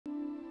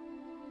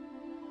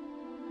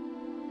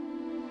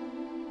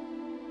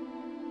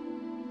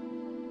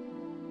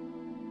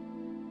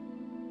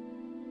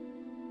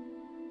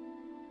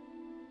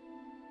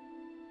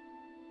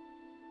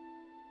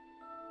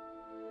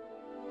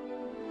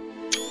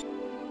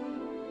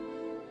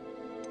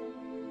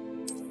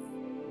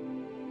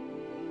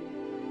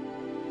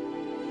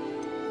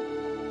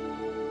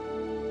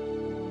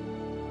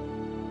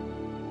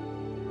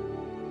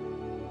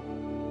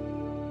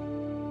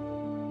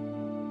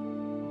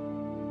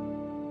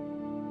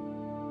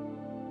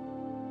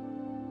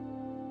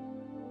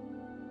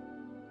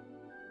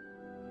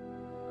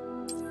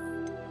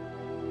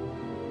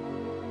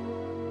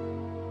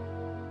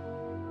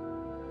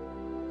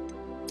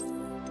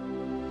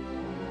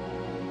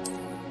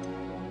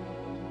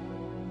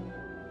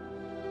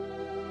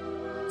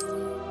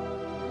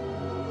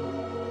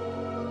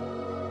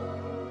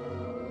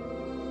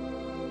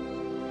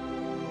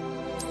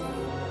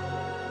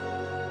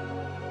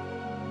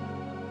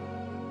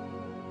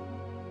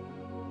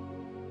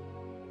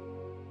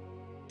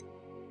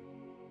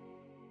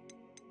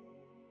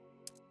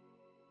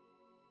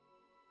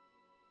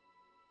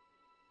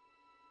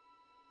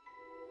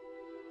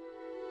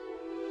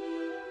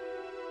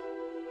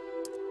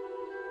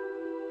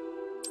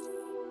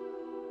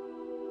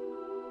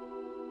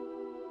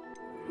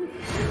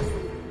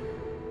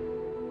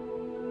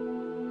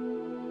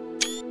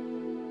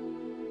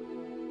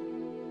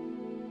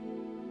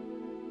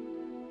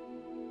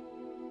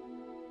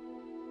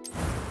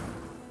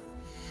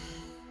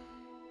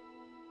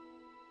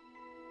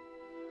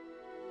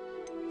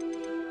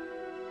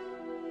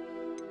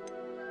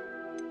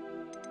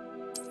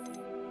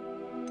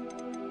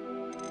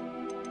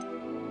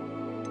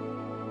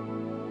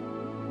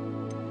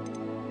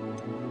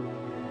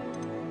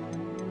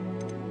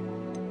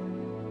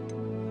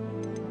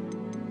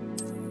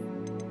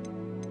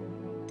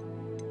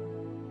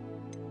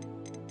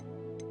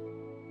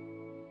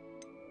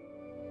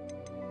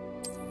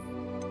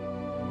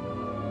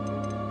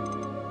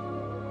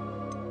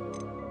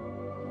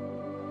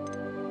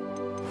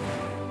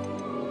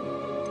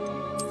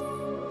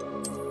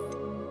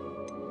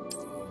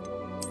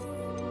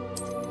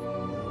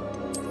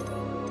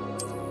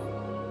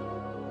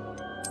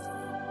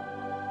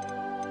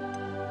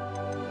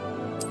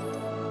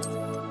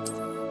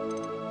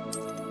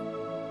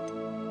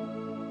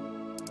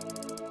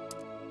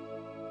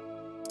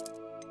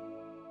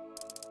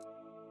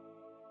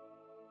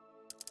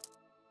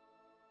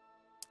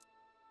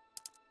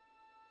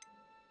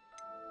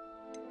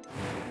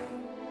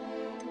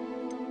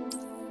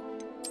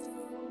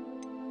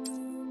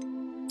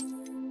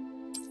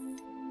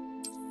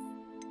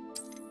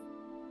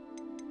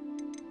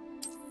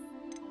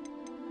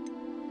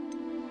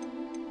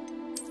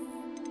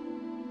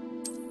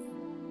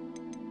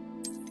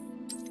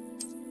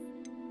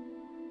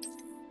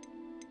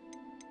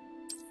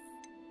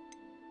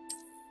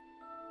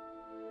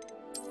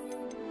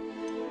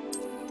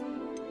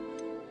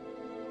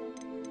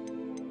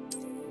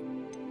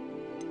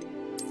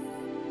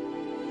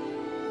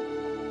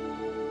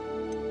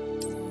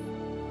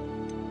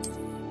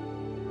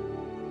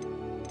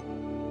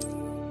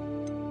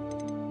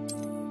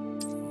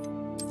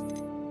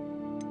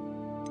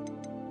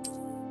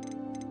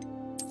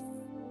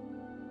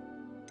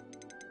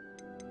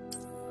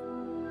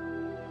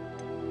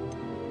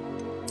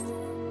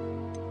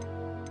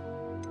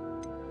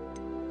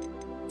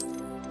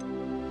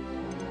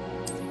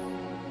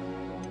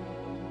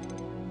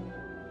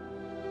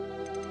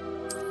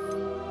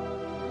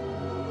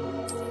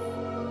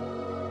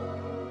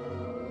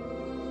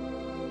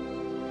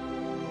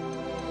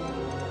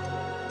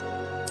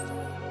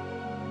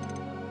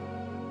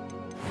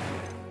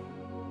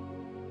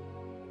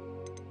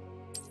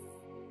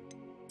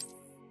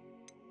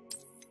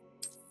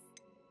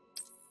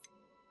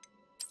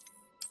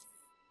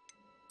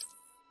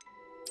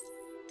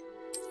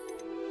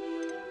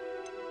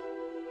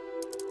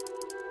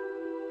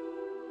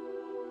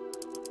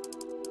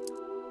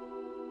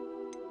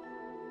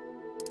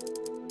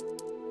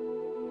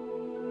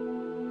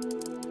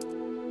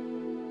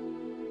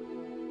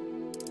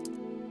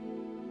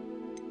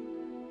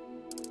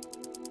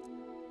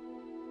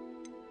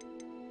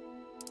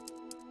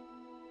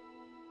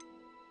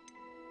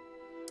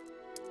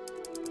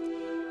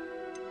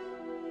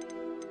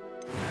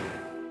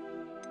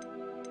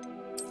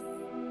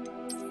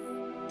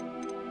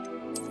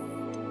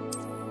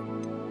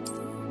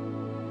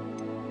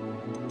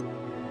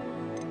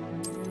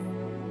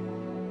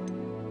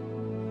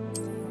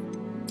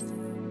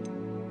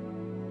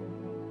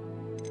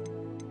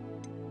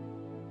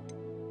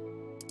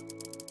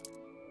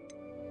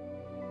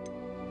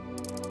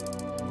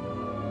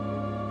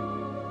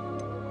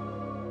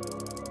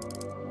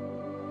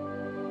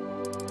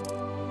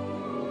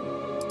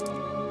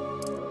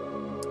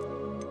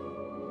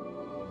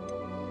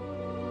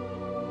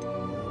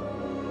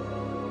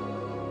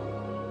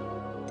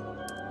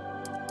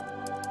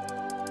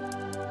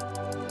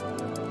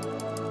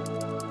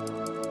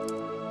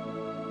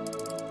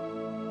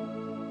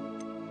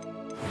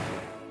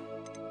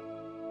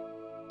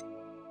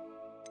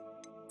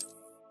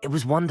It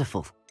was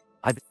wonderful.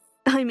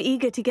 I'm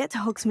eager to get to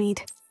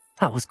Hogsmeade.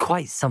 That was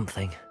quite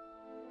something.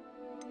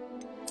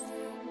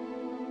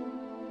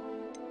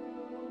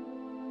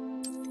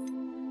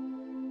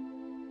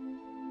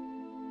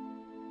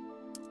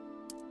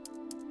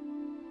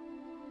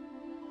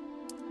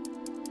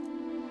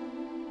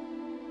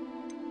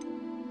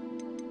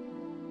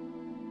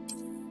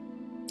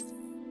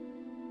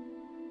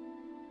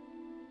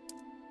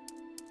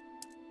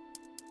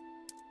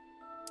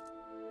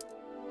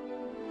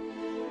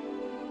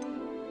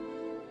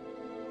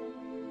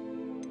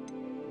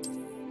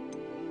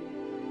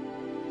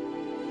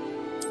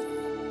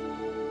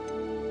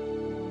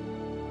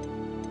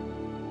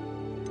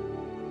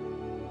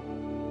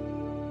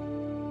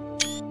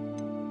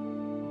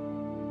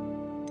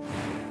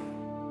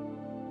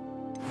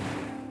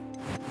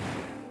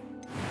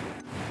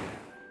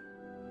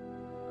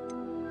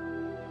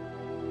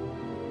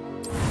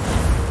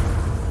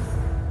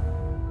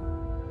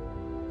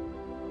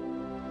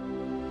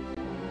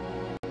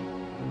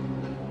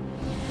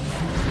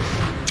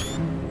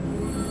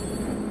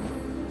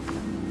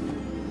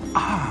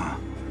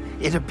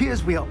 It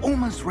appears we are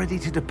almost ready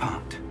to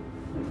depart.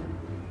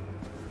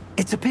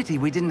 It's a pity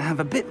we didn't have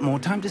a bit more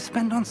time to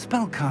spend on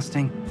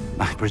spellcasting.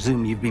 I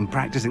presume you've been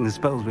practicing the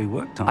spells we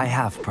worked on. I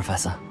have,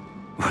 Professor.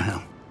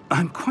 Well,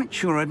 I'm quite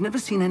sure I've never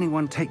seen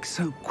anyone take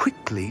so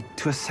quickly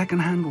to a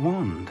second-hand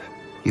wand.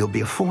 You'll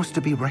be a force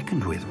to be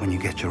reckoned with when you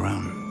get your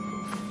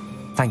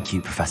own. Thank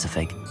you, Professor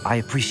Fig. I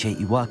appreciate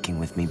you working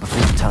with me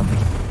before the term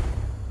begins.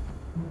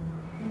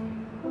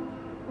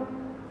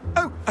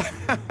 Oh,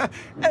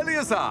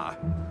 Eleazar!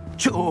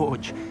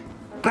 George!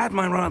 Glad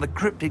my rather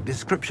cryptic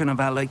description of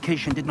our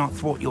location did not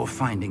thwart your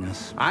finding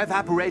us. I've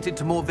apparated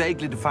to more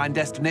vaguely defined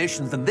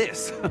destinations than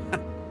this.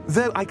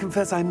 Though I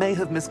confess I may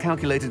have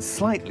miscalculated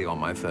slightly on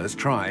my first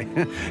try.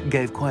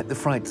 Gave quite the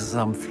fright to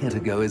some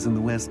theatre-goers in the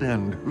West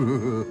End.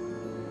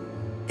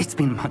 It's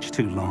been much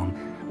too long.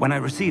 When I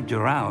received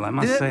your owl, I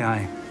must say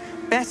I...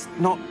 Best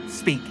not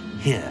speak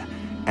here,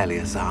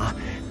 Eleazar.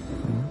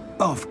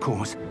 Of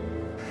course.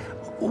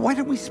 Why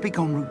don't we speak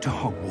en route to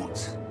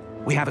Hogwarts?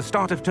 We have a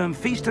start-of-term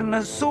feast and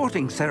a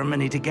sorting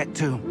ceremony to get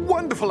to.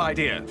 Wonderful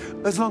idea!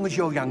 As long as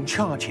your young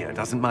charge here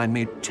doesn't mind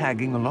me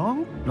tagging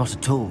along. Not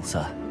at all,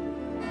 sir.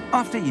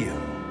 After you.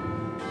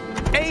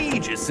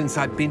 Ages since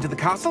I've been to the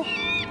castle.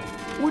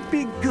 Would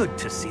be good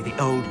to see the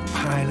old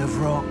pile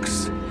of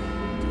rocks.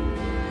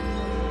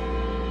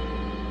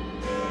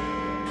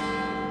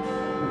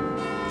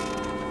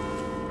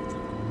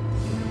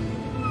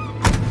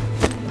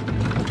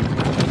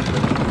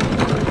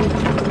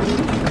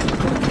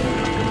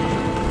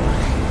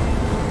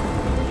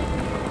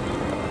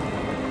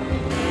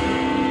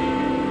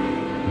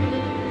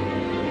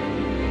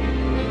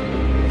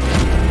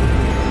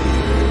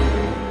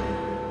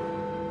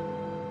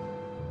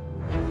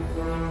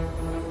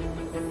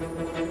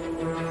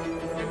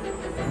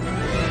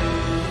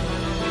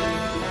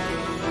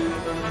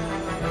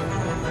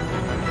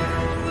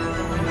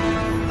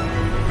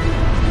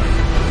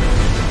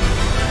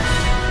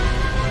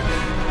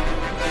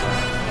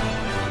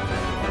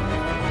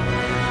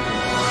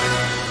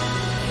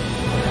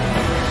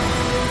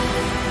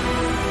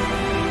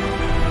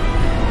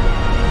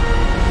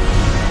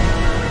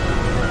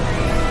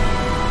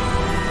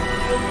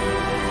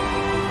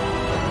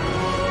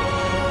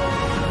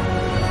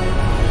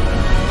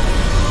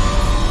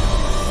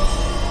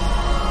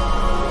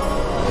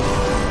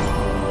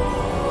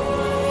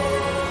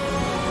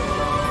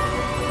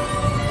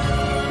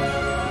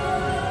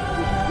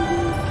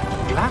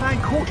 Glad I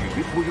caught you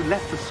before you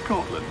left for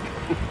Scotland.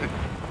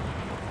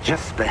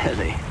 Just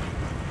barely.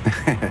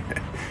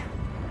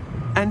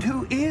 And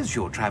who is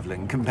your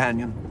traveling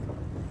companion?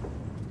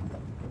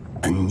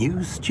 A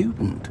new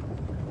student.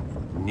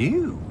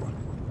 New?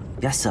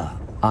 Yes, sir.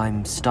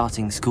 I'm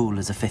starting school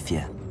as a 5th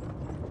year.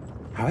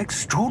 How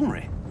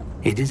extraordinary.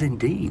 It is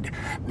indeed.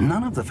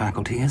 None of the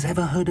faculty has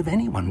ever heard of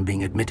anyone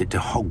being admitted to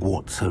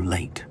Hogwarts so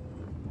late.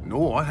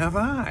 Nor have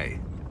I.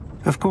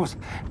 Of course,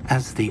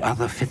 as the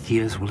other 5th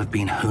years will have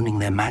been honing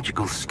their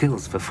magical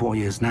skills for 4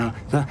 years now,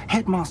 the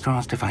headmaster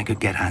asked if I could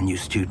get our new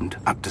student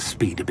up to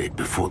speed a bit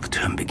before the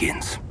term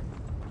begins.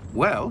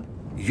 Well,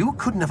 you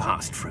couldn't have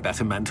asked for a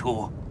better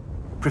mentor.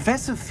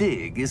 Professor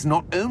Fig is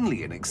not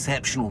only an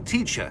exceptional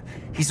teacher,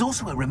 he's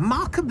also a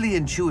remarkably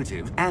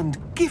intuitive and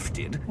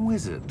gifted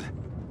wizard.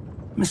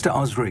 Mr.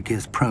 Osric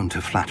is prone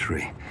to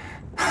flattery.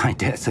 I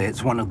dare say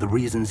it's one of the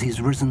reasons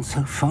he's risen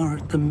so far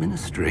at the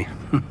Ministry.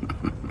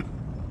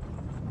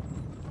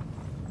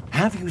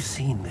 Have you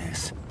seen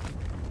this?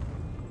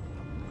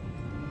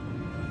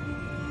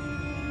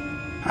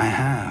 I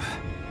have.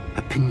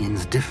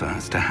 Opinions differ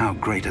as to how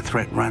great a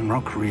threat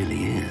Ranrock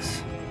really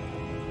is.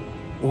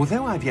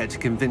 Although I've yet to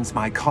convince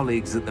my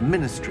colleagues at the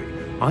Ministry,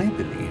 I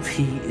believe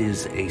he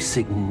is a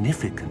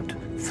significant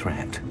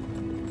threat.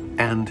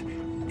 And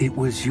it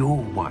was your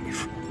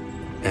wife,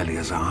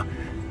 Eleazar,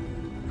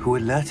 who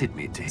alerted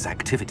me to his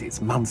activities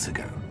months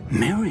ago.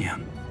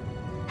 Miriam?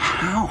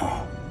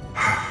 How?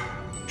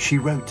 She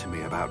wrote to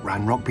me about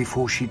Ranrock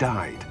before she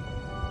died,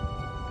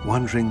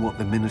 wondering what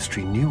the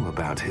Ministry knew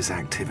about his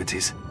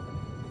activities.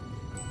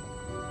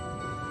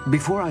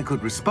 Before I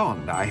could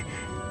respond, I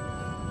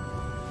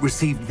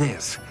received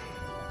this.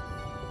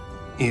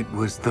 It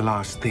was the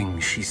last thing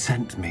she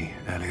sent me,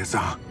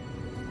 Eleazar.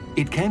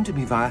 It came to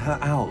me via her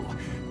owl,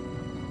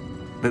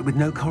 but with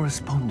no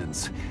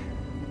correspondence.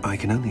 I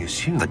can only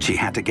assume That she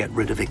had to get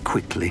rid of it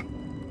quickly,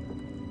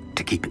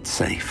 to keep it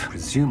safe.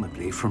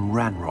 presumably from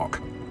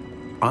Ranrock.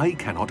 I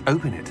cannot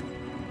open it.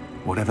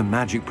 Whatever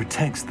magic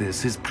protects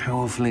this is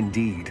powerful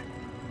indeed.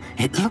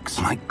 It looks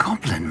like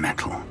goblin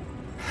metal.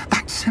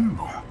 That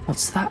symbol.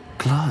 What's that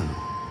glow?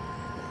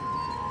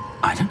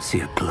 I don't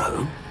see a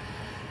glow.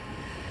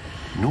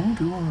 Nor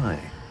do I.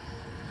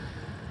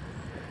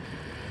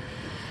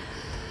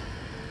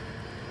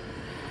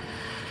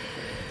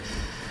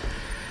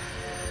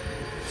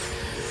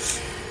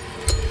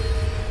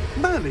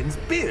 Merlin's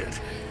beard.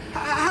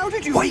 How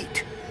did you...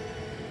 Wait!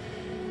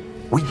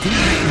 We didn't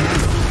know.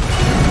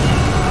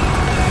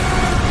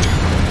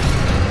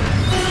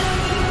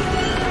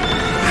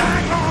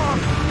 Hang on!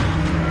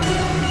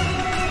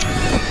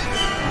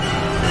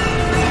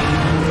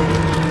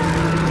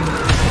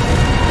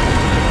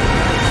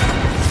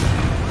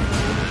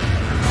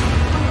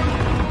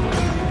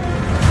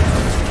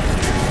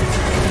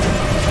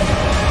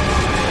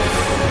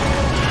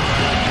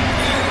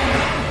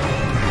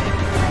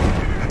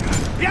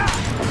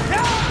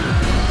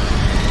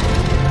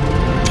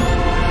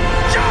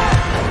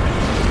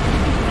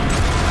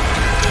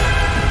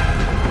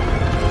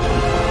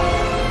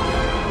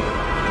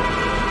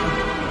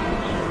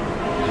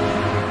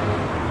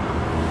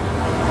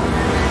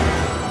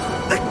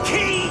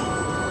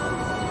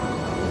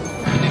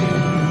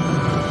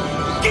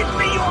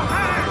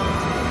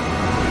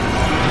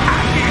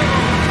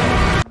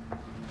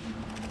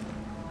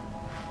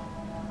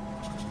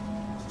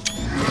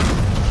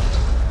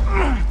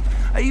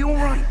 Are you all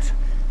right?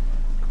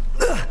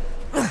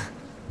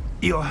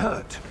 You're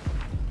hurt.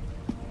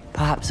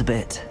 Perhaps a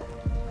bit.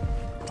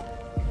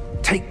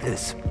 Take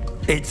this.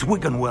 It's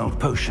Wiggenweld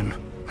potion.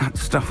 That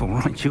stuff will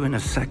right you in a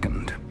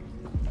second.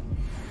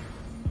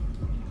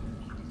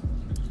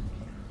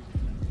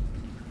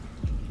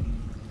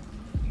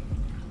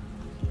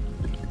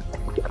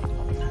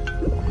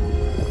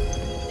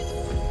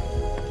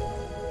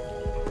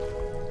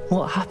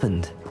 What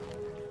happened?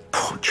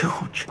 Poor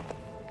George.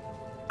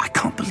 I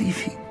can't believe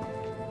he...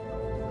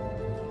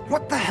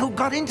 What the hell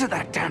got into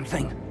that damn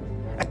thing?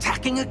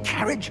 Attacking a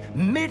carriage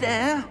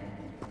mid-air?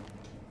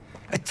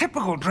 A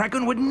typical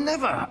dragon would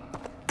never...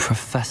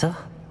 Professor?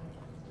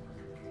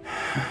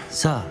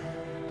 Sir,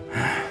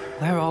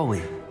 where are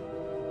we?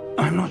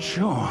 I'm not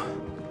sure.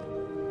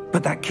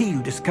 But that key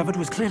you discovered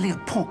was clearly a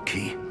port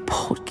key.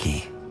 Port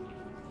key?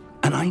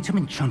 An item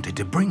enchanted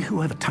to bring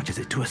whoever touches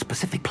it to a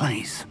specific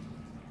place.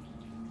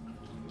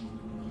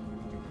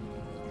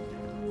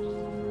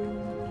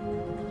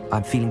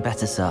 I'm feeling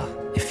better, sir,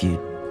 if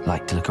you'd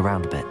like to look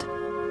around a bit.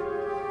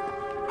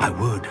 I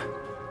would.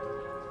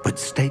 But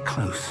stay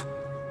close.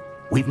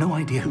 We've no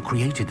idea who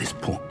created this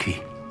port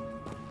key.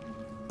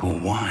 Or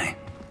why.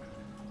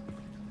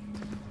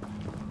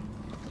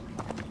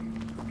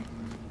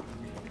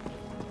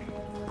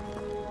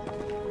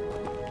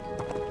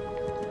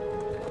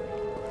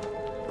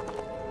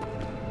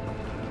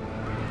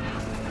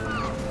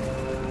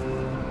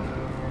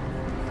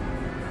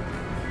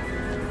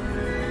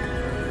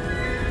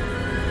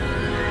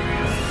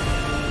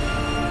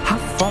 How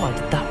far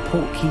did that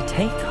port key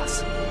take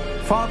us?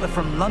 Farther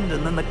from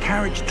London than the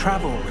carriage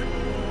travelled.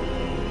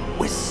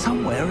 We're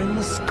somewhere in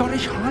the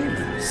Scottish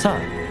Highlands.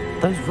 Sir,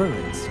 those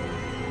ruins.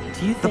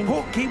 Do you think... The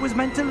port key was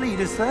meant to lead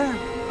us there?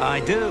 I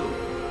do.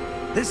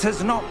 This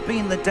has not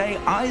been the day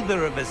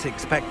either of us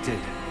expected.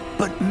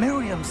 But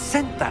Miriam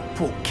sent that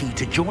port key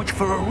to George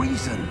for a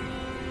reason.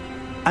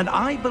 And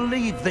I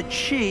believe that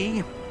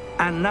she,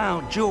 and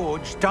now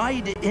George,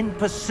 died in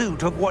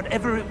pursuit of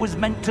whatever it was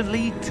meant to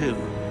lead to.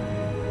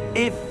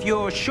 If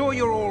you're sure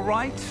you're all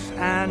right,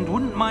 and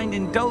wouldn't mind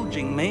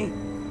indulging me,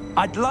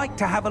 I'd like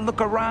to have a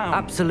look around.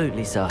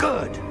 Absolutely, sir.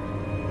 Good.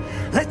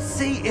 Let's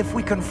see if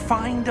we can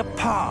find a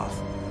path,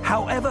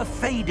 however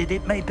faded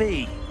it may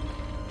be.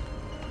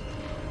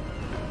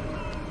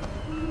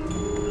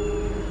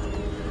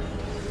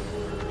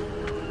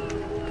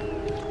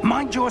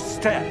 Mind your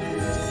step.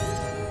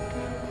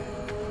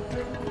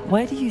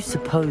 Where do you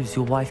suppose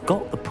your wife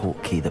got the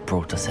port key that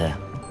brought us here?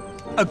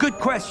 A good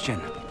question.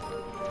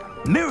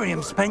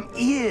 Miriam spent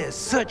years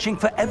searching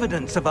for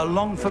evidence of a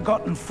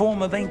long-forgotten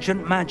form of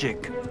ancient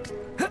magic.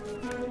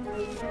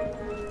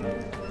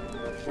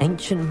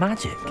 Ancient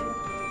magic?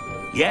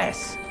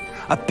 Yes,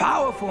 a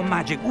powerful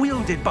magic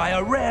wielded by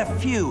a rare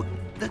few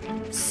that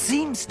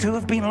seems to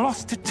have been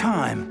lost to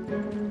time.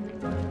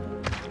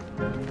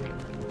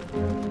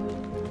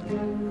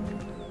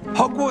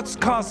 Hogwarts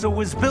Castle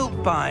was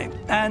built by,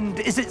 and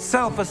is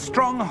itself a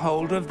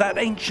stronghold of that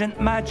ancient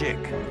magic.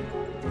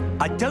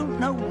 I don't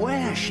know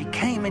where she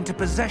came into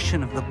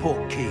possession of the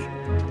port key,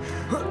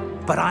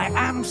 but I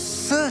am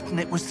certain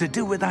it was to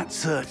do with that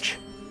search.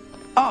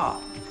 Ah,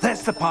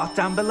 there's the path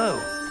down below.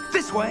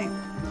 This way.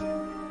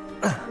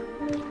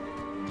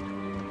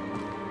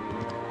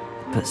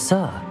 But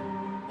sir,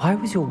 why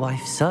was your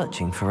wife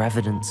searching for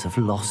evidence of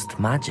lost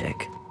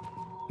magic?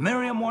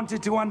 Miriam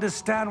wanted to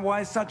understand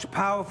why such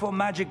powerful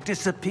magic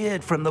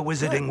disappeared from the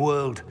wizarding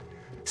world.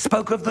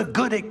 Spoke of the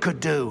good it could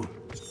do.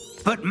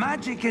 But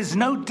magic is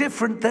no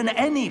different than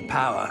any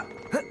power.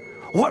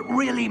 What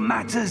really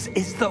matters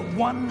is the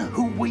one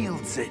who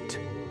wields it.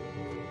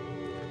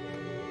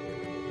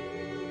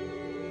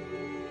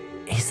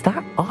 Is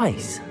that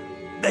ice?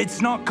 It's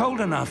not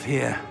cold enough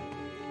here.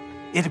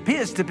 It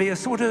appears to be a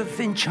sort of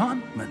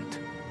enchantment.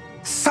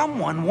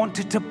 Someone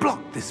wanted to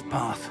block this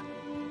path.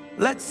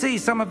 Let's see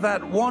some of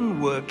that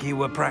wand work you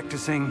were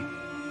practicing.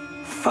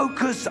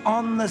 Focus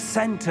on the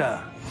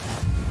center.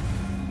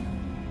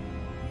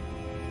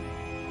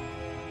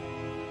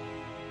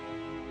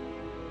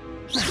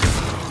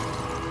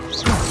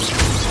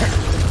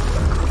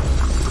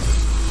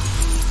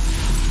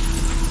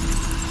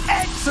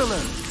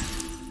 Excellent!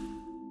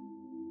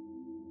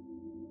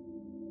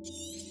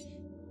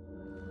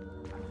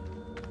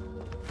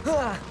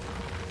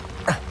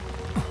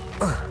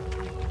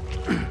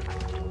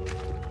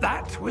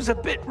 That was a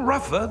bit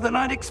rougher than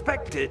I'd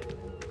expected.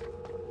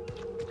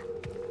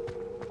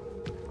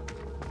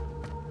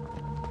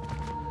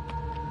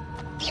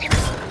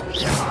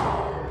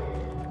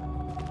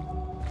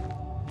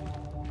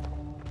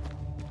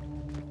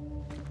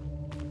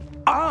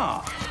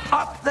 Ah,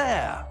 up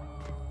there.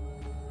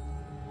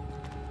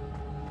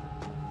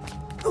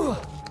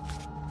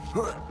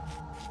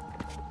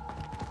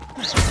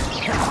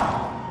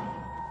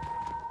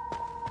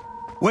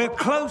 We're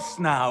close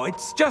now.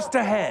 It's just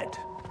ahead.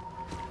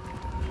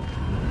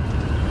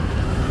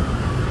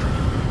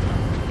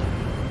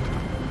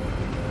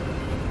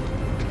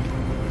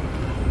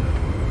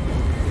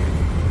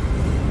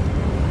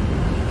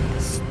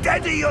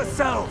 Steady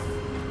yourself!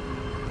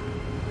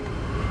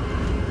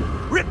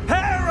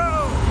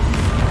 Reparo!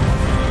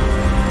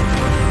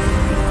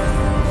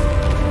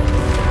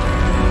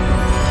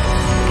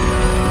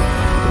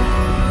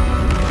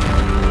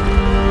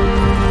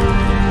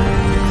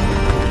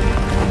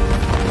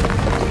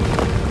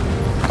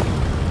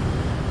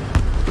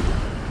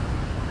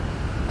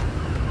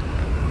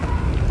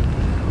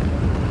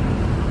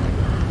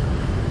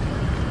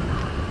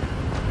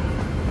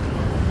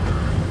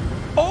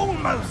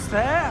 Almost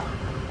there.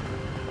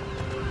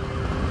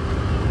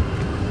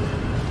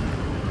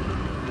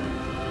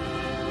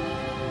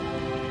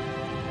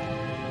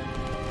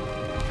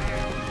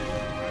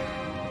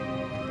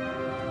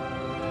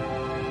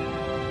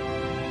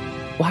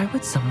 Why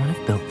would someone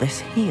have built this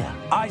here?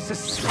 I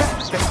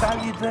suspect they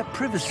valued their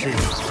privacy.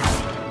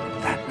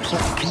 That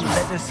portkey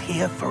led us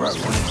here for a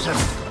reason.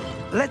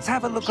 Let's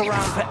have a look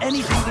around for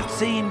anything that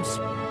seems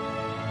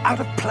out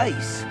of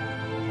place.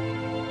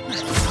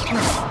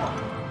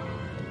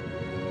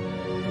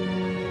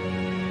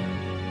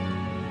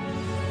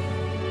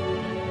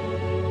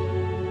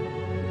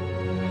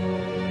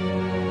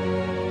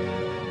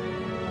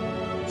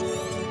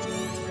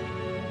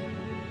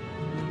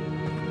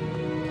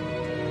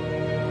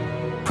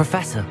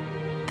 Professor,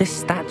 this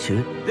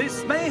statue...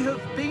 This may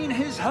have been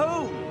his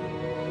home.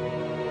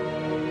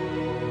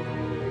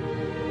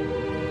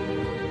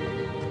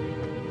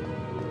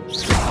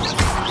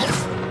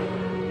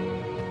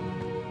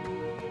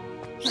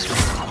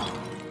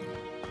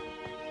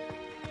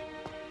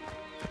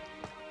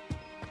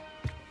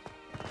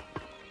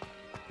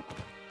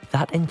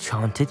 That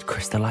enchanted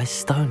crystallized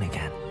stone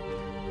again.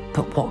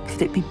 But what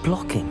could it be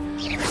blocking?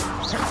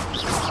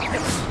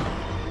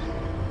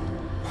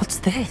 What's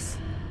this?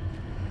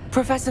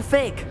 Professor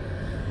Fig!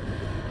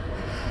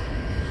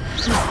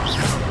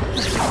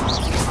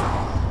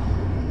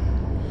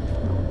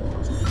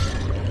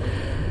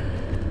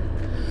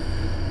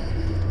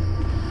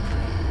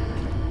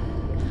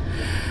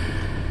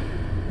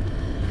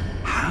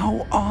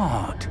 How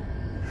odd.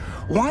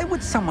 Why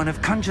would someone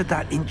have conjured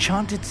that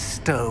enchanted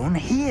stone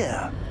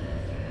here?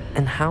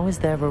 And how is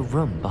there a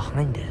room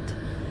behind it?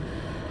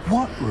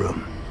 What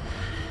room?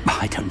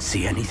 I don't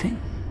see anything.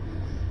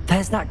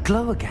 There's that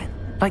glow again,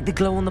 like the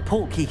glow on the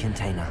portkey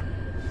container.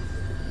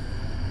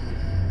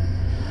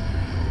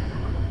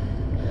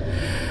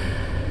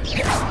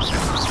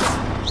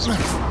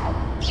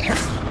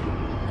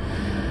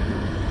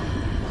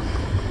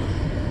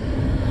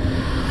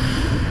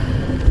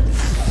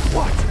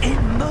 What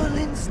in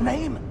Merlin's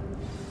name?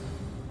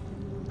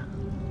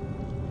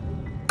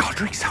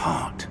 Godric's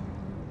heart.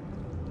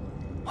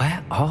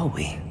 Where are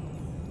we?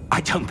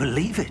 I don't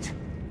believe it.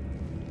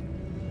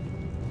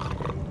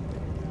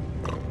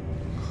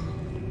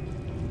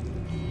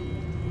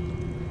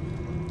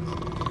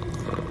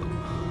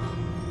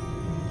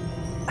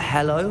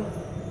 Hello?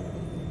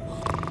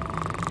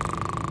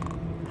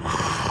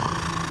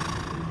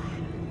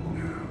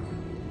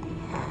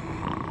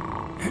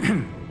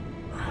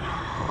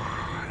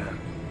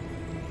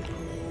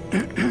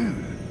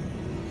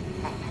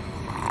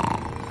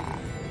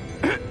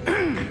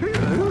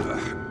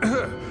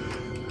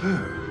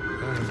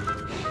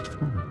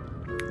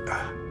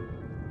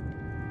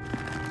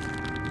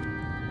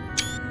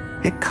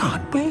 It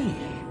can't be.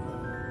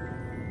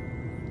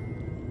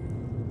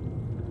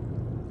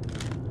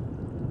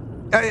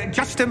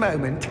 Just a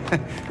moment.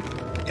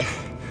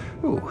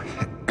 Ooh.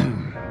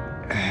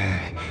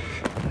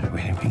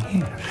 Where are we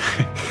here?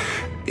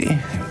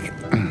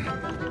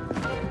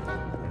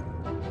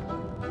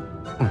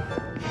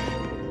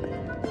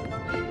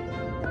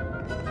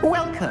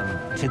 Welcome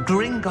to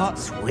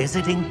Gringotts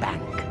Wizarding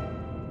Bank.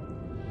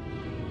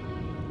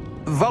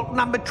 Vault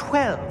number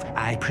 12,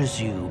 I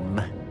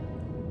presume.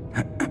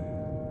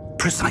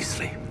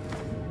 Precisely.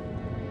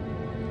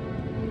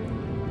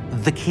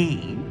 The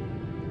key?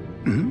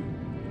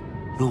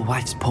 Your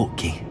wife's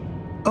portkey.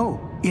 Oh,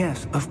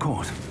 yes, of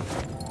course.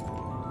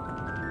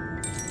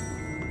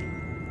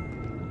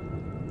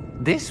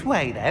 This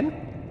way, then.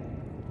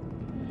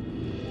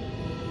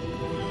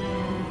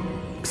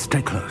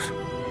 Stay close.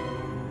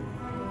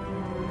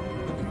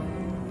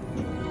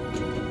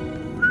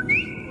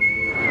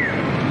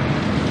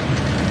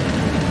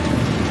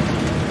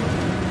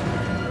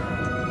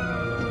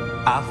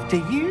 After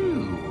you.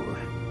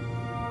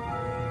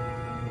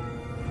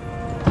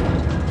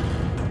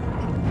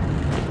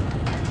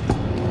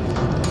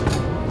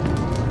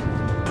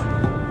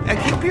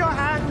 Keep your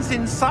hands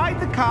inside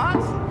the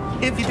cart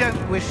if you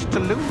don't wish to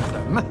lose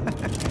them.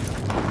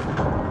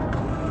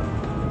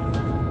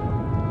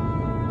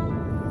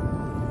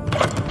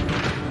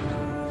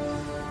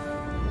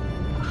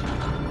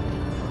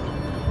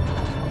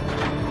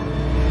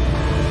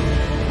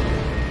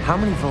 How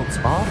many vaults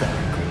are there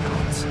in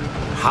Gringotts?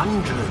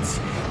 Hundreds.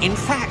 In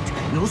fact,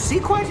 you'll see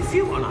quite a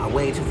few on our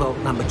way to vault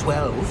number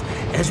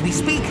 12. As we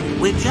speak,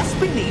 we're just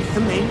beneath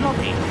the main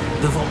lobby.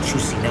 The vaults you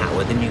see now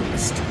are the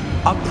newest.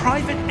 Are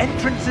private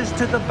entrances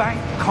to the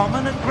bank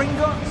common at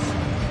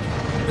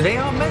Gringotts? They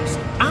are most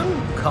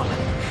uncommon.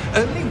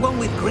 Only one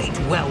with great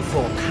wealth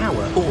or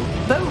power, or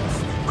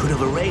both, could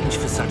have arranged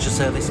for such a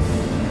service.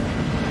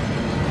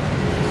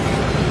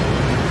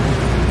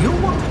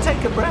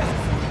 take a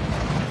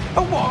breath.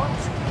 A what?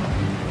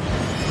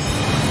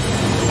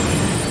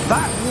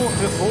 That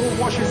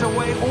waterfall washes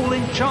away all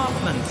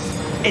enchantments.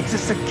 It's a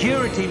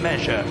security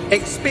measure.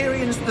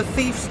 Experienced the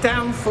thief's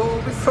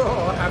downfall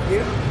before, have you?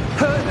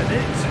 Heard of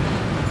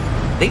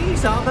it?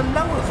 These are the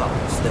lower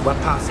vaults that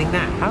we're passing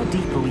now. How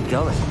deep are we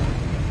going?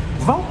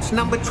 Vault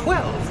number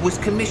 12 was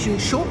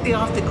commissioned shortly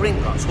after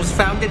Gringotts was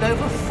founded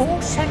over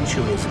 4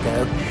 centuries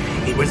ago.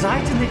 It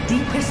resides in the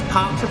deepest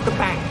part of the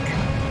bank.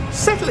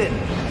 Settle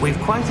in. We've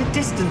quite a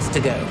distance to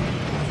go.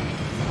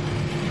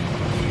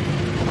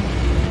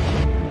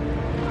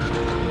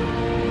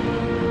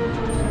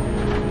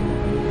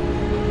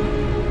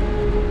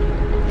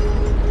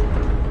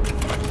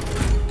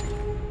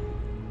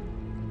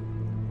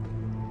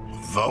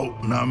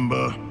 Vault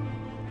number?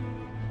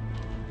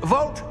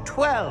 Vault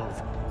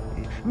 12.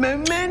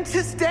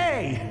 Momentous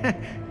day.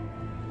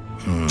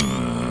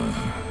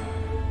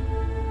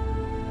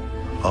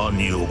 On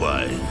your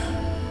way.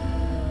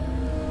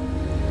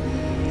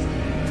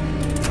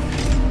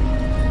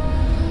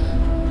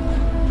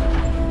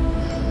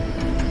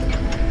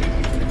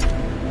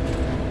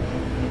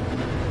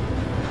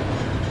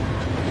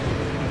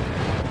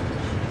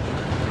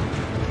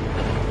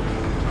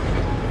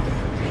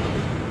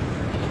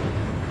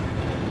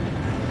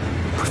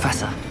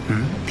 Professor,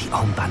 the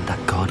armband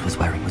that guard was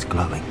wearing was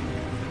glowing.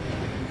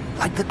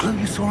 Like the glow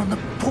you saw on the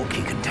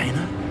portkey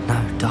container?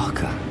 No,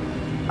 darker.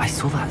 I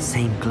saw that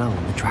same glow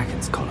on the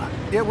dragon's collar.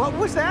 Yeah, what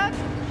was that?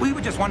 We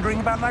were just wondering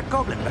about that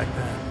goblin back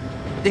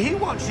there. He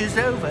watches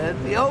over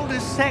the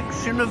oldest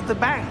section of the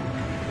bank.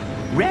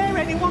 Rare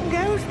anyone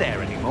goes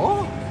there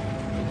anymore.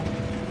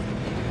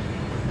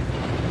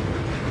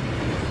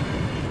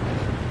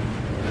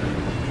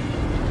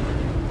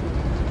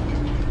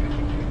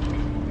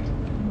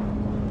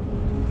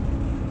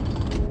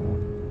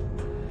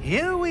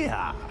 Here we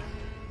are.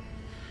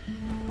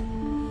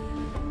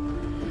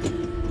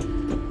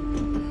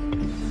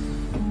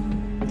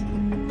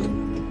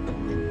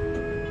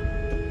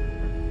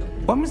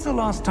 When was the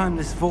last time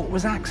this vault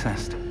was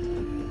accessed?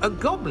 A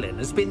goblin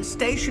has been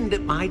stationed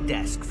at my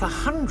desk for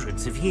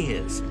hundreds of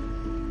years.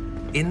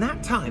 In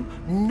that time,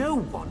 no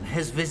one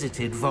has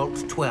visited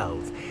Vault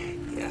 12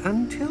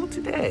 until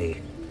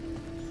today.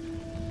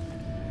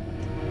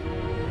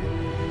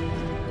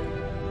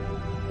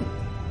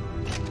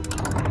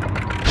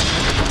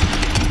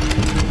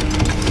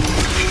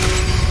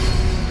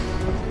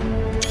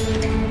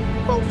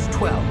 Vault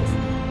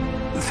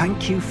 12.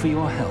 Thank you for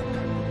your help.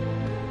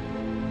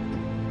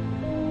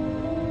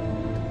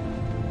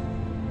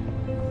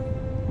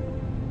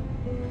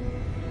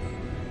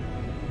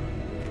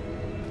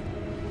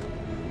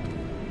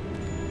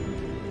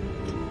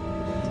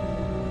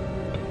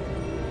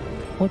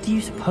 What do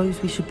you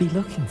suppose we should be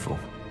looking for?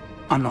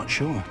 I'm not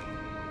sure.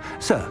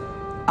 Sir,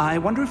 I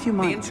wonder if you The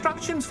might...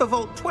 instructions for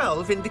Vault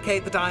 12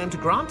 indicate that I am to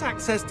grant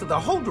access to the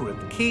holder of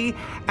the key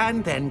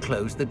and then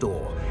close the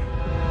door.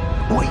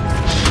 Wait!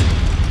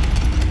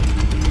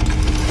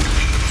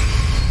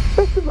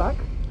 Best of luck.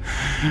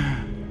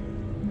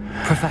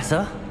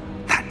 Professor?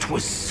 That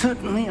was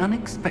certainly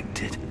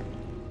unexpected.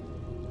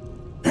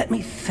 Let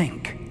me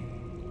think.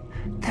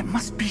 There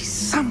must be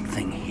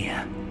something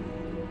here.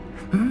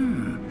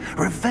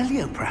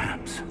 Revelio,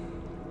 perhaps?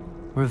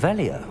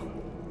 Revelio?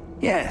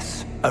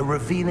 Yes, a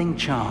revealing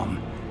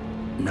charm.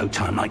 No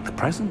time like the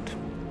present.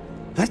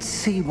 Let's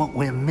see what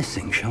we're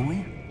missing, shall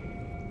we?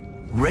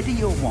 Ready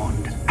your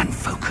wand and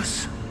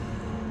focus.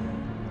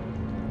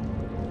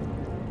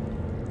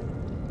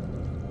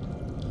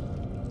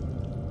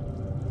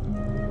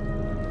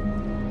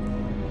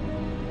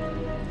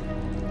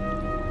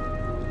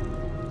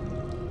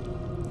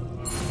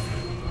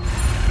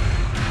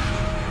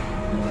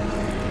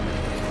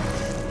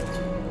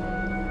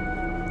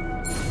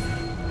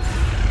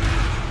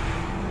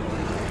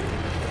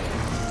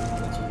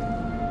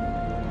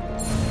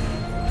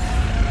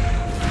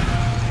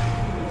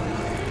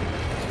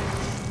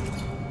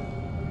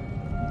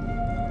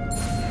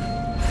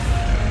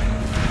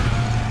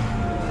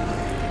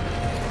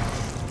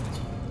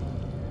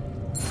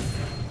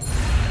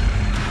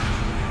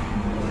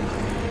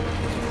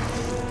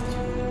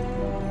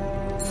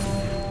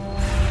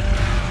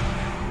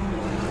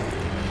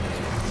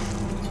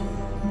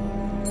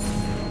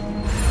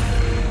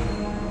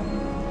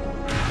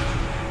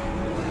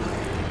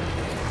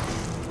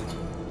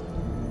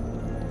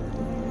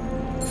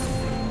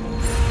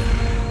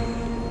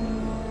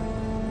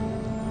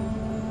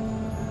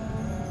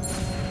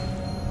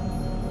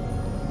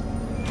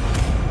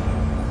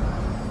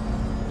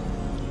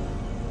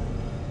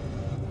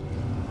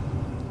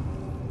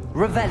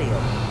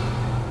 Revelio.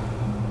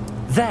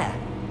 There!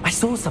 I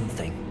saw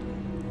something.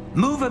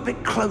 Move a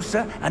bit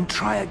closer and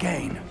try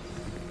again.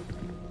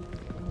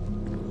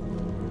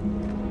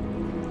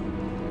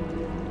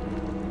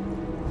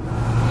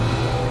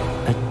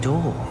 A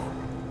door.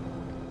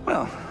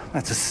 Well,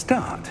 that's a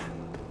start.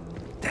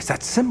 There's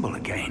that symbol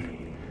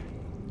again.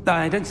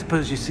 I don't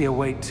suppose you see a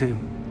way to...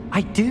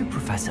 I do,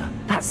 Professor.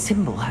 That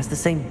symbol has the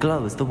same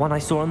glow as the one I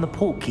saw on the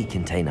portkey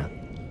container.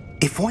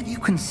 If what you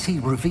can see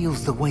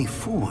reveals the way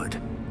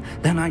forward,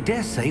 then I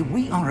dare say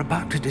we are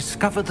about to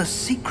discover the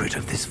secret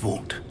of this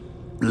vault.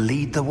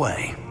 Lead the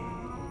way.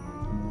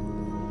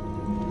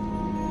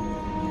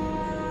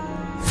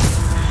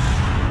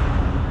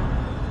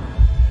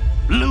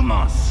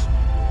 Lumos!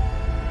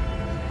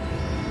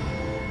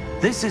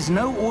 This is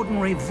no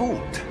ordinary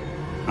vault.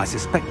 I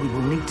suspect we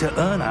will need to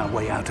earn our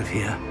way out of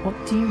here. What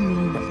do you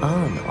mean,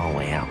 earn our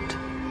way out?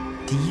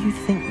 Do you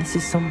think this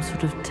is some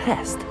sort of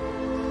test?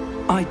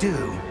 I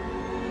do.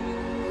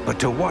 But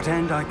to what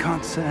end, I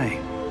can't say.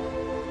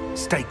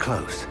 Stay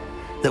close.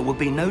 There will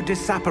be no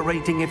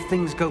disapparating if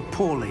things go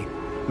poorly.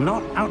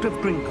 Not out of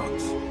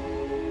Gringotts.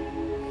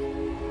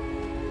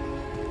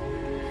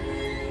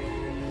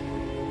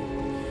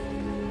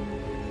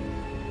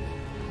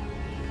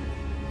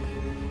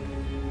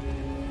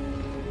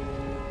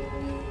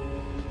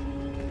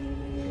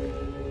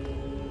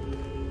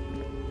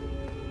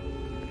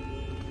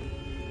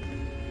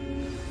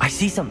 I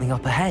see something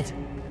up ahead.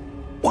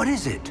 What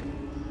is it?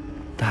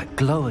 That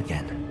glow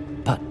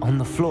again, but on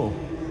the floor.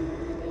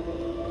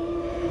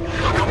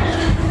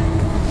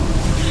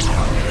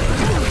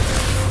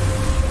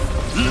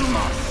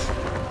 Lumos!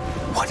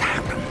 What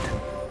happened?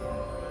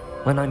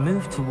 When I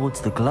moved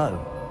towards the glow,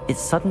 it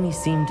suddenly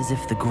seemed as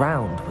if the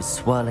ground was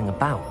swirling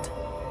about.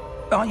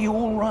 Are you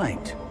all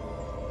right?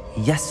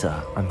 Yes,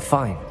 sir, I'm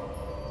fine.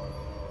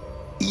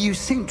 You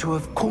seem to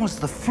have caused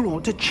the floor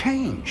to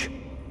change.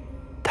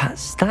 That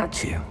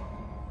statue?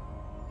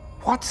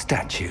 What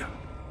statue?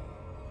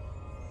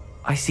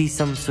 I see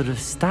some sort of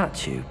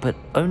statue, but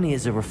only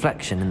as a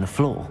reflection in the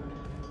floor.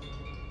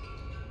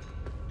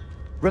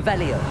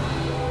 Revelio.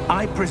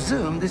 I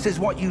presume this is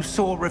what you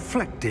saw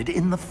reflected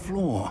in the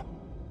floor.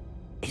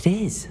 It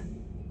is.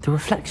 The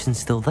reflection's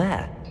still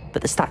there,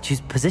 but the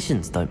statue's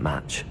positions don't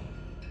match.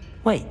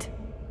 Wait.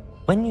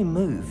 When you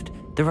moved,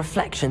 the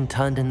reflection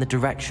turned in the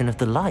direction of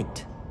the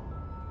light.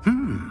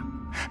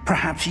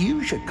 Perhaps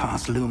you should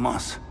cast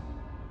Lumos.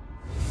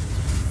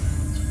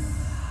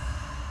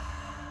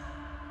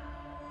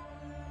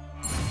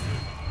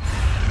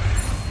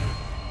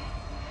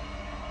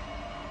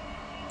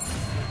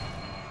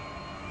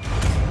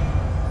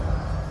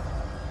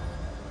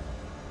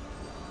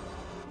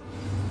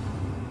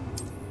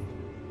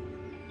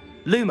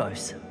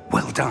 Lumos.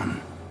 Well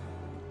done.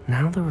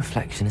 Now the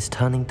reflection is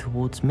turning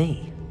towards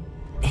me.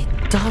 It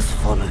does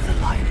follow the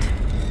light.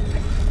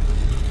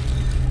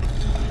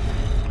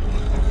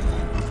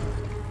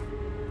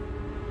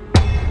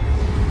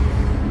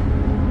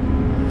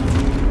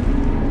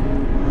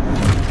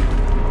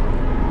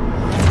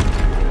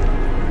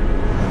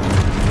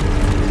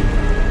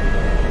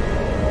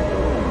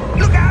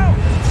 Look out!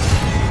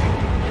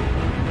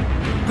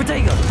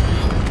 Protego!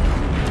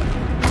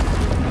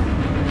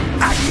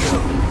 Accio!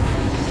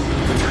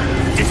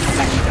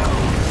 Dissecto!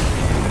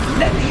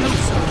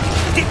 Levioso!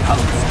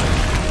 Deposo!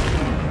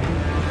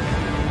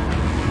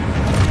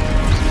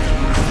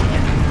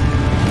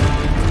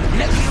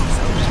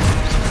 Levioso!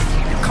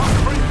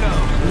 Confringo!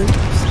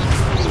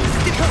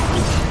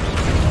 Deposo!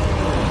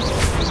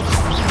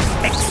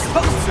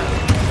 Exposo!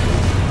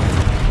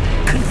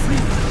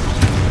 Confringo!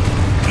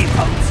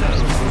 Deposo!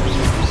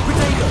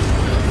 Protego!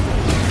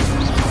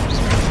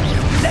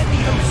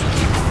 Levioso!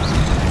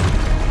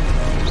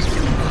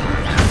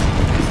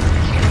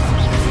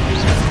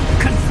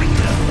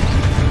 Confringo!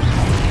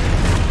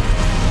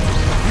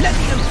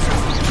 Levioso!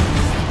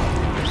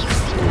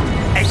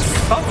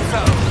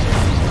 Exposo!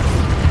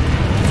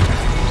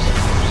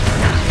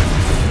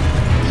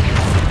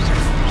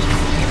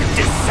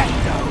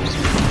 Descendo!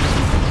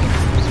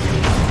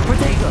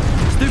 Protego!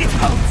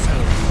 Deposo!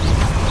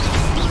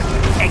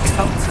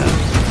 Exposo!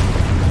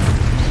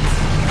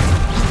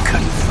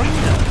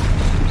 Confringo!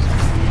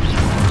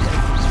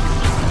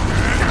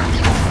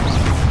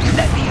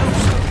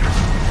 Levioso!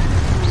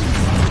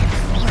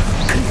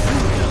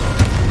 Confringo!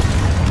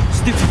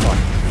 Stupefy!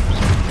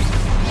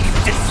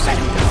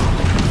 Descendo!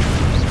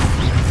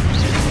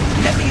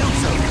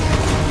 Levioso!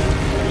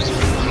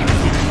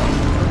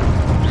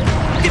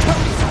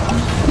 Deposo!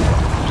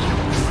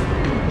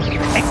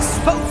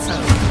 Exposo!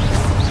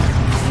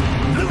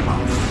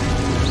 Lumos!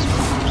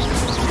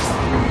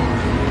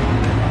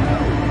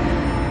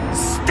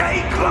 Stay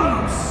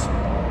close!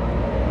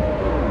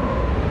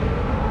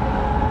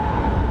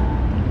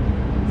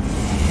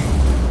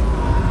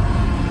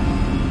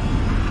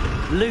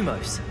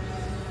 Lumos.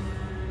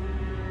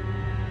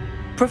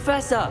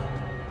 Professor!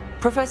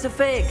 Professor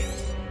Fig!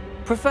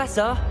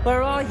 Professor,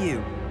 where are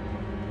you?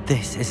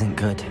 This isn't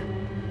good.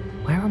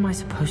 Where am I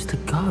supposed to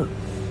go?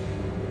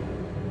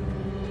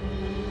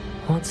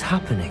 What's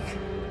happening?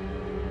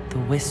 The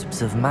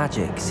wisps of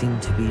magic seem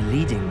to be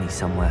leading me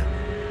somewhere.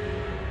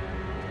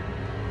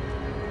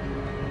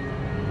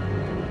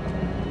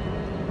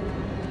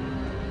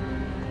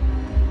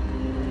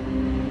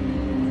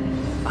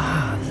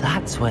 Ah,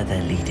 that's where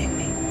they're leading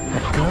me.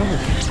 That glow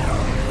again.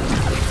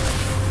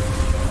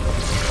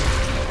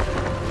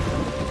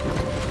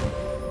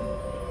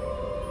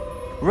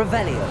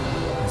 Revelio.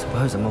 I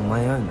suppose I'm on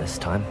my own this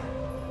time.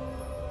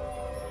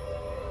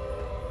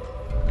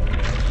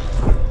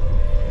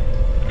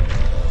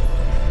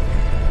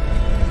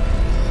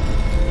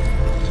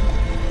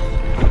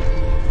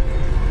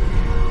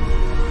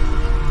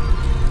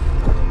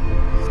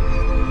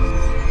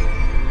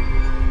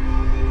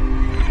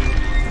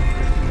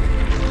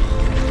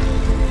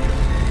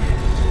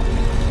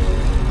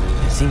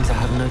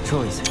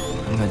 choice.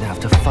 I'm going to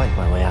have to fight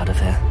my way out of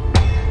here.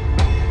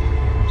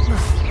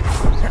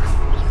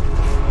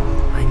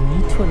 I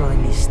need to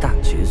align these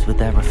statues with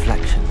their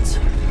reflections.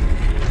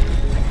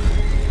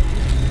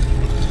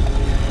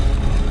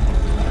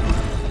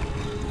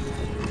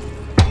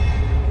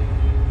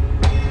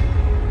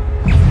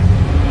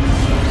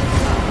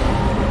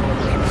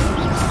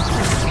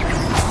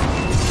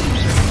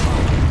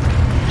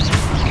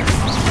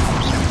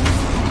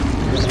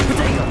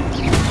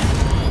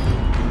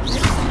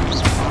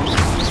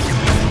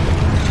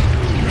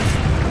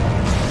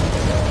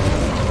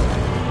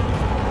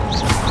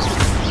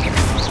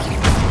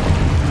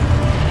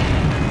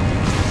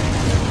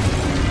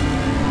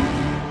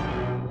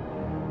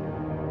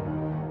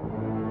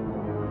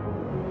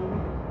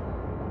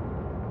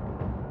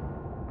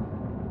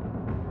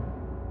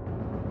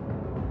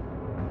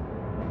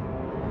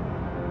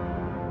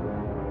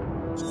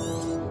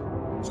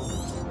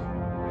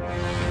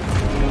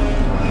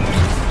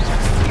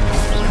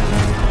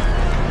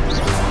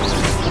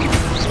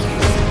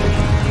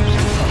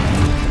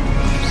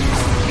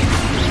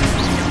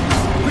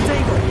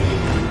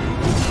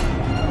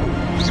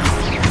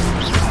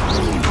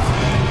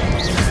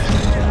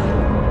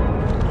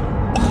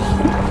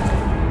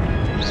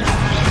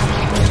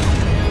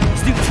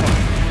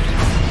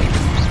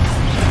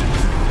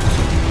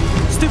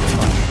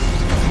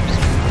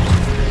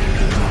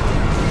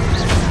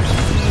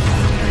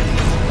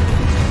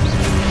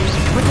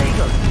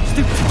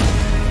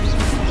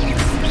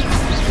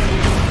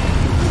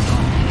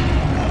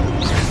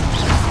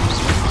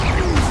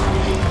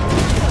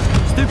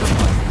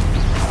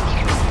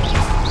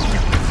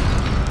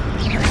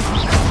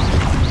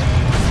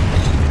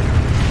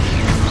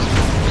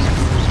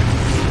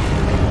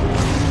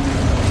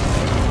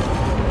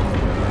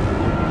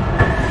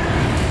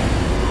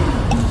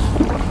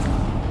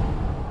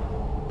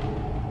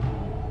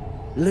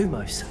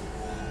 Lumos.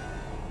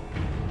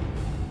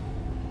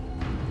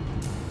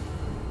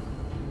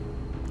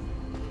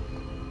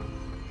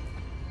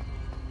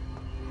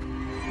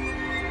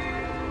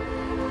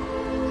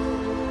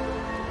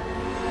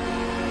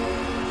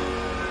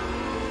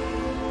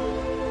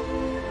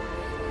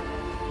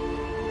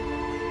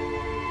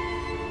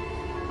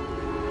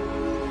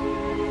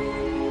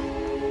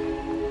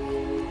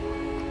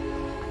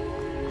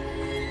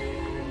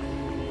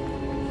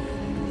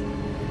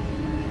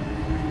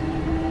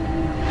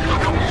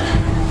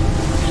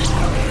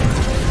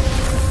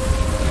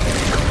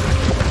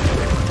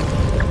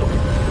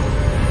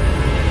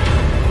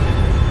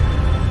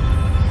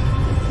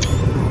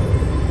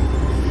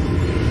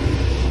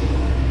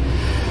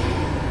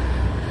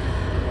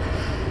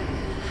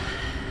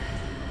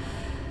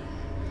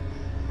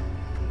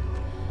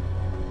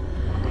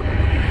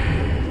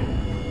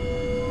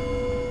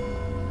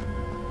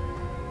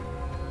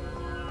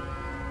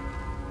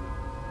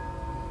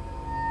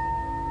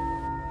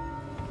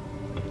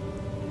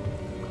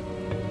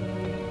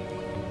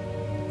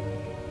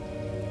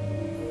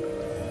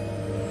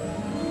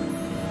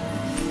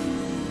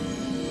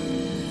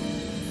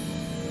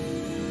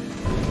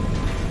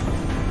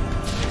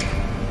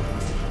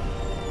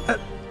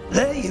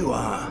 There you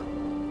are.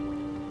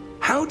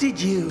 How did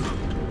you...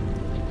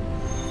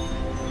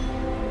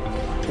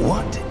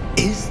 What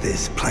is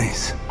this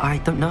place? I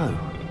don't know.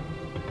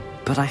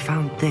 But I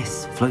found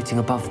this floating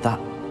above that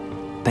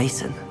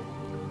basin.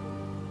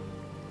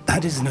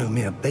 That is no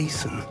mere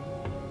basin.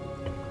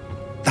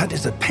 That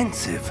is a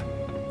pensive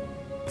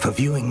for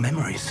viewing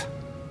memories.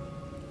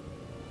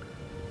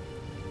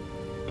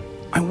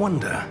 I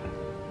wonder...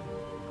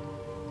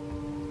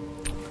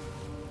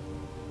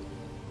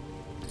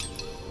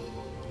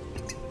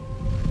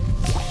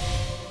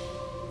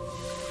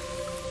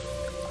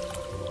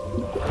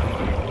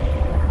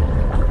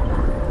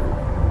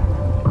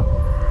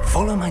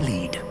 Follow my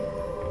lead.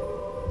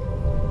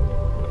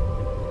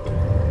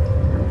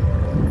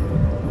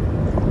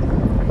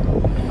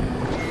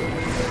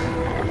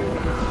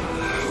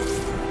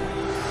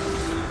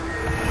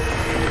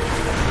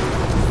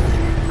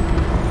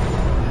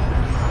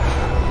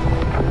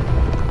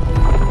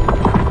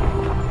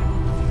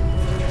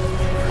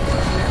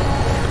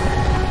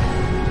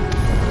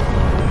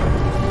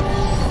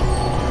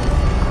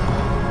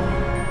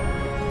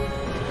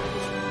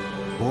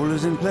 All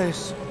is in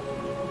place.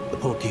 The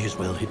portkey is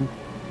well hidden.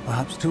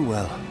 Perhaps too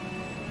well.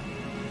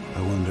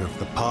 I wonder if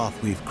the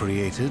path we've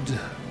created...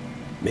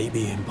 May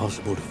be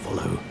impossible to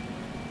follow.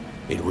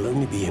 It will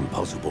only be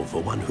impossible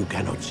for one who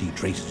cannot see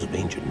traces of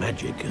ancient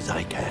magic as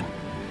I can.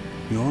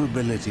 Your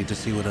ability to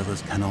see what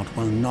others cannot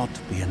will not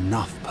be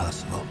enough,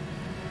 Percival.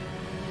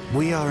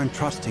 We are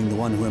entrusting the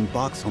one who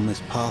embarks on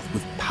this path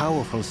with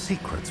powerful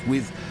secrets,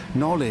 with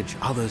knowledge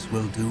others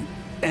will do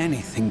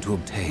anything to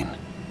obtain.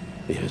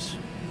 Yes,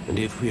 and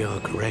if we are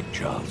correct,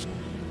 Charles,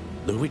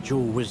 the witch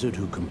or wizard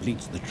who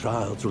completes the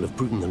trials will have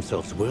proven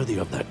themselves worthy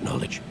of that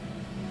knowledge,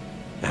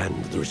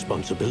 and the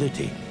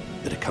responsibility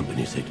that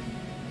accompanies it.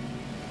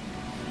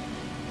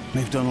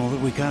 We've done all that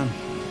we can.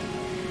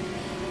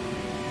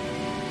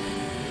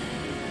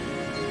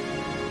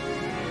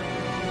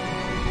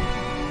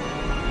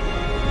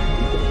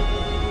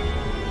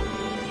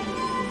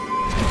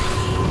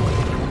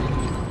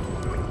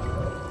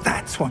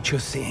 what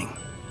you're seeing?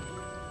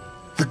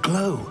 The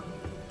glow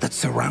that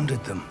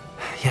surrounded them.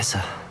 Yes,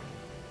 sir.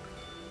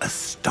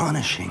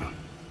 Astonishing.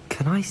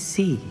 Can I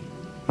see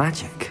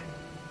magic?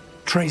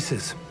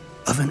 Traces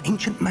of an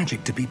ancient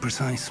magic, to be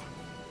precise.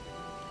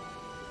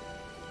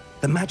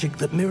 The magic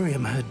that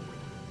Miriam had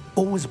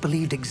always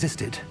believed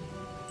existed,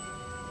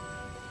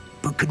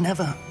 but could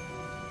never.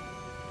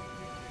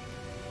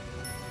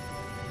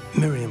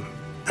 Miriam,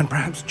 and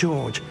perhaps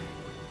George,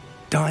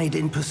 died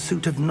in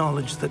pursuit of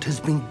knowledge that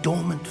has been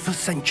dormant for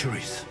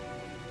centuries.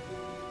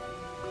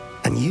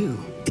 And you,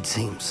 it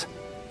seems,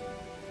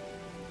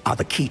 are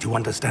the key to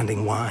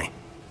understanding why.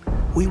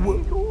 We were...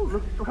 It all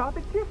looks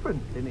rather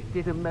different than it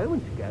did a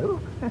moment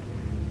ago.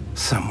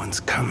 Someone's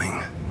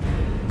coming.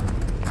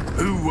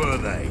 Who were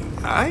they?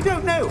 I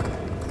don't know.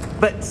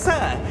 But,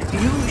 sir,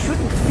 you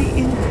shouldn't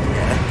be in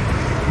here.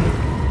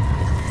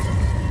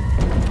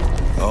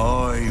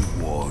 I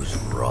was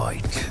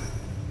right.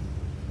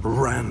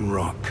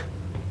 Ranrock.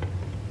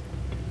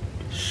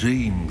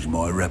 Seems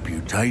my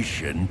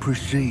reputation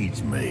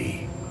precedes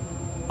me.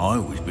 I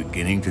was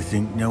beginning to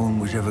think no one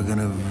was ever going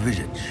to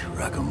visit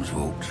Rackham's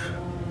vault.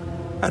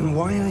 And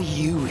why are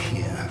you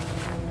here?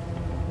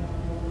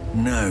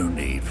 No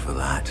need for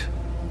that.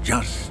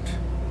 Just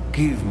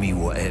give me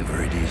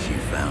whatever it is you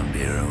found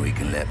here and we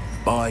can let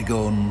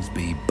bygones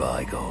be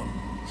bygones.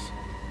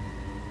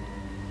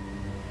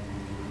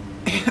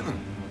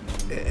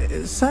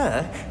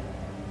 Sir,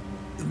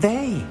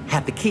 they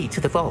have the key to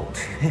the vault.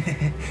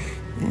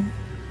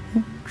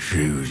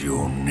 Choose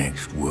your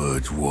next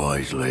words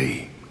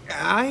wisely.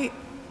 I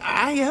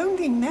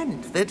only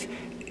meant that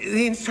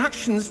the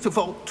instructions to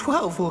Vault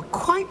 12 were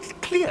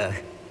quite clear.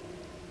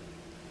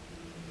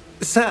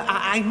 Sir,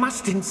 I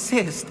must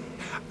insist.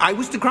 I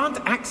was to grant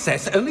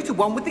access only to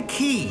one with the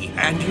key,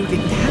 and you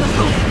didn't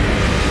have.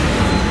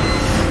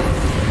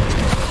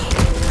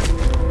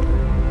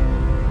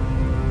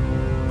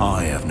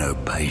 I have no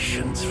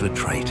patience for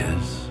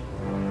traitors.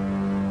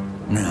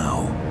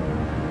 Now,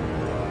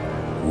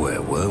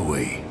 where were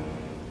we?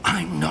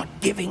 I'm not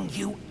giving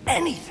you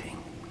anything.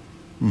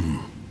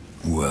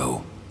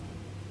 Well,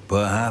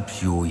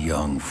 perhaps your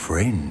young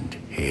friend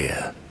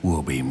here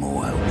will be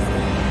more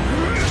helpful.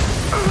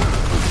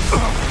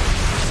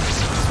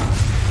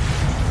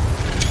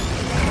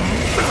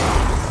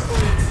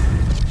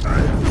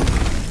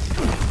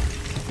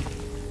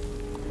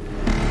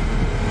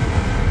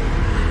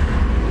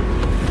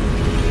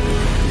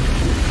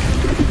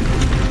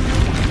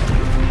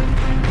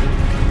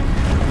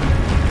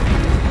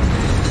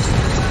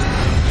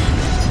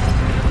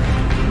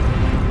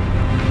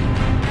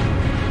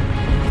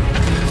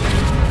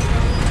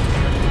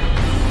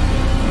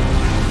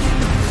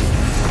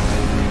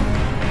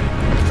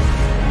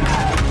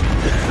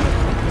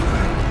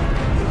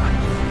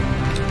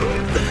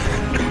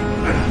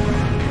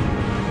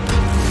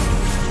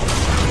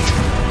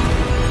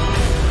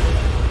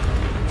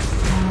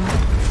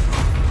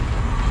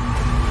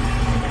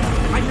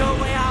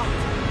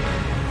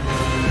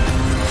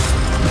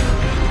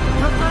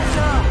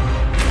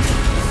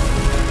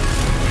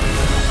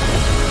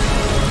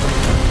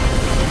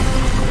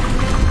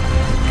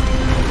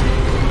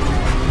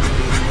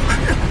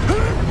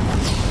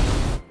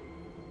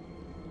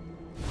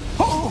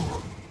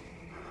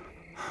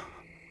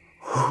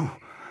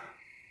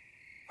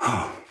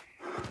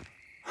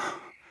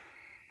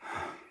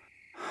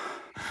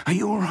 Are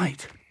you all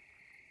right?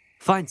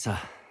 Fine, sir.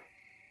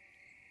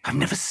 I've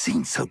never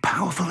seen so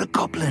powerful a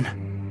goblin.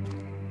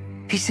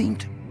 He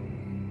seemed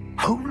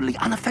wholly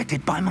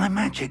unaffected by my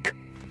magic.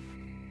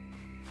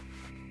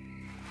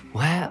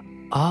 Where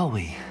are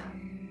we?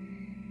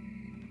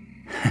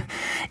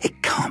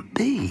 It can't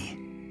be.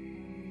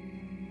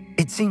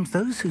 It seems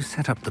those who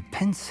set up the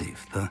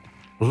pensive, the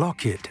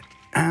locket,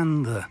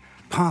 and the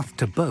path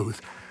to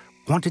both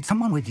wanted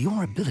someone with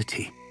your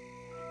ability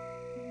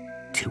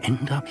to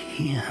end up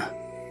here.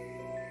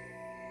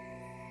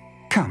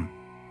 Come.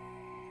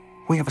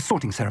 We have a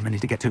sorting ceremony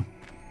to get to.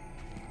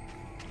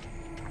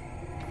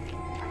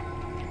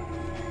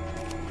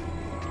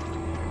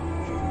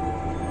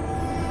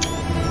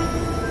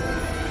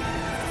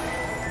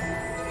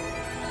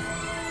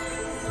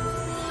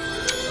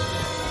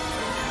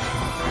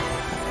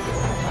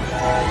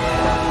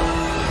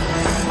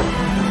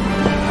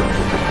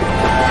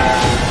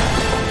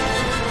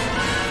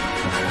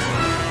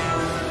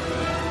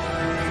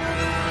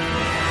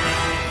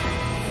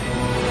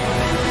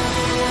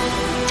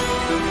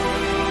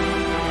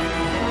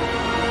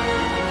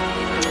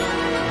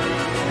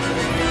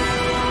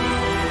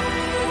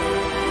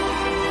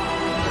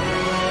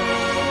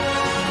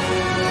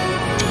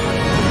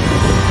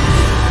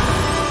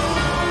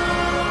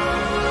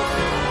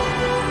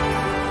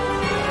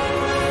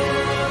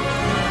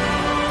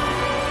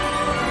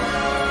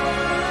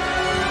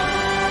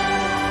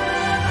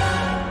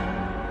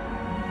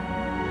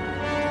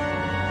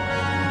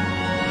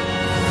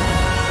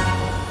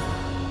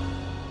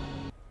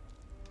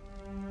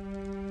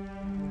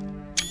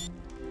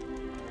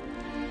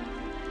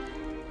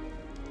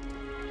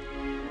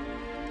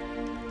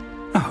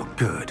 Oh,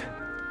 good.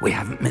 We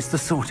haven't missed the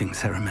sorting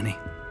ceremony.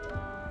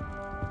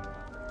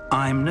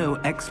 I'm no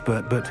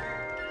expert, but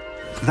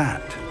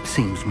that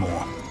seems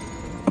more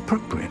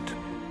appropriate.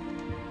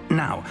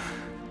 Now,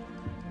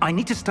 I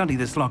need to study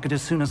this locket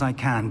as soon as I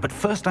can, but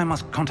first I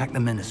must contact the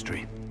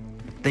Ministry.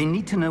 They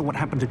need to know what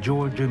happened to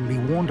George and be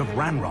warned of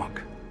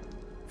Ranrock.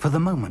 For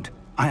the moment,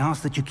 I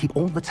ask that you keep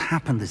all that's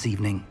happened this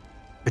evening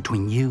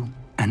between you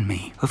and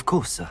me. Of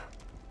course, sir.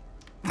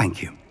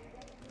 Thank you.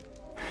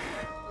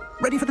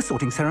 Ready for the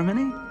sorting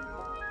ceremony?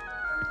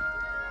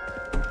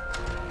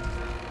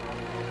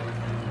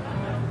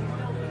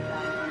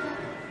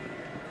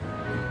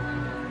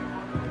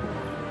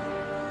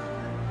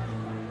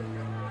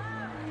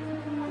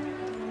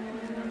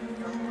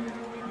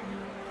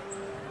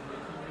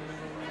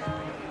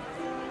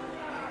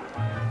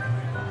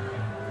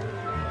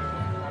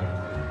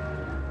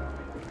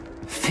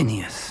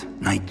 Phineas,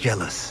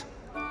 Nigellus,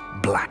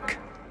 Black.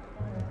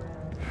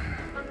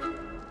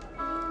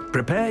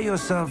 Prepare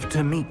yourself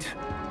to meet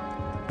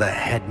the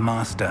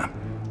headmaster.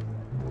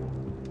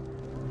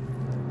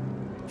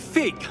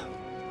 Fig,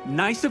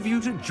 nice of you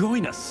to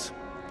join us.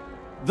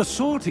 The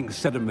sorting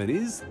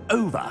ceremony's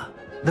over.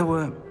 There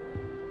were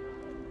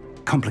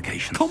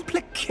complications.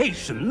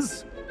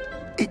 Complications?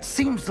 It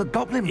seems the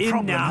goblin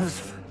problem has...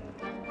 Enough!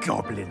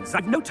 Goblins.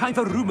 I've no time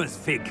for rumors,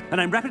 Fig, and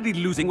I'm rapidly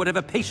losing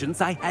whatever patience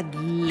I had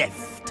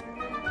left.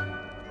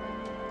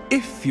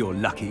 If you're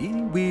lucky,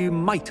 we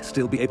might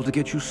still be able to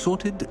get you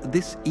sorted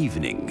this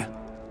evening.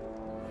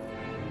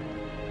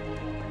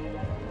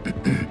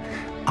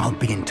 I'll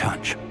be in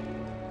touch.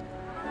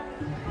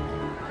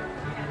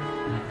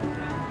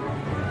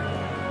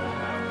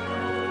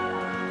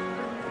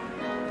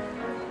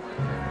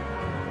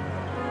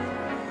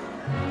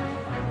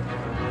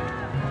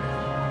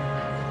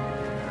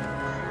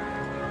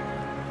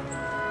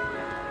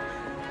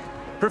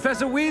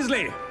 Professor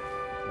Weasley,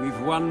 we've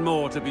one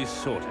more to be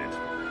sorted.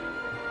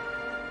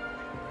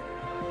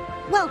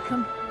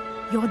 Welcome.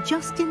 You're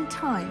just in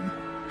time.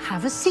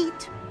 Have a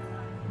seat.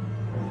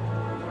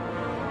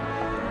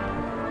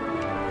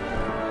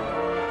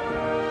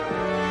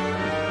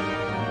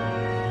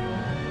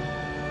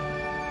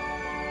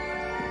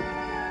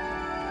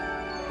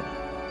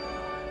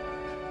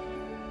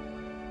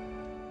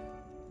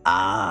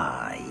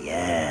 Ah,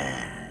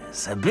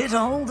 yes. A bit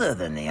older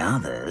than the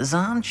others,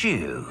 aren't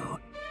you?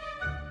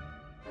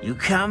 You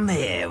come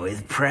here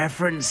with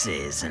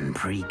preferences and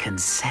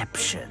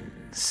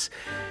preconceptions.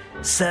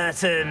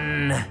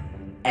 Certain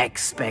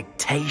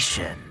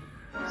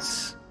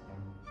expectations.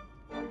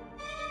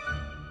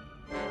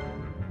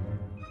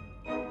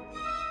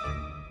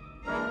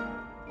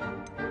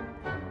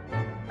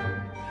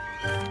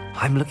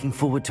 I'm looking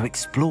forward to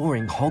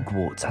exploring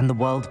Hogwarts and the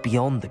world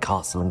beyond the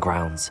castle and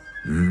grounds.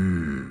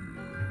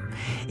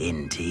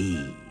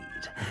 Indeed.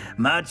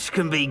 Much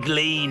can be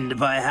gleaned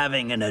by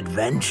having an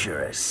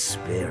adventurous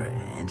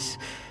spirit,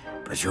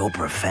 but your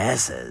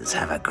professors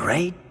have a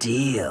great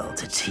deal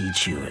to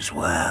teach you as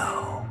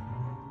well.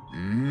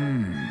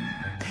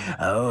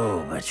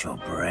 Oh, but you're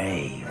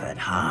brave at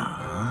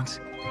heart,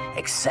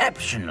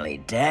 exceptionally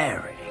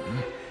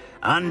daring,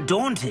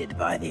 undaunted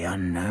by the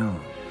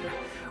unknown,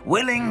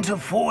 willing to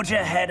forge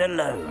ahead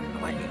alone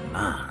when you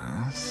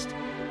must.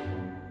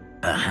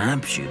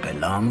 Perhaps you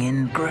belong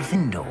in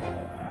Gryffindor.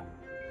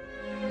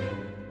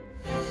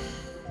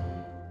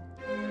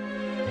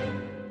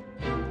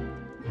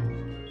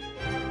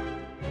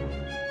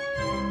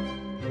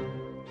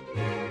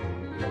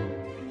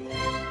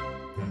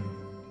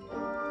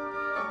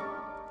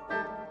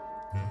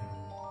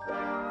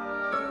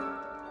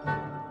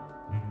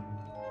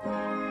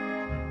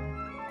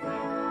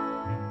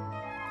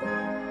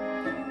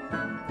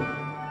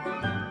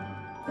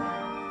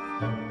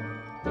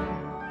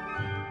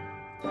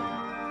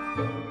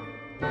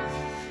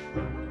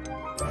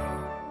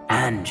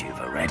 And you've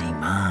a ready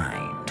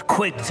mind,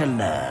 quick to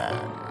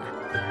learn.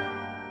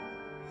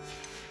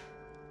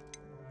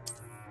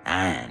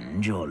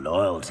 And your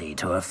loyalty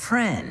to a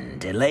friend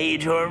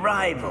delayed your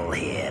arrival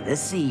here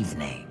this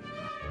evening.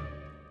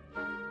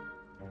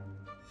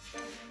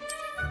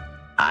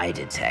 I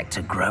detect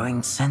a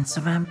growing sense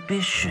of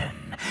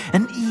ambition,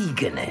 an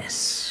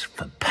eagerness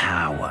for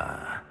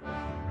power.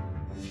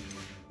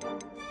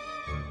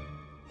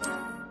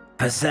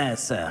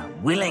 Possess a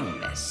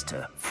willingness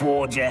to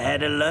forge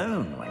ahead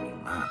alone when you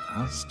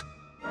must.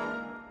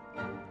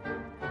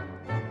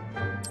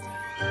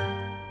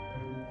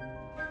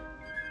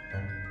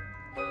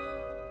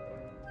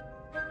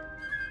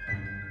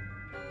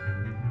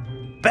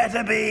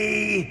 Better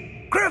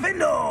be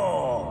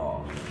Gryffindor!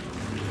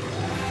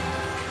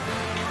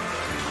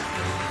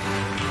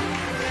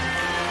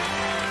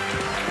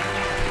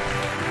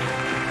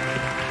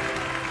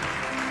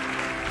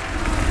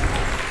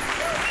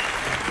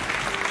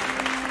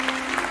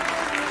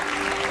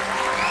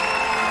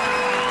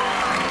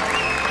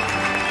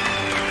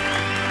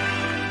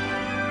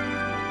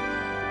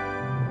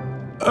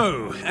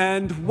 Oh,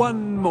 and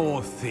one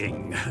more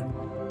thing.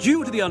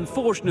 Due to the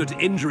unfortunate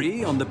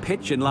injury on the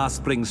pitch in last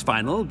spring's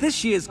final,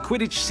 this year's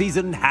Quidditch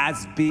season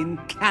has been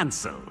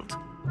cancelled.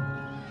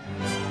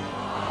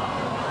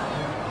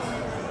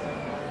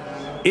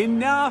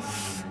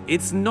 Enough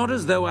it's not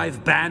as though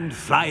I've banned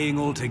flying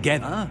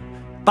altogether,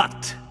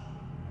 but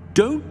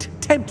don't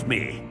tempt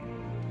me.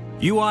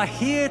 You are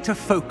here to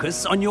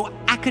focus on your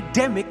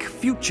academic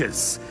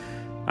futures.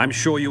 I'm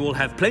sure you will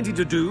have plenty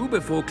to do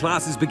before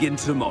classes begin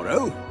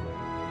tomorrow.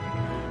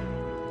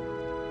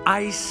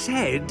 I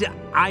said,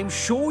 I'm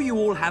sure you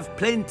all have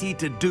plenty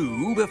to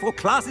do before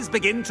classes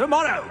begin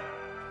tomorrow.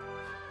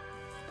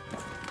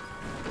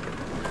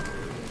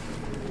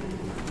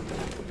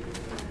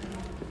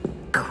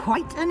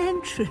 Quite an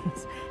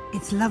entrance.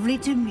 It's lovely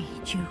to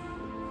meet you.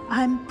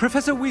 I'm...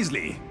 Professor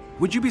Weasley,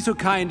 would you be so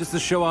kind as to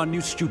show our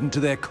new student to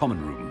their common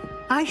room?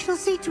 I shall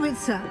see to it,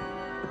 sir.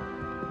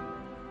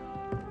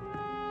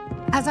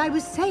 As I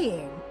was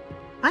saying,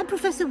 I'm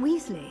Professor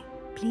Weasley.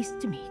 Pleased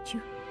to meet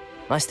you.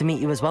 Nice to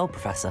meet you as well,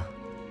 Professor.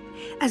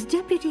 As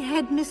Deputy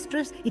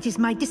Headmistress, it is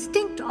my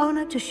distinct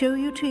honor to show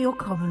you to your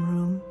common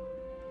room.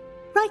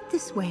 Right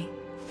this way.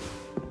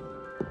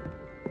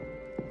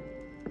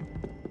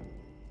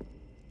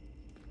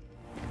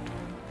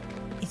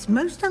 It's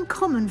most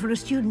uncommon for a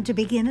student to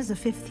begin as a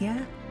 5th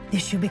year.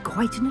 This should be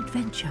quite an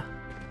adventure.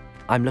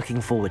 I'm looking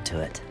forward to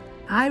it.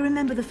 I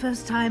remember the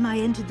first time I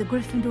entered the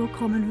Gryffindor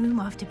common room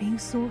after being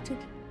sorted.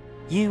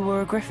 You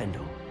were a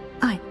Gryffindor?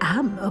 I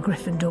am a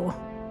Gryffindor.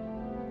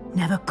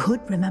 Never could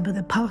remember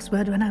the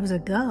password when I was a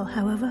girl,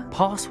 however.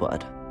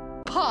 Password?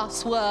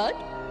 Password?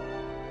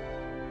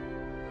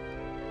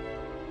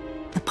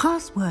 The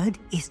password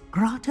is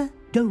Grata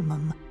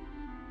Domum.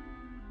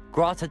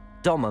 Grata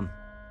Domum.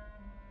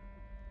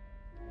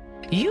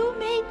 You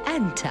may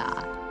enter.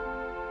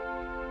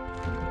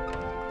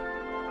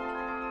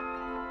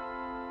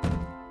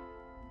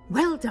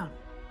 Well done.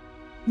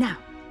 Now,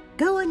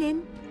 go on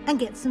in and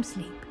get some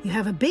sleep. You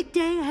have a big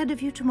day ahead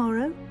of you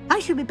tomorrow. I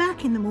shall be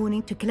back in the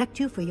morning to collect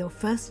you for your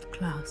first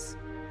class.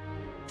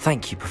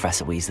 Thank you,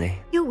 Professor Weasley.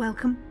 You're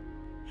welcome.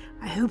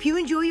 I hope you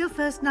enjoy your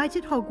first night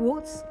at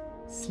Hogwarts.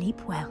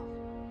 Sleep well.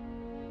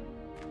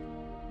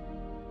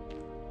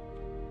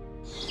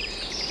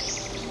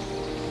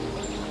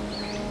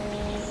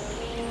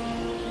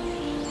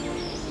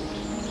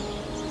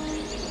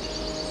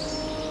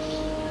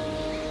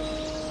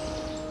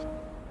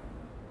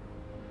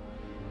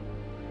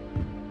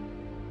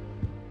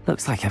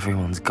 Looks like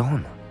everyone's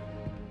gone.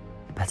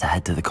 Better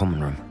head to the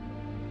common room.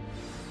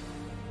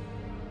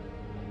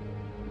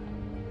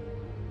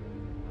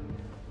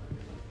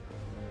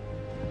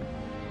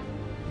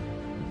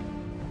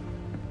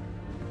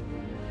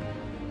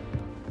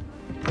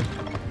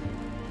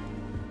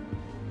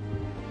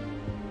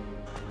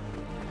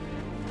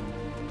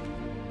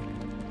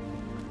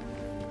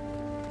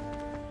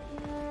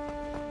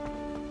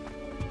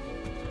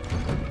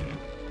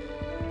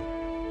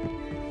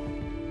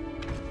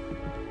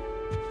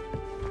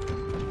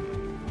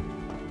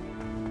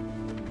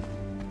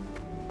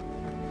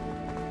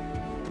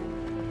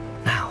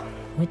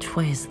 Which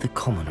way is the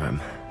common room?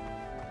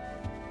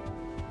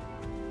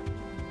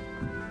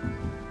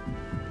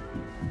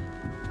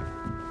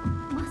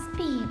 Must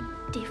be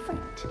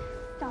different,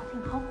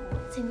 starting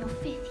Hogwarts in your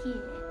 5th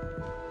year.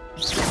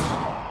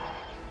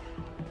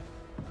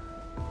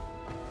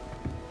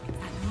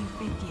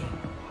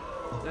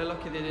 They're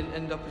lucky they didn't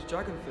end up as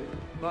dragon food,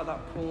 like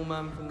that poor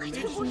man from the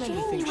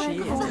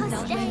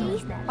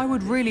I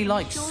would really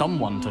like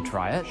someone to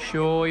try it.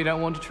 Sure you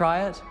don't want to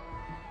try it?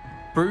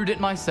 Brewed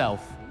it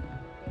myself.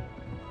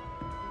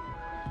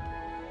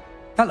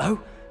 Hello,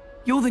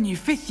 you're the new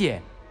 5th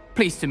year.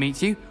 Pleased to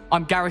meet you.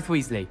 I'm Gareth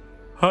Weasley.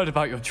 Heard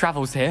about your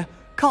travels here.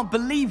 Can't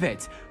believe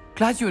it.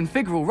 Glad you and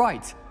Fig are all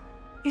right.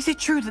 Is it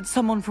true that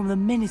someone from the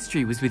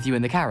Ministry was with you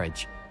in the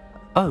carriage?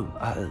 Oh,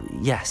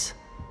 yes.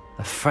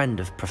 A friend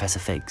of Professor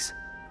Fig's.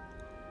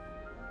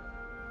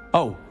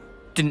 Oh,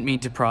 didn't mean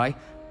to pry.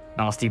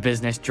 Nasty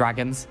business,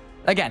 dragons.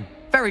 Again,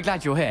 very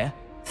glad you're here.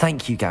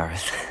 Thank you,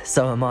 Gareth.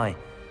 So am I.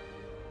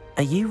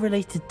 Are you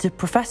related to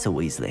Professor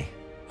Weasley?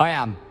 I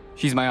am.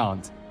 She's my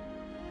aunt.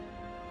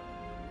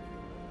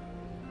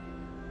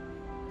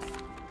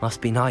 Must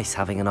be nice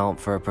having an aunt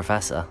for a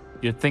professor.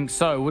 You'd think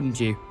so, wouldn't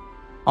you?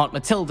 Aunt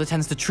Matilda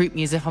tends to treat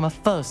me as if I'm a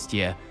 1st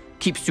year.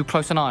 Keeps too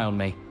close an eye on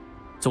me.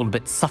 It's all a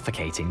bit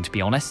suffocating, to be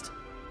honest.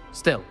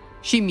 Still,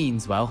 she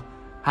means well.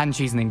 And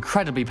she's an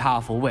incredibly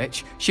powerful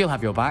witch. She'll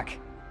have your back.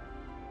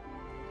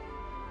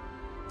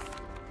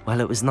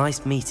 Well, it was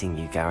nice meeting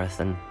you, Gareth,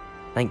 and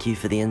thank you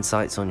for the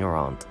insights on your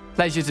aunt.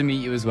 Pleasure to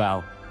meet you as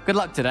well. Good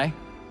luck today.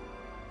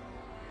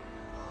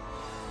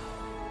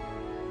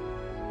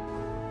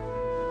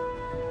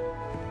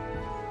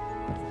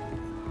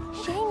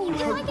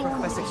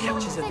 Professor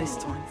catches her this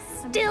time.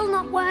 Still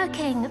not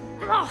working.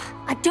 Ugh,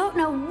 I don't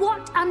know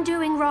what I'm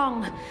doing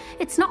wrong.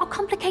 It's not a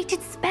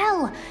complicated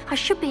spell. I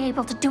should be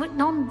able to do it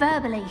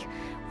non-verbally.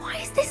 Why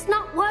is this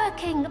not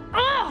working?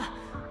 Ugh!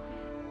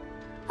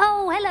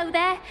 Oh, hello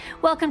there.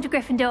 Welcome to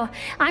Gryffindor.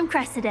 I'm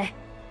Cressida.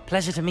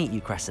 Pleasure to meet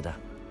you, Cressida.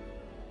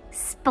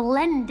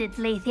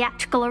 Splendidly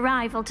theatrical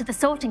arrival to the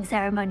sorting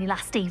ceremony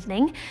last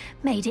evening.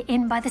 Made it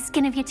in by the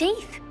skin of your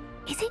teeth.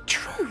 Is it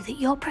true that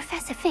you're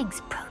Professor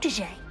Fig's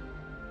protege?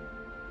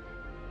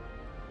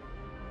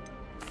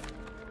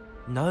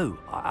 No,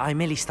 I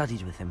merely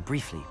studied with him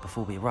briefly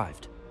before we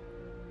arrived.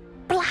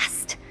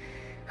 Blast!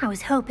 I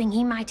was hoping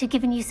he might have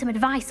given you some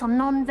advice on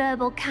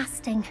non-verbal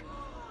casting.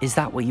 Is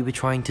that what you were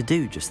trying to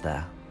do just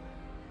there?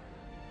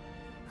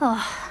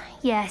 Oh,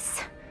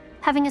 yes.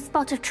 Having a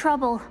spot of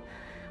trouble.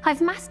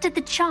 I've mastered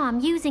the charm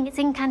using its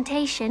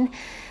incantation,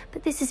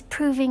 but this is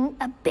proving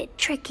a bit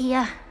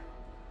trickier.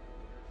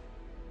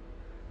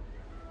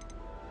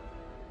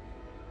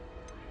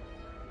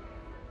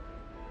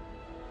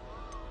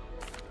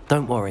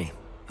 Don't worry,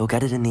 you'll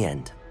get it in the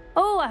end.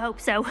 Oh, I hope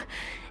so.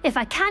 If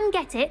I can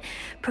get it,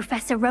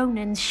 Professor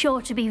Ronan's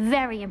sure to be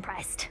very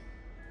impressed.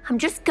 I'm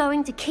just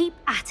going to keep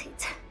at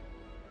it.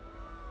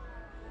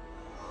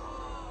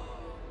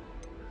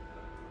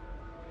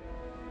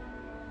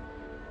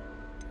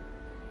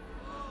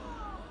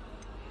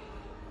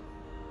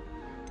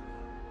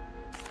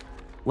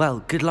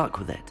 Well, good luck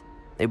with it.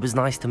 It was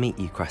nice to meet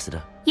you,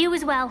 Cressida. You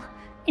as well.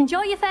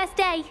 Enjoy your first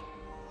day.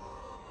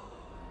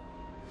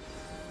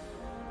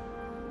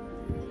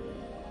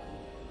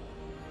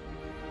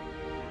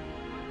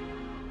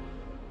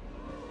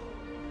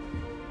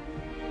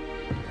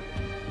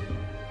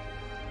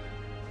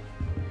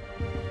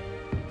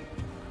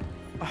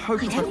 I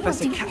hope the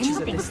professor catches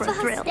it this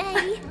time.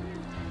 Day.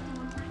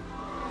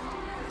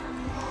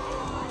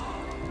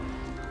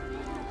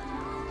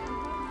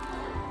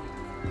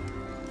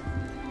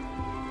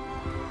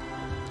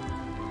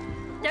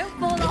 Don't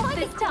fall off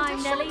this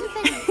time, Nelly.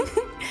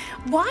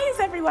 Why is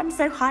everyone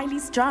so highly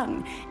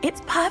strung?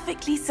 It's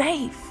perfectly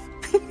safe.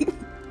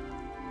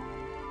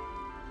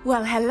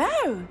 Well,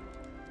 hello.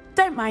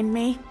 Don't mind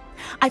me.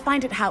 I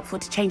find it helpful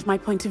to change my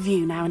point of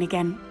view now and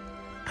again.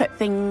 Put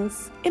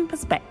things in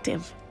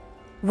perspective.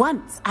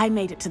 Once I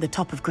made it to the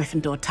top of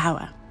Gryffindor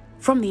Tower,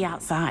 from the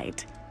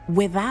outside,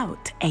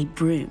 without a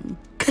broom.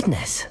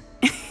 Goodness.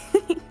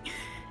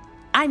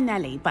 I'm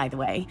Nellie, by the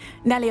way.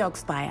 Nellie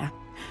Ogspire.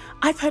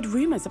 I've heard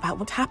rumors about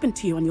what happened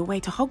to you on your way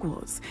to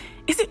Hogwarts.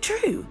 Is it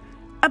true?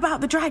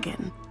 About the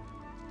dragon?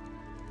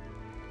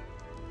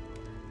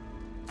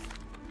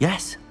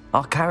 Yes,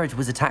 our carriage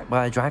was attacked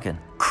by a dragon.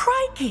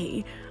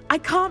 Crikey! I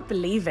can't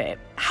believe it.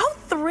 How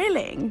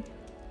thrilling!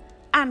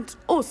 And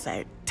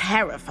also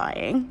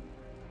terrifying.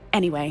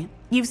 Anyway,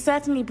 you've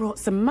certainly brought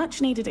some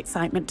much-needed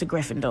excitement to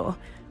Gryffindor.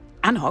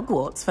 And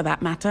Hogwarts, for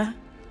that matter.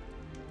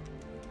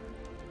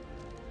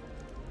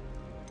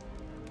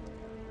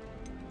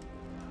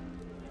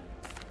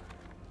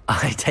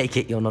 I take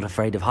it you're not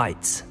afraid of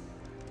heights.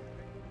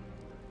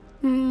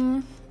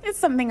 It's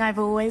something I've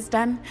always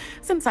done,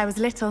 since I was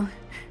little.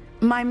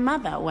 My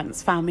mother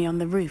once found me on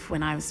the roof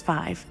when I was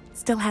 5.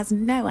 Still has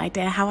no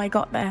idea how I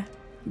got there.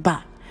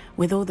 But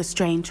with all the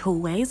strange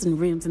hallways and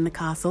rooms in the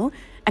castle,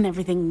 and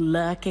everything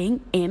lurking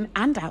in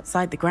and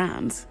outside the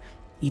grounds,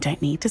 you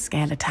don't need to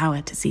scale a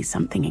tower to see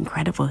something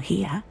incredible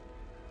here.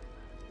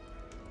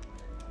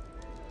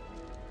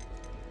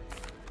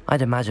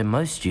 I'd imagine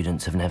most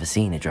students have never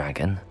seen a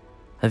dragon.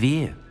 Have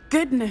you?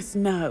 Goodness,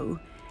 no.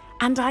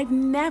 And I've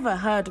never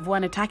heard of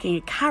one attacking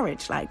a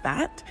carriage like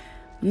that.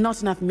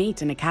 Not enough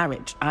meat in a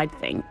carriage, I'd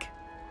think.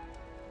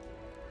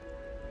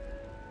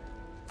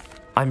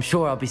 I'm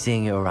sure I'll be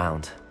seeing you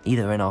around,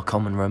 either in our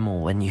common room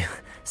or when you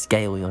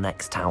scale your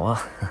next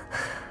tower.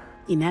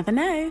 You never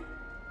know.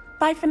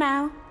 Bye for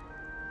now.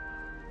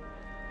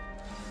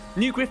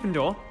 New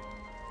Gryffindor.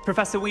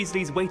 Professor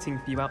Weasley's waiting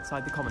for you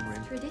outside the common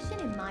room. Tradition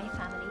in my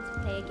family to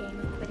play a game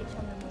of Quidditch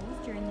on the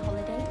moors during the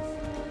holidays.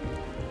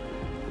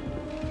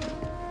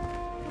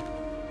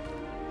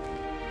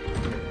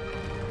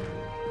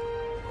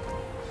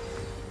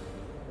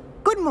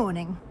 Good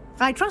morning.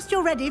 I trust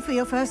you're ready for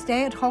your first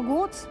day at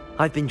Hogwarts?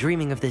 I've been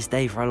dreaming of this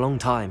day for a long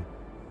time.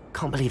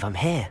 Can't believe I'm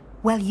here.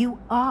 Well, you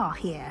are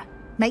here.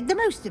 Make the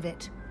most of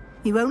it.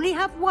 You only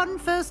have one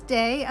first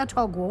day at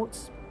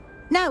Hogwarts.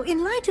 Now,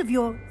 in light of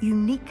your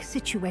unique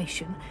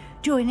situation,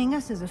 joining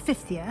us as a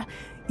 5th year,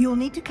 you'll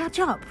need to catch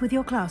up with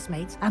your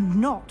classmates and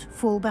not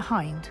fall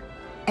behind.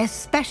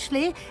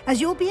 Especially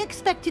as you'll be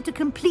expected to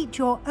complete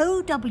your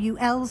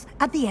OWLs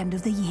at the end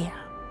of the year.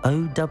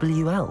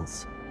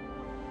 OWLs?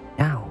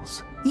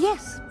 Owls?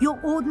 Yes, your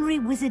ordinary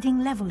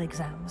wizarding level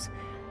exams.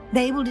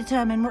 They will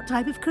determine what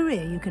type of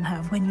career you can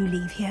have when you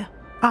leave here.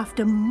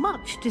 After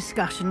much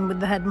discussion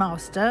with the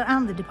headmaster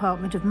and the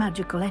Department of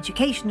Magical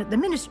Education at the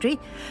Ministry,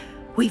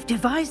 we've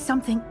devised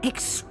something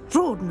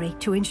extraordinary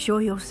to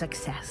ensure your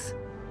success.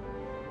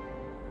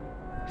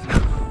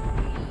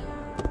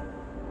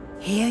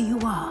 Here you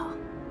are.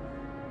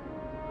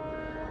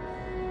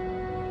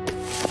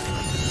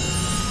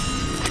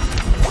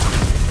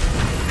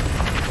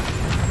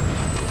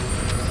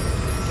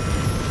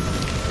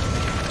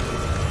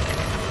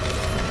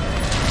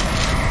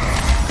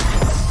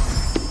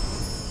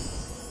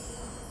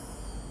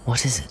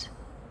 What is it?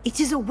 It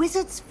is a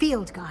wizard's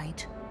field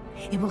guide.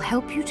 It will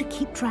help you to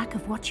keep track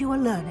of what you are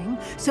learning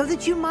so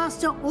that you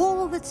master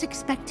all that's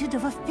expected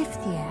of a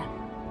 5th year.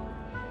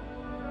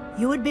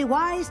 You would be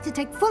wise to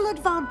take full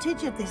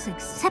advantage of this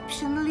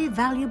exceptionally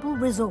valuable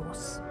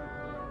resource.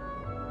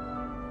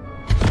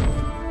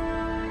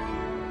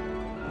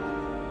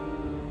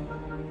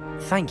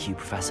 thank you,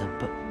 Professor,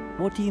 but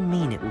what do you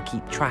mean it will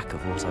keep track of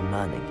what I'm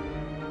learning?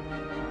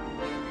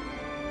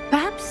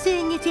 Perhaps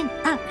seeing it in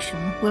action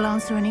will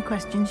answer any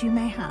questions you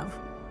may have.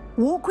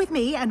 Walk with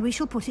me and we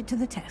shall put it to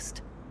the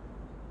test.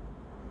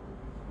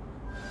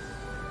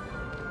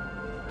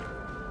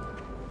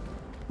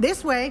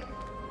 This way.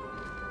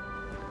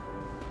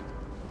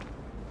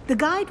 The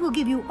guide will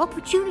give you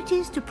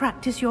opportunities to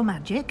practice your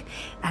magic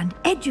and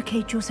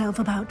educate yourself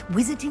about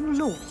wizarding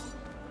lore.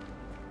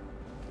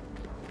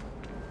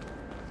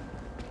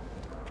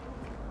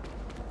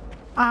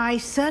 I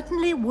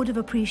certainly would have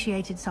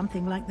appreciated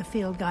something like the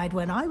field guide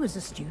when I was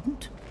a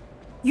student.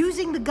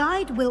 Using the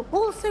guide will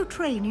also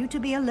train you to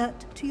be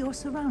alert to your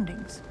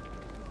surroundings.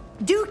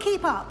 Do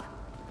keep up!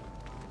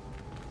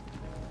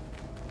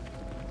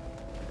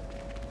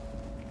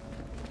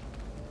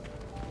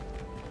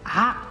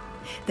 Ah,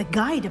 the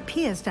guide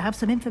appears to have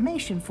some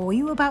information for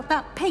you about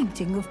that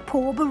painting of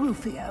poor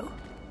Barufio.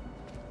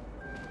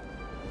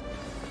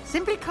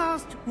 Simply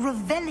cast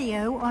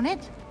Revelio on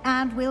it,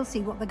 and we'll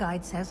see what the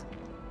guide says.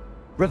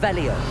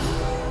 Revelio.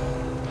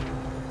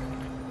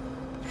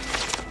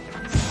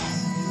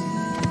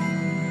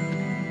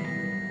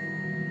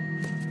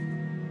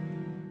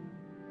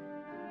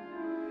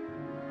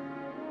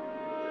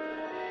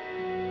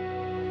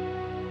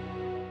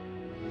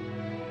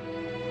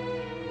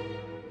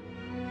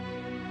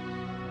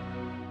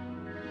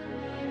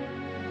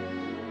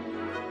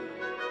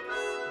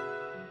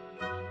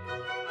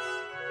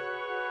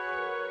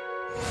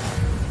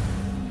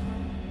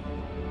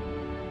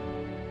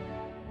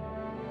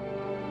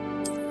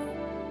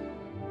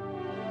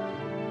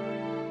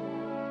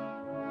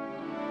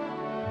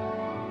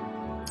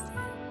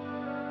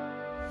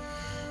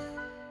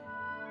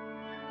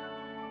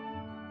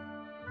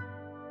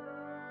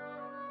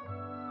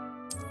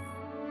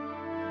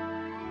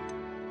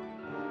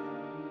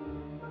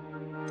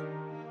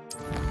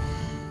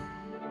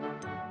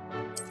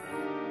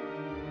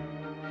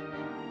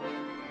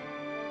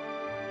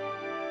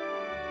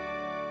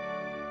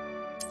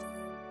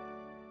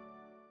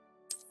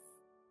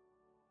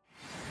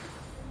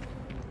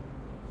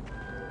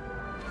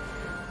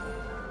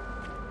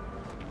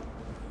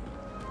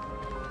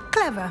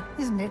 Clever,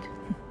 isn't it?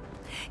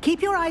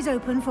 Keep your eyes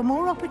open for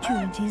more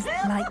opportunities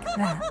like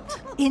that,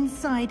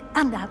 inside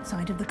and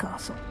outside of the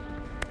castle.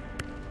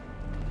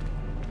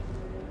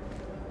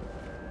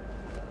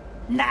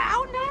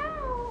 Now!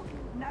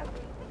 No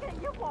need to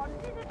get your wand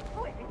in a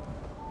twist.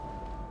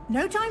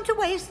 No time to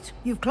waste.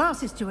 You've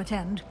classes to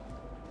attend.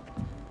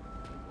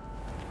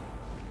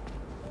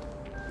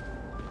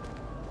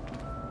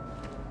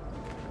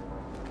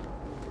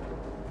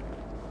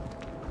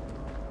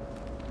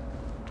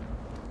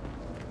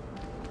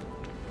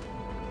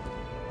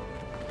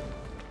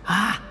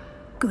 Ah,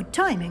 good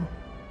timing.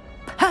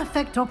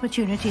 Perfect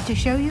opportunity to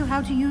show you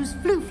how to use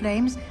flue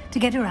flames to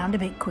get around a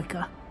bit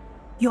quicker.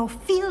 Your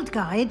field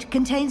guide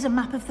contains a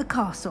map of the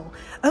castle.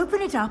 Open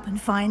it up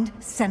and find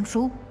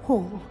Central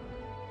Hall.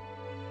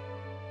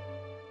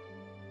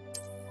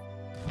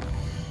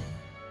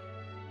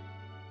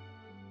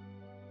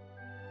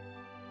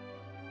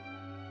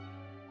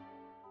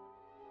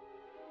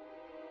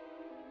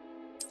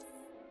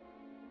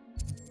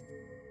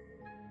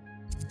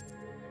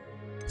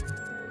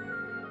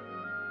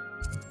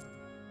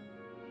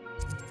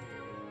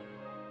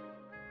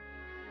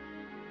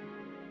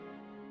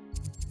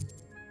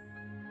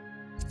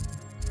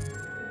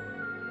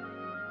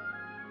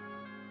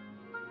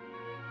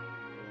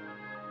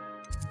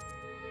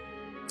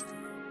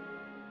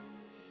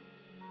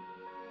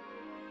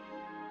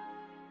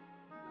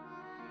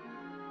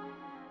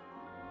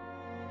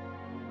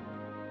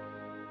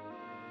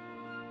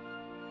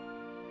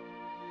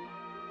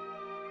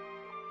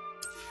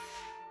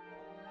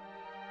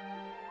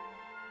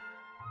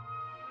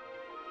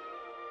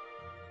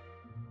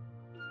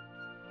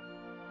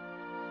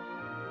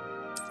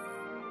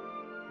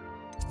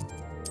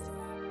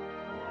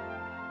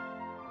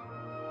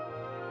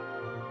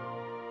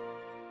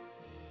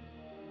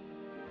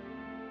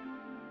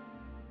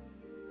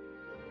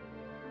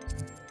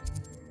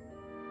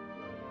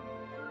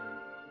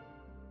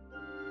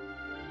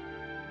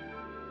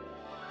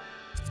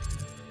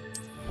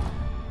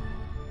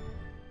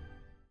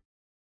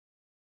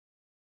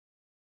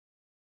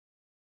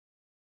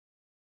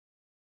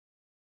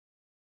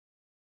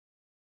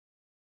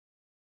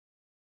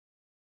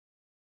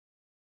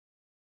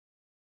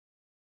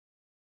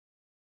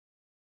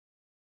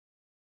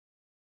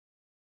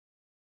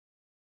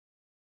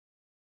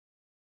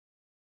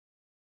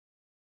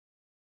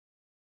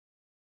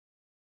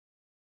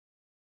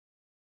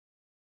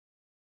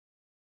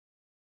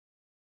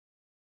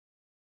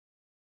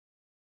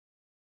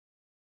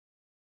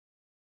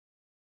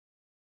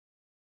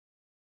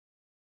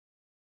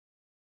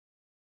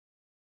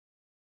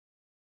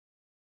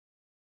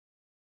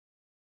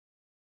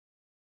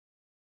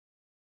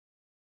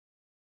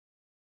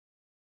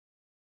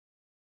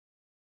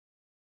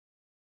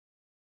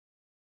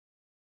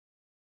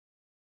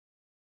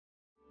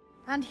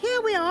 And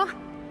here we are.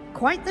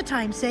 Quite the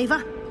time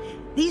saver.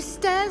 These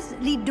stairs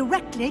lead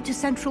directly to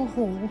Central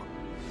Hall.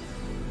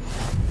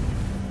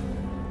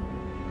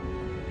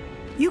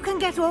 You can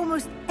get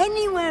almost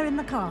anywhere in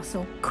the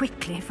castle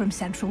quickly from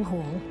Central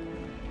Hall.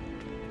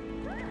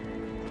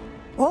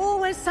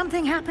 Always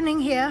something happening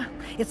here.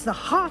 It's the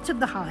heart of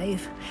the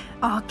Hive.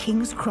 Our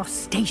King's Cross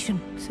station,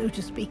 so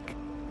to speak.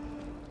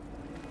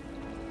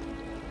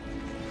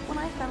 When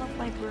I fell off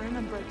my broom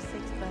and broke 6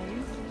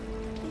 bones,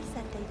 they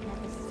said they'd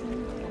never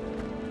seen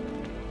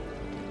me.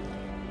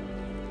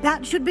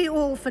 That should be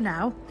all for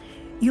now.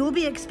 You'll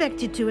be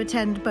expected to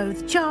attend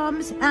both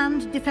Charms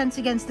and Defense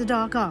Against the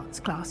Dark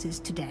Arts classes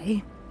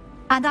today.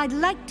 And I'd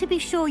like to be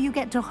sure you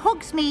get to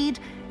Hogsmeade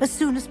as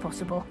soon as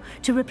possible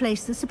to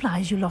replace the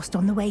supplies you lost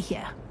on the way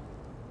here.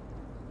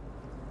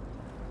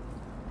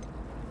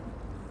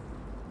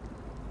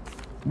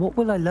 What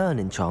will I learn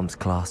in Charms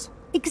class?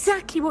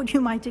 Exactly what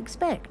you might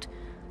expect.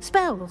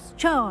 Spells,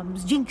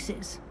 charms,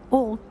 jinxes,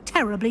 all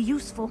terribly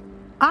useful.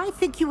 I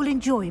think you will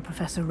enjoy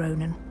Professor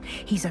Ronan.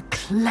 He's a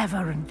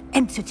clever and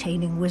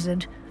entertaining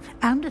wizard,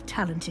 and a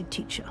talented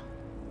teacher.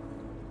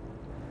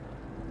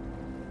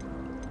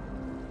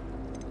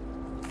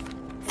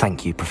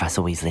 Thank you,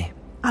 Professor Weasley.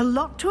 A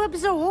lot to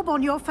absorb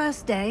on your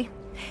first day,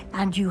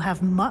 and you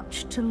have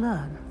much to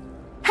learn.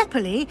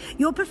 Happily,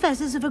 your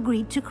professors have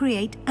agreed to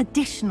create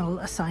additional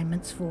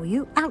assignments for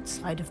you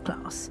outside of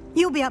class.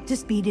 You'll be up to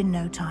speed in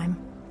no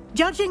time.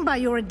 Judging by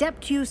your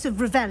adept use of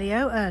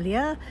Revelio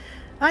earlier,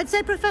 I'd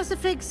say Professor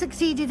Fig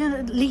succeeded in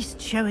at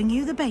least showing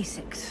you the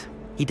basics.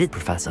 He did,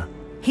 Professor.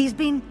 He's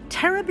been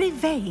terribly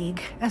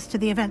vague as to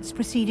the events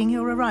preceding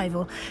your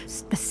arrival,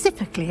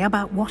 specifically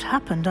about what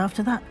happened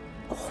after that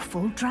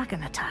awful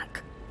dragon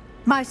attack.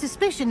 My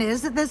suspicion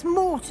is that there's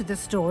more to the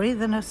story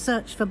than a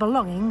search for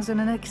belongings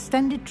and an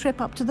extended trip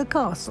up to the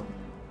castle.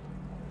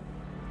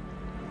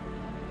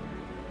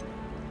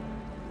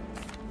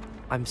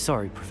 I'm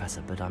sorry,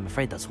 Professor, but I'm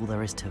afraid that's all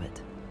there is to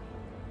it.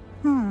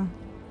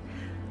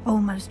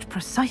 Almost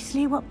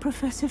precisely what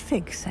Professor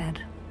Fig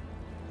said.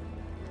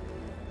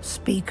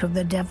 Speak of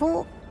the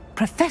devil,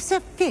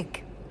 Professor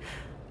Fig.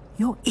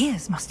 Your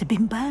ears must have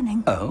been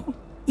burning. Oh?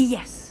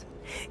 Yes.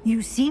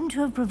 You seem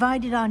to have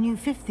provided our new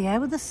fifth year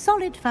with a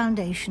solid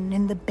foundation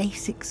in the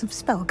basics of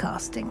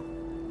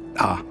spellcasting.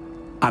 Ah,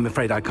 I'm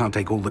afraid I can't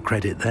take all the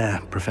credit there,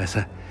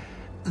 Professor.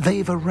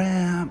 They've a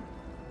rare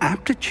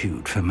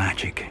aptitude for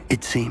magic,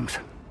 it seems.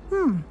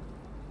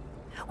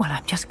 Well,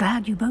 I'm just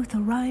glad you both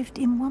arrived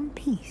in one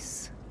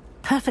piece.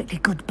 Perfectly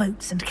good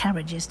boats and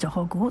carriages to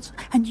Hogwarts,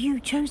 and you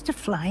chose to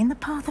fly in the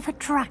path of a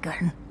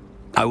dragon.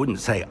 I wouldn't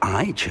say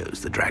I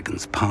chose the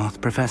dragon's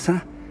path,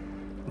 Professor.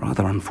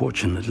 Rather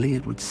unfortunately,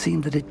 it would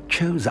seem that it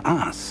chose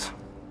us.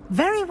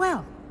 Very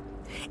well.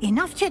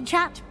 Enough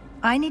chit-chat.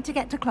 I need to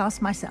get to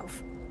class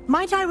myself.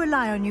 Might I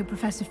rely on you,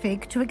 Professor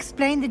Fig, to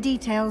explain the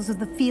details of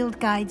the field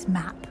guide's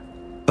map?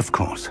 Of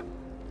course.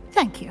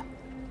 Thank you.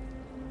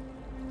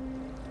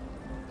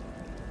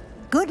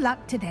 Good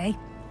luck today.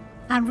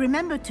 And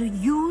remember to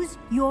use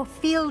your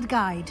field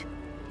guide.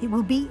 It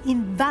will be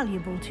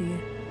invaluable to you.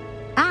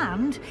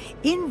 And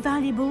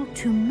invaluable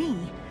to me,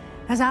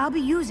 as I'll be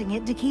using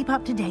it to keep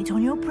up to date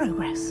on your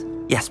progress.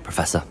 Yes,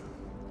 Professor.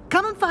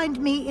 Come and find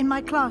me in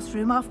my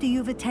classroom after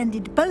you've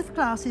attended both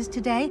classes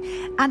today,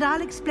 and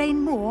I'll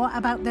explain more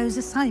about those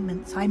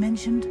assignments I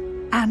mentioned.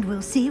 And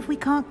we'll see if we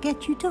can't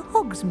get you to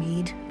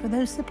Hogsmeade for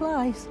those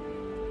supplies.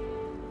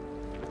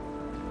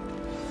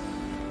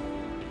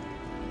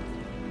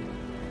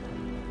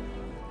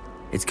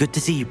 It's good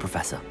to see you,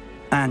 Professor.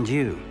 And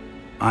you.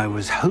 I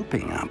was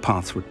hoping our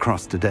paths would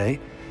cross today,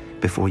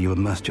 before you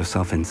immersed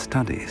yourself in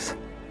studies.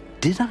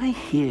 Did I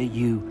hear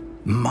you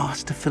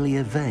masterfully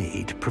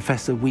evade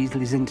Professor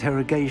Weasley's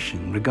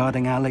interrogation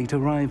regarding our late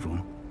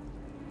arrival?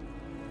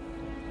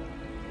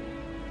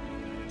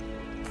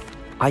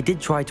 I did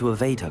try to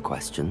evade her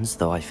questions,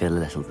 though I feel a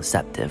little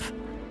deceptive.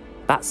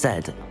 That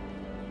said,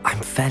 I'm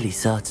fairly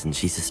certain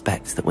she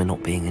suspects that we're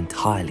not being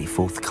entirely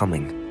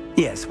forthcoming.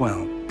 Yes,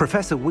 well,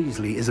 Professor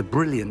Weasley is a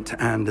brilliant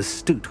and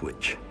astute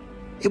witch.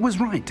 It was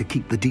right to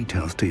keep the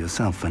details to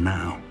yourself for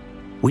now.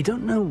 We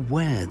don't know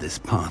where this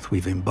path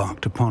we've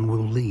embarked upon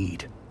will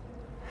lead.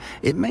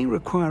 It may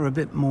require a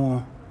bit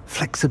more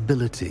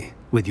flexibility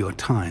with your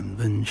time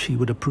than she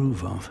would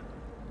approve of.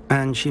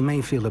 And she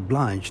may feel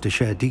obliged to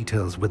share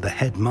details with the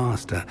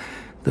headmaster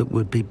that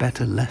would be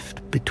better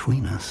left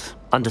between us.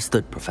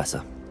 Understood,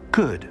 Professor.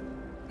 Good.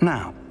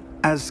 Now,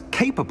 as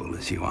capable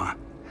as you are,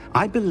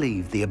 I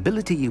believe the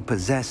ability you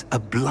possess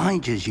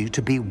obliges you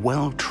to be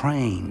well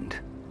trained.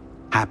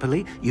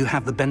 Happily, you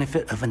have the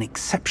benefit of an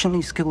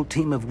exceptionally skilled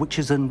team of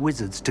witches and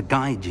wizards to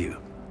guide you.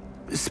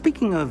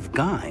 Speaking of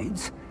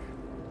guides,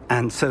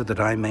 and so that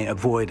I may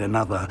avoid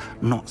another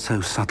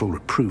not-so-subtle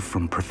reproof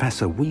from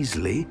Professor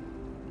Weasley,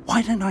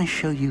 why don't I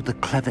show you the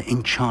clever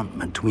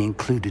enchantment we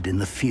included in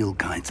the field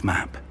guide's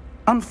map?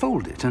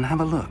 Unfold it and have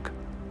a look.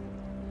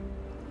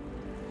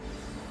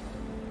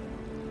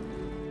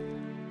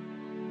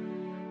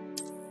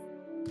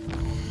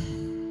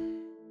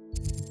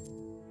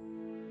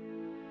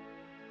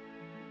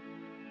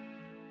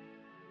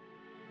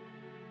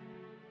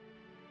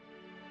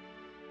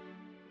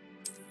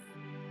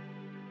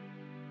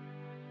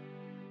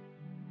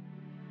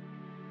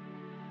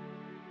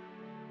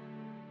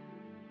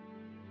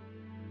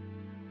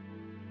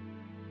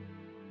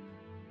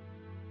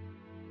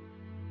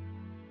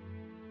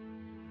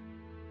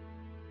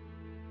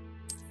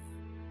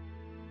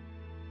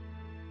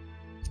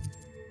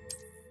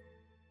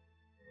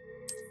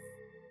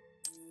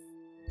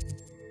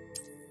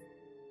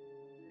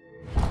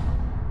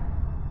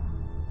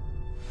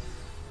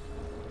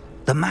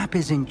 The map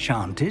is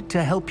enchanted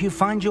to help you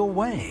find your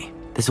way.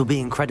 This will be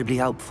incredibly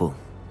helpful.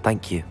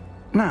 Thank you.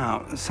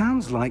 Now,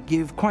 sounds like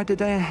you've quite a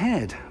day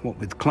ahead, what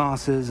with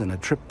classes and a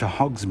trip to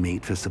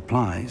Hogsmeade for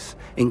supplies,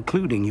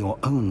 including your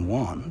own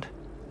wand.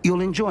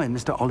 You'll enjoy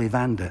Mr.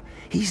 Ollivander.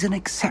 He's an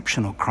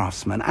exceptional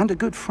craftsman and a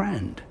good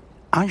friend.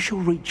 I shall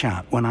reach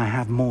out when I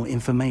have more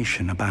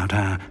information about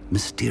our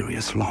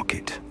mysterious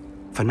locket.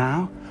 For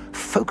now,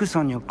 focus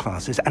on your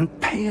classes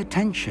and pay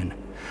attention.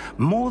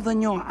 More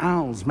than your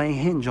owls may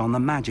hinge on the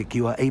magic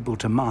you are able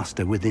to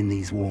master within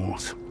these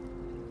walls.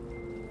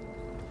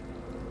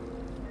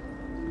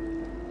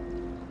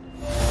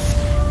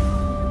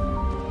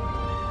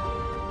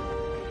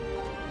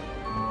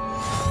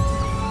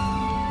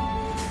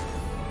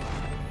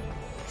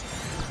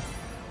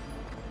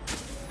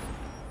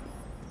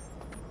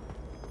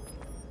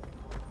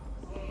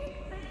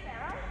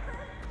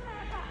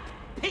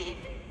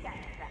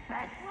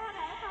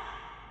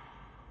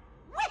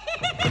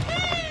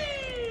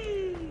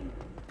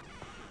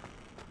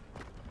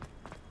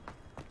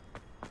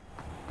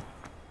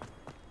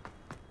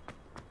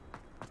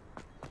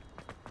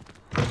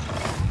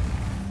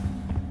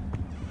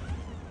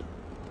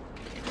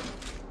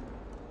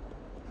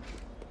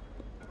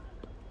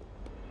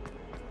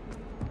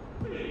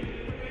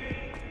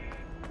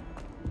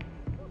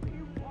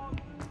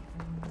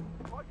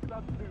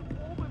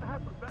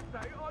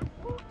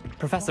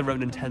 Professor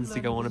Ronan tends to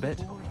go on a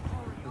bit.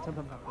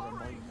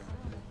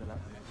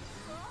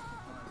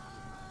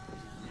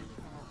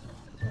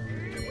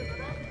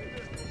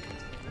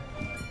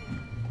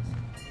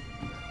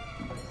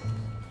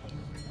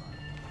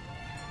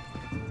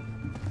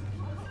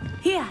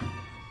 Here!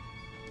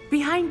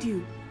 Behind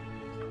you!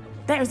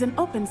 There is an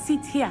open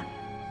seat here.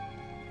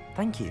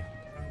 Thank you.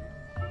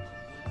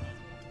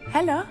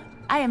 Hello,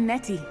 I am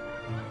Nettie.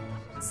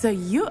 So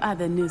you are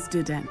the new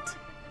student.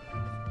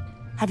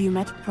 Have you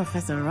met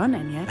Professor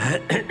Ronan yet?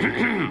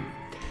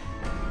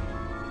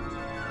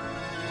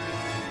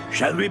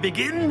 Shall we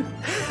begin?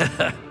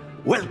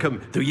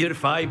 Welcome to Year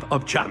 5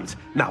 of Charms.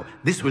 Now,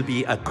 this will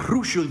be a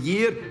crucial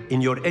year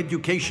in your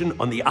education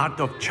on the art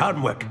of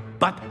charm work.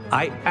 But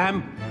I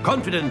am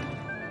confident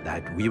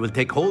that we will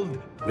take hold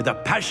with the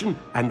passion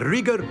and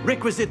rigor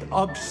requisite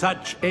of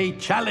such a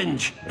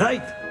challenge.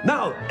 Right,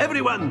 now,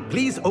 everyone,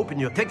 please open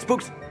your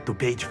textbooks to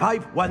page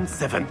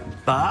 517.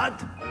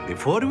 But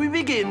before we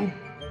begin,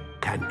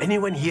 can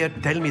anyone here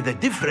tell me the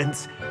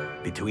difference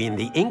between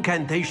the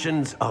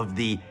incantations of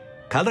the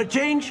color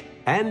change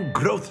and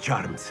growth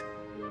charms?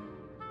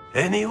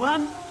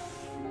 Anyone?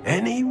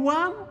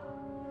 Anyone?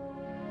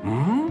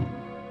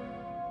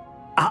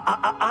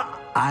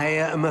 I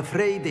am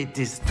afraid it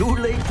is too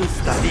late to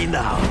study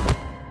now.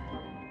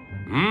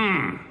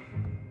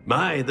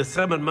 My, the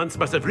summer months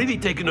must have really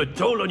taken a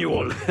toll on you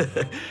all.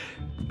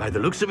 By the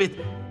looks of it,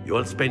 you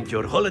all spent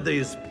your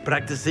holidays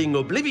practicing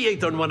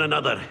Obliviate on one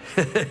another.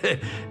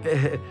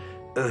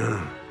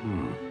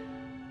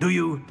 Do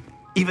you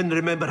even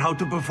remember how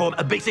to perform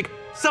a basic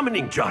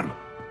summoning charm?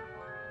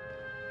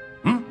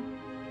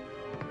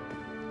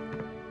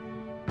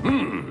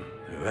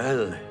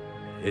 Well,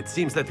 it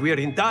seems that we are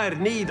in dire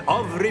need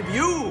of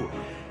review.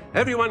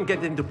 Everyone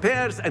get into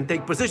pairs and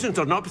take positions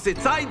on opposite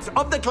sides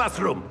of the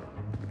classroom.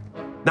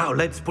 Now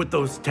let's put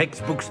those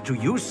textbooks to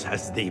use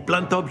as the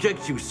blunt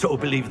objects you so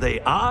believe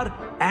they are,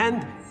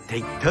 and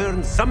take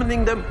turns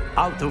summoning them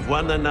out of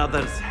one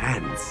another's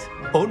hands.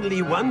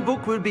 Only one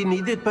book will be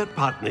needed per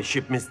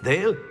partnership, Miss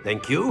Dale.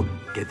 Thank you.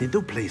 Get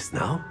into place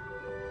now.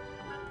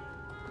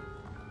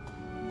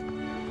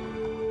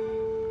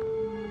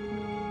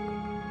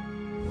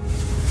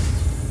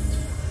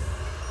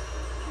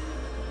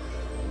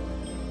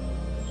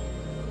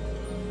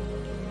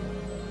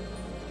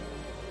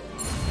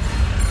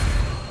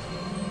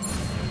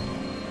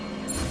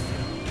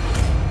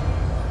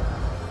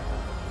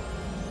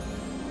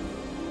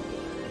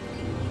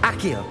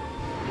 Accio.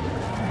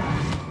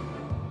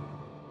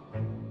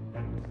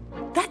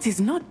 That is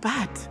not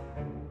bad.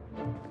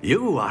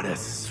 You are a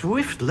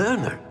swift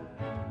learner.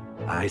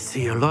 I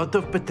see a lot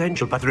of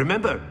potential, but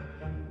remember,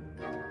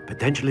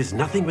 potential is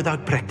nothing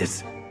without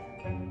practice.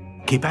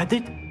 Keep at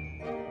it.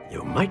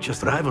 You might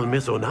just rival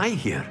Miss Onai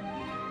here.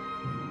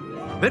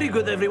 Very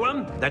good,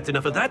 everyone. That's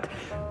enough of that.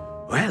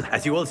 Well,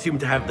 as you all seem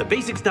to have the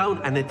basics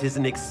down, and it is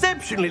an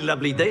exceptionally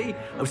lovely day,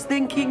 I was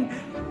thinking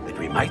that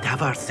we might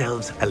have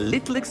ourselves a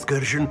little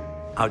excursion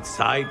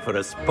outside for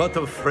a spot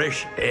of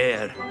fresh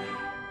air.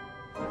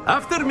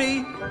 After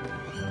me!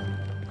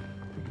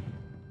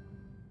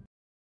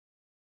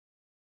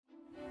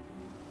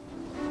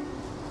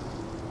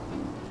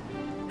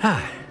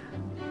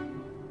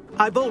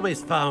 I've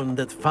always found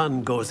that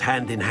fun goes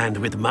hand in hand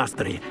with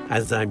mastery,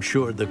 as I'm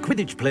sure the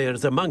Quidditch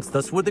players amongst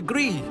us would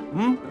agree.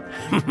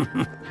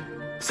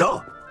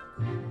 So,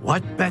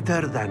 what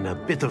better than a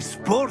bit of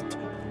sport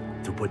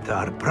to put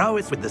our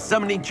prowess with the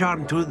summoning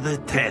charm to the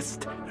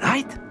test,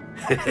 right?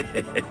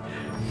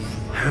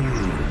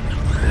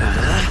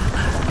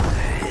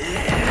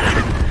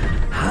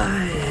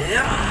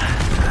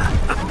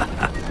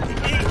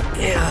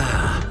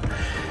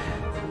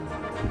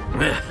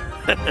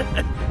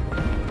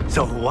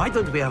 Why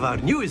don't we have our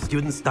newest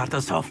student start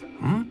us off?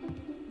 Hmm?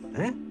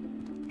 Eh?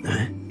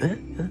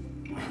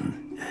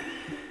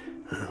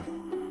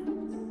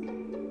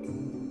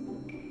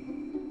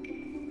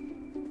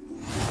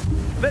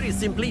 Very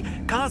simply,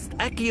 cast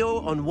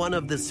Accio on one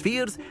of the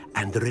spheres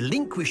and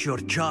relinquish your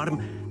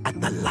charm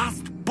at the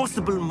last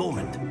possible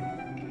moment.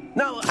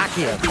 Now,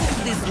 Accio, think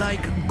of this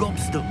like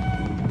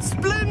gobstone.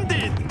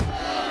 Splendid!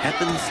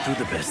 Happens to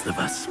the best of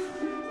us.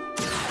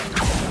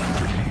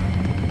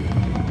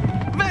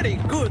 Very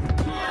good!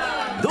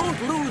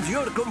 Don't lose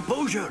your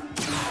composure.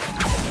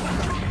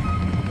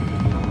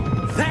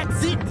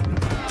 That's it!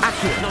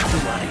 Accio, not to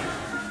worry.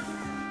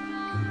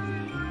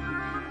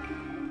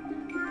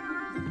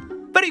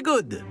 Very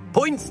good.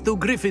 Points to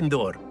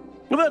Gryffindor.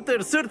 But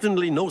there's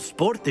certainly no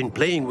sport in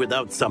playing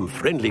without some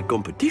friendly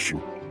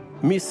competition.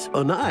 Miss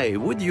Onai,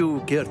 would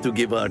you care to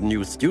give our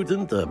new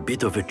student a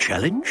bit of a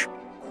challenge?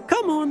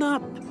 Come on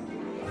up.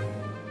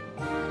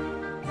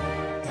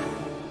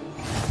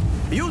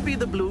 You'll be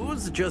the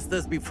blues, just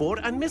as before,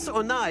 and Miss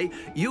Onai,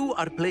 you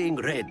are playing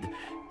red.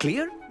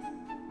 Clear?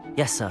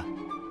 Yes, sir.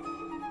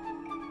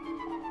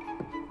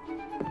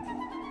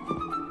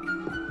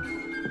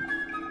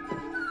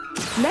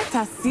 Let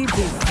us see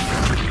this.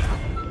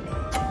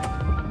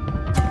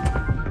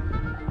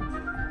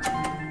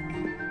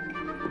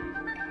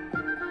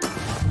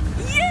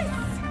 Yes!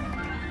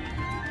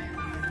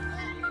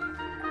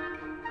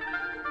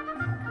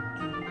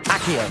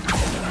 Accio.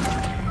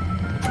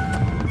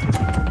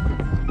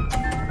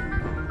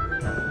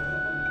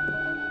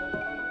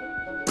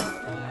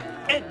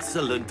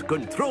 Excellent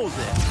control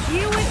there.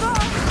 Here we go.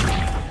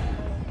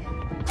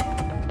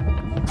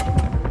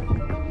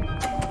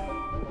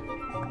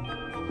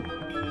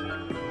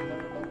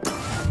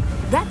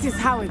 That is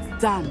how it's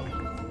done.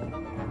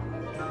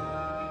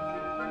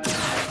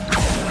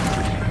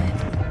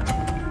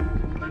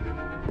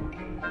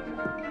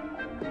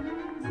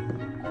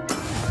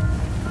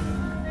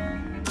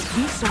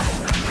 Be sharp.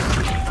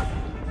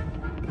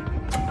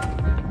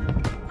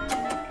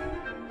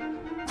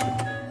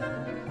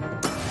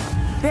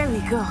 There we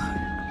go.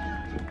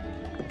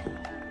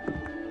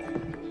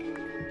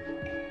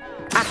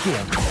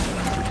 Accio.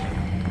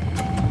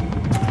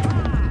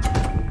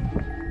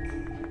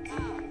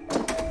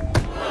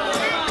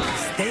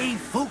 Stay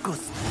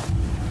focused.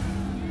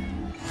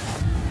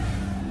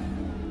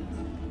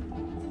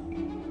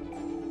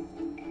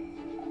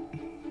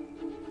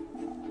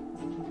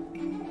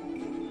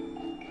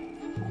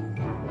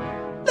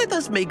 Let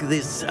us make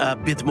this a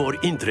bit more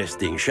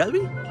interesting, shall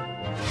we?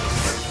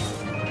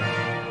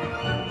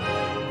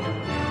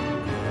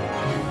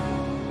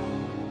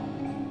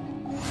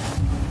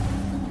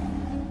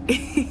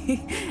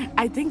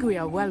 I think we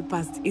are well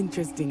past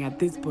interesting at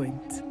this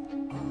point.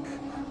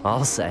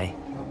 I'll say.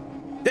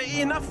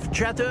 Enough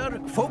chatter.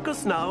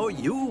 Focus now.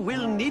 You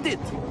will need it.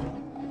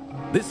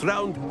 This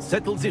round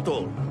settles it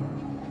all.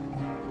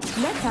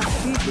 Let us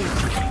see this.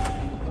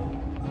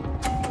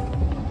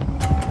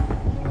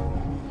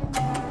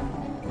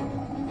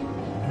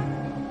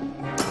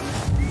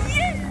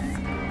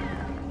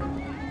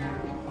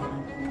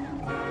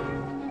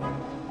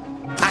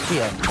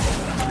 Accio.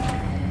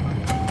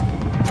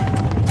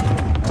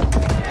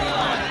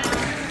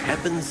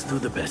 Happens to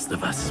the best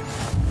of us.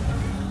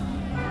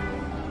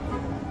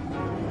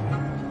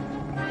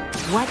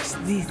 Watch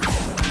this.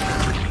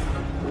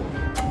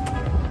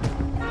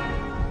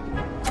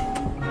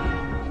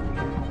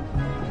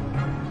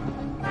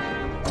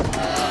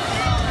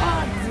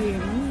 Oh, dear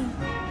me.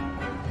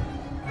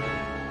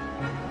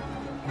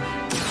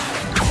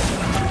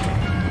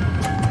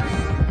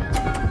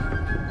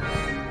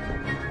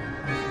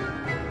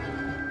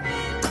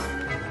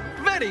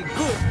 Very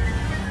good.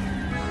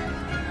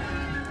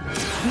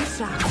 Be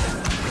sharp.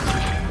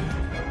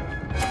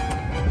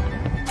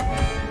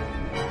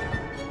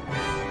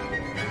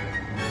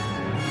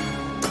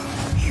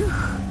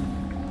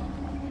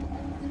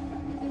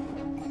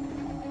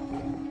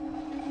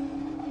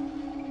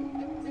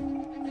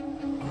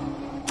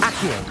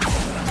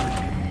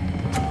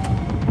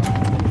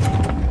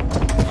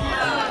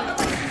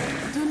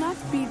 Do not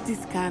be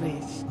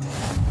discouraged.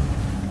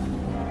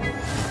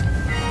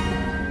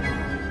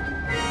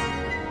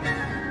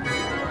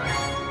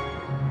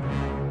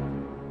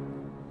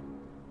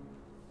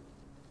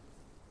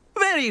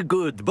 Very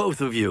good,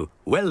 both of you.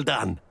 Well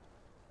done.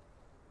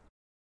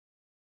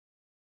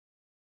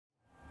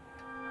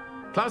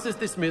 Class is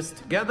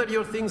dismissed. Gather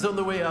your things on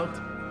the way out.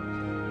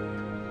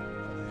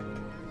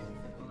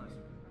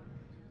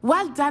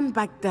 Well done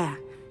back there.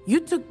 You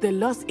took the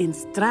loss in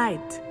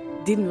stride.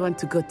 Didn't want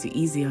to go too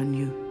easy on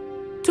you.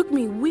 Took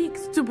me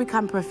weeks to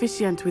become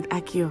proficient with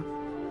Accio.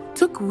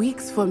 Took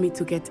weeks for me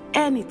to get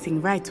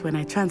anything right when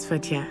I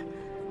transferred here.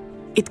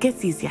 It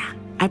gets easier,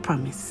 I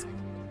promise.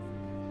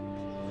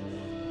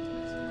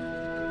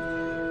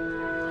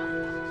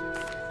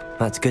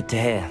 That's good to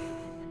hear.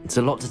 It's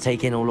a lot to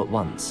take in all at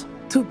once.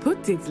 To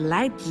put it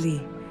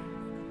lightly,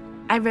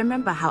 I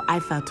remember how I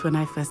felt when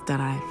I first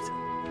arrived.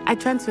 I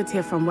transferred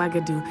here from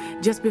Wagadu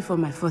just before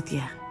my 4th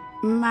year.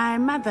 My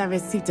mother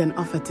received an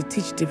offer to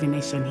teach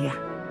divination here.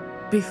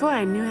 Before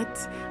I knew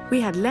it,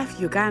 we had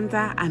left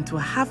Uganda and were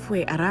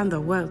halfway around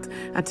the world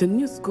at a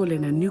new school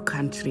in a new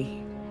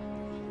country.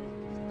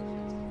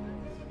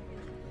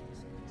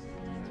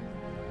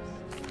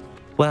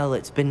 Well,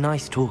 it's been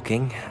nice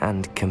talking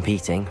and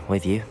competing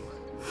with you.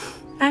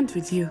 And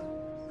with you.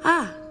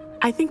 Ah,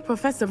 I think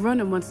Professor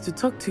Ronan wants to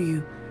talk to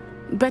you.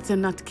 Better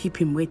not keep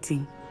him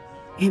waiting.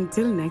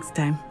 Until next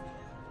time.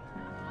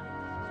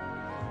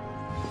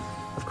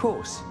 Of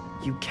course,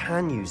 you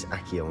can use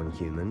Accio on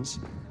humans.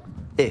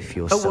 If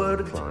you're A so word,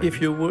 inclined. if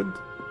you would.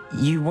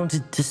 You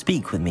wanted to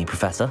speak with me,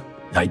 Professor?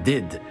 I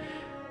did.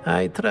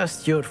 I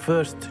trust your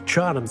first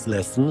charms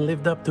lesson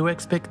lived up to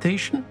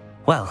expectation?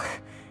 Well,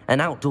 an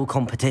outdoor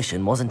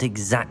competition wasn't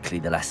exactly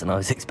the lesson I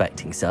was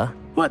expecting, sir.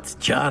 What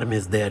charm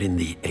is there in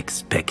the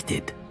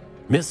expected?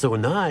 Miss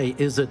Onai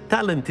is a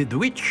talented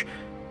witch.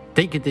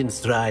 Take it in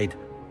stride.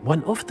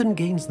 One often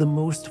gains the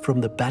most from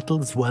the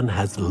battles one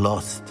has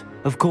lost.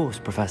 Of course,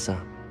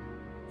 Professor.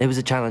 It was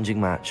a challenging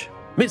match.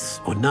 Miss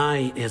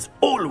Onai is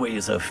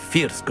always a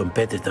fierce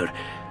competitor,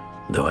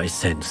 though I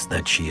sense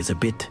that she is a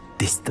bit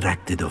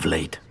distracted of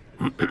late.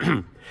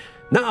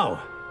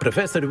 Now,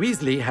 Professor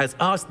Weasley has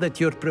asked that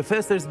your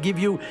professors give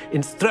you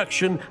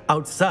instruction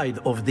outside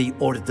of the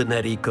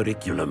ordinary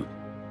curriculum.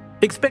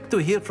 Expect to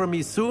hear from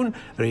me soon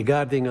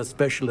regarding a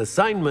special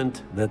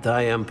assignment that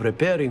I am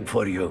preparing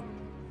for you.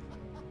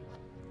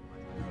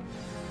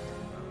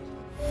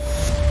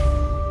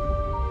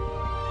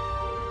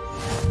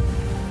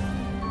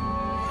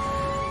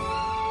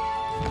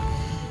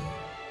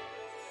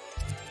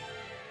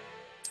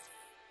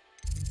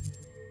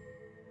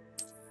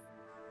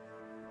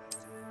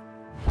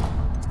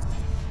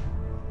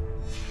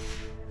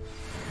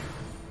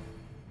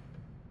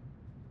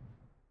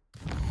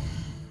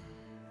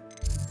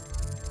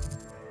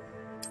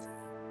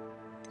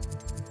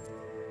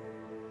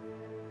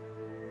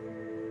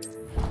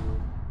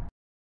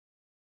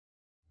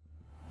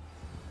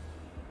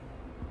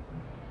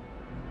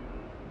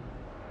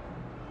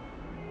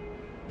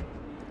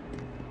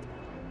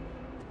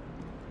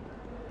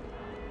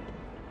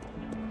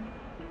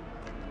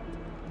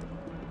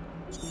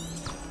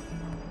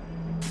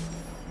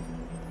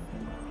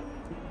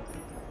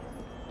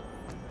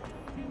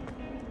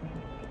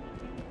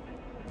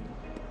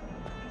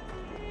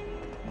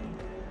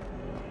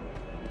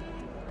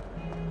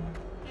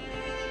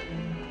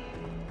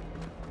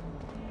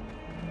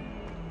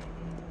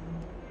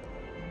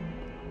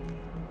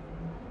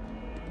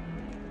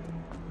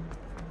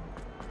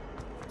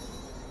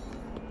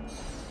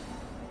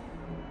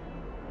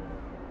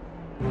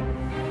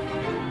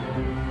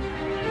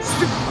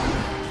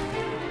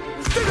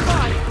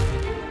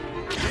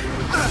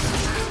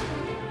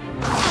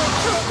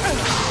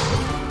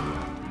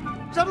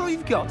 Is that all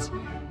you've got?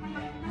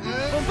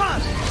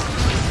 Bombard!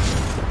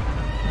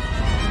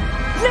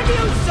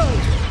 Levioso!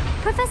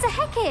 Professor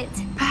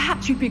Hecat!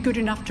 Perhaps you'd be good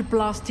enough to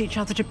blast each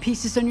other to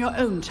pieces on your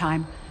own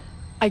time.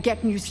 I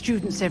get new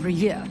students every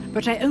year,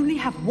 but I only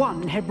have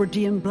one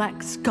Hebridean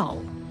black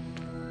skull.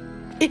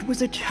 It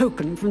was a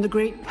token from the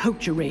Great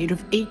Poacher Raid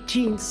of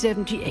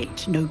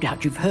 1878. No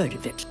doubt you've heard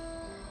of it.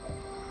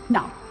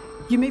 Now,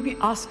 you may be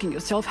asking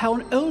yourself how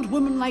an old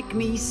woman like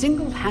me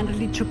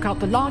single-handedly took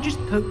out the largest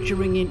poacher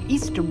ring in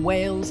eastern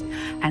Wales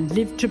and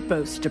lived to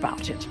boast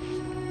about it.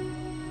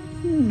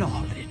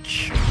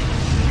 Knowledge.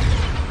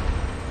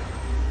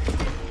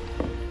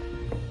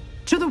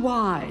 To the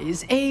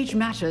wise, age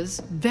matters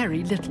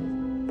very little.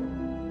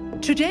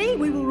 Today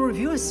we will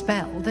review a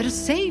spell that has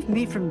saved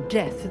me from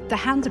death at the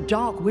hands of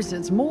dark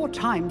wizards more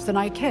times than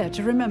I care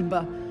to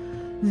remember.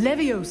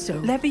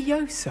 Levioso.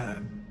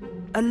 Levioso?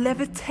 A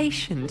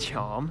levitation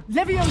charm?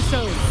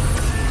 Levioso!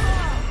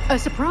 A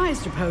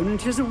surprised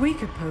opponent is a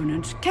weak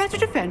opponent. Care to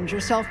defend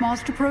yourself,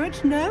 Master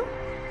Pruitt? No?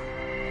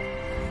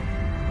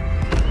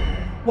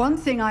 One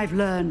thing I've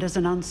learned as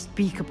an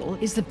unspeakable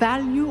is the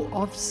value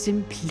of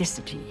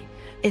simplicity,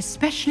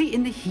 especially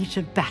in the heat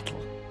of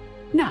battle.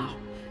 Now,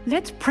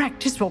 let's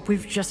practice what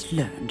we've just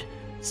learned,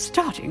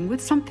 starting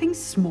with something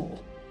small.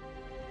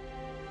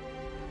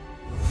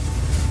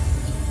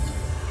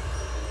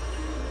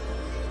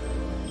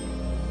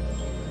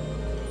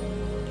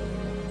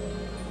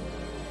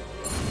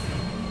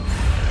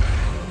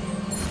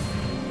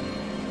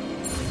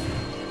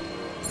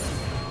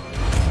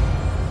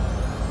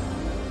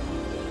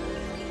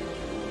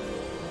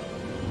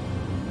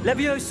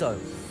 Levioso!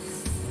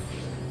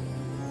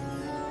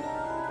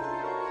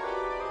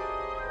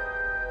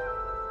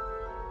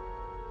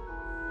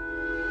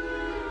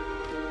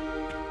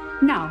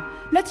 Now,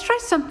 let's try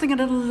something a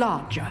little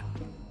larger.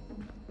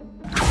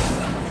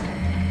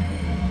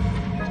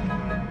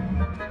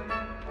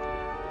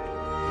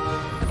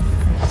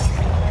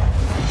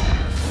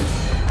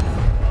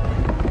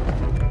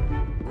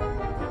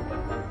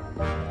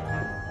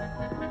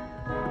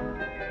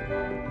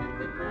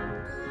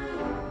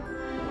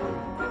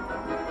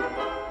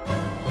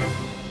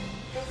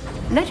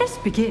 Let us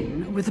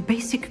begin with a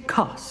basic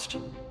cast.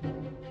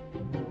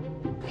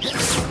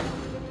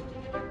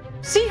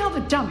 See how the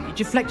dummy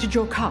deflected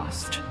your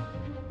cast?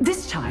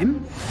 This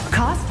time,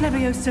 cast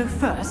Levioso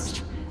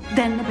first,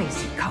 then the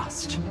basic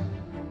cast.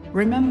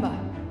 Remember,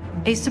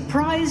 a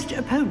surprised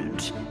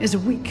opponent is a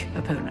weak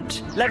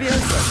opponent.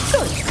 Leviosa!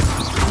 Good.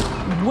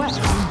 Well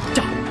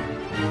done.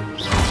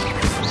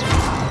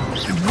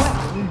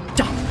 Well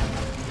done.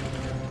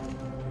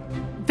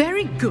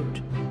 Very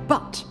good.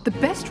 But the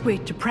best way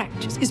to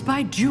practice is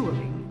by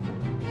dueling.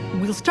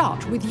 We'll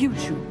start with you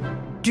two.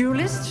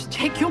 Duelists,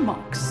 take your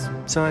marks.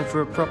 Time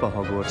for a proper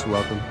Hogwarts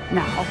welcome.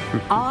 Now,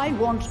 I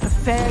want a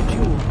fair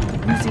duel,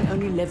 using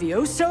only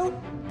Levioso,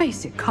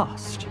 basic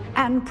cast,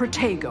 and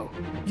Protego.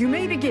 You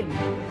may begin.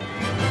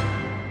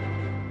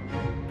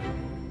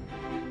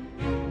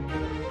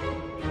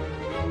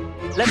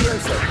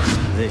 Levioso!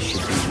 This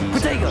should be easy.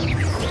 Protego!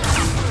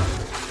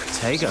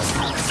 Protego?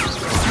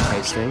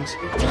 Hastings?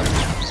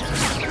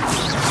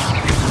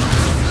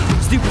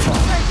 Stupefy!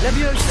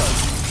 Levioso!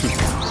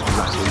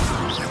 Lucky.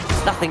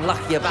 Nothing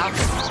lucky about it.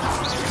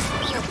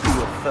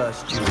 Your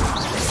first duel.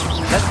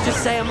 Let's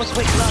just say I'm a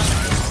quick learner.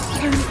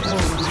 Don't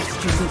always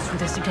do this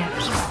with us,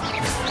 Adept.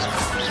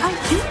 I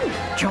do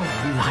enjoy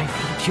a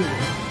lively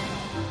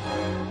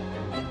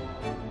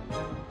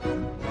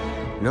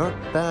duel. Not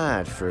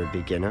bad for a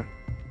beginner.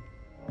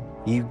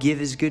 You give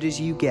as good as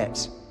you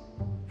get.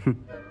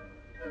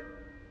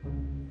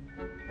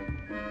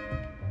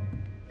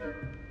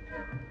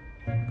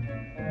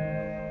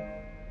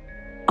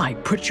 I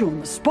put you on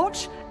the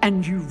spot,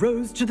 and you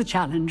rose to the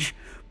challenge.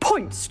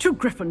 Points to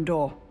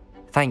Gryffindor.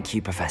 Thank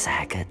you, Professor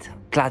Hecat.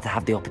 Glad to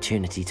have the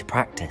opportunity to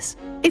practice.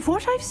 If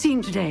what I've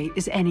seen today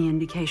is any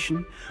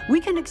indication, we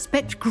can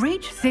expect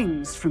great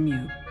things from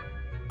you.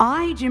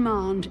 I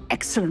demand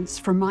excellence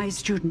from my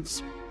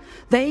students.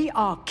 They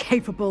are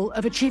capable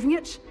of achieving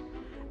it,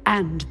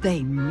 and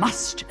they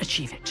must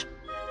achieve it.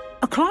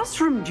 A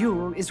classroom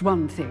duel is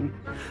one thing,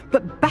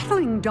 but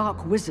battling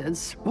dark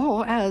wizards,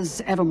 or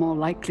as ever more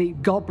likely,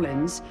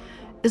 goblins,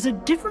 is a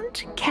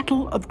different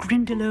kettle of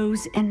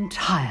Grindylows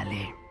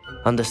entirely.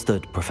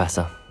 Understood,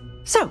 Professor.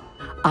 So,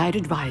 I'd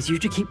advise you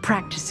to keep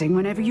practicing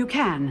whenever you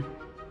can.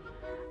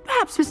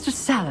 Perhaps Mr.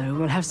 Sallow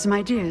will have some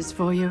ideas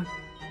for you.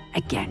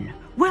 Again,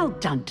 well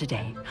done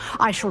today.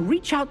 I shall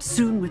reach out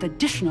soon with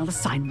additional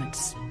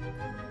assignments.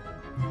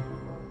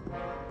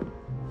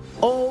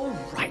 All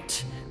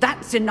right.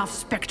 That's enough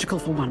spectacle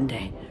for one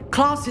day.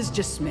 Class is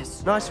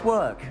dismissed. Nice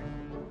work.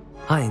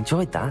 I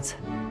enjoyed that.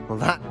 Well,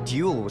 that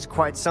duel was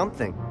quite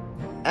something.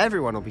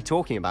 Everyone will be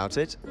talking about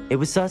it. It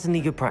was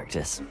certainly good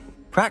practice.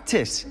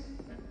 Practice?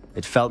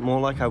 It felt more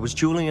like I was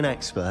dueling an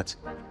expert.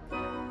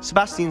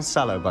 Sebastian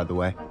Sallow, by the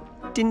way.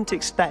 Didn't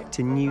expect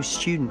a new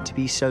student to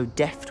be so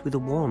deft with a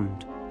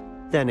wand.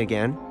 Then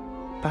again,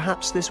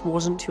 perhaps this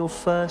wasn't your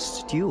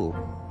first duel.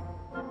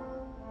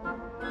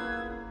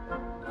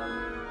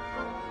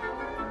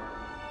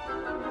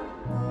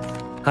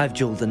 I've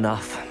dueled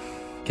enough.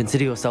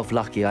 Consider yourself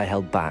lucky I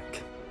held back.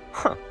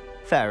 Huh,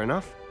 fair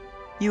enough.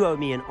 You owe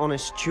me an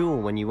honest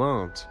duel when you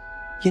aren't.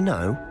 You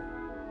know,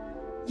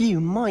 you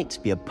might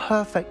be a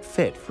perfect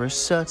fit for a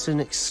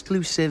certain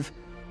exclusive,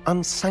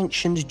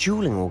 unsanctioned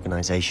dueling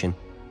organization.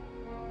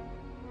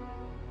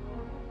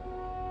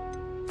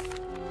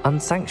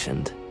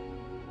 Unsanctioned?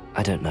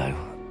 I don't know.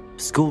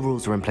 School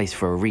rules are in place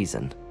for a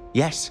reason.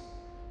 Yes,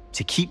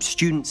 to keep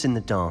students in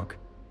the dark.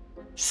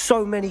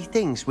 So many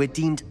things we're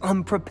deemed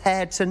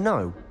unprepared to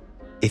know.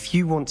 If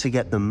you want to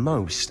get the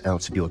most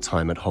out of your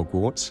time at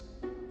Hogwarts,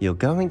 you're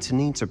going to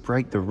need to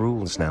break the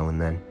rules now and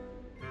then.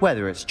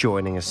 Whether it's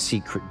joining a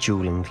secret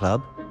dueling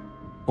club,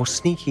 or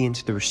sneaking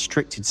into the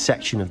restricted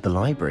section of the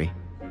library,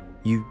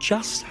 you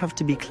just have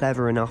to be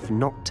clever enough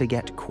not to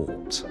get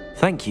caught.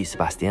 Thank you,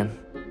 Sebastian.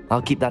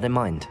 I'll keep that in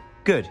mind.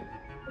 Good.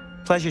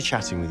 Pleasure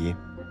chatting with you.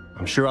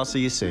 I'm sure I'll see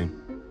you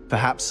soon.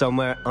 Perhaps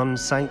somewhere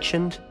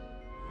unsanctioned?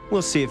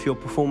 We'll see if your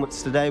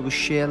performance today was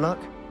sheer luck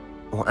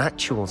or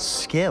actual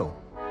skill.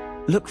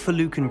 Look for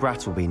Luke and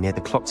Brattleby near the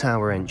clock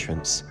tower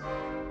entrance,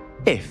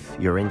 if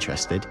you're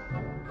interested.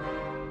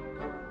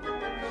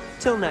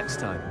 Till next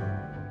time.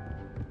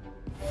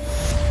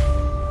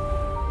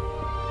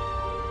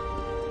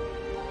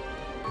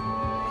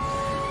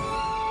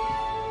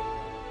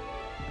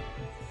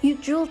 You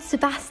dueled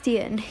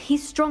Sebastian.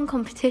 He's strong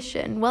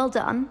competition. Well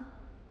done.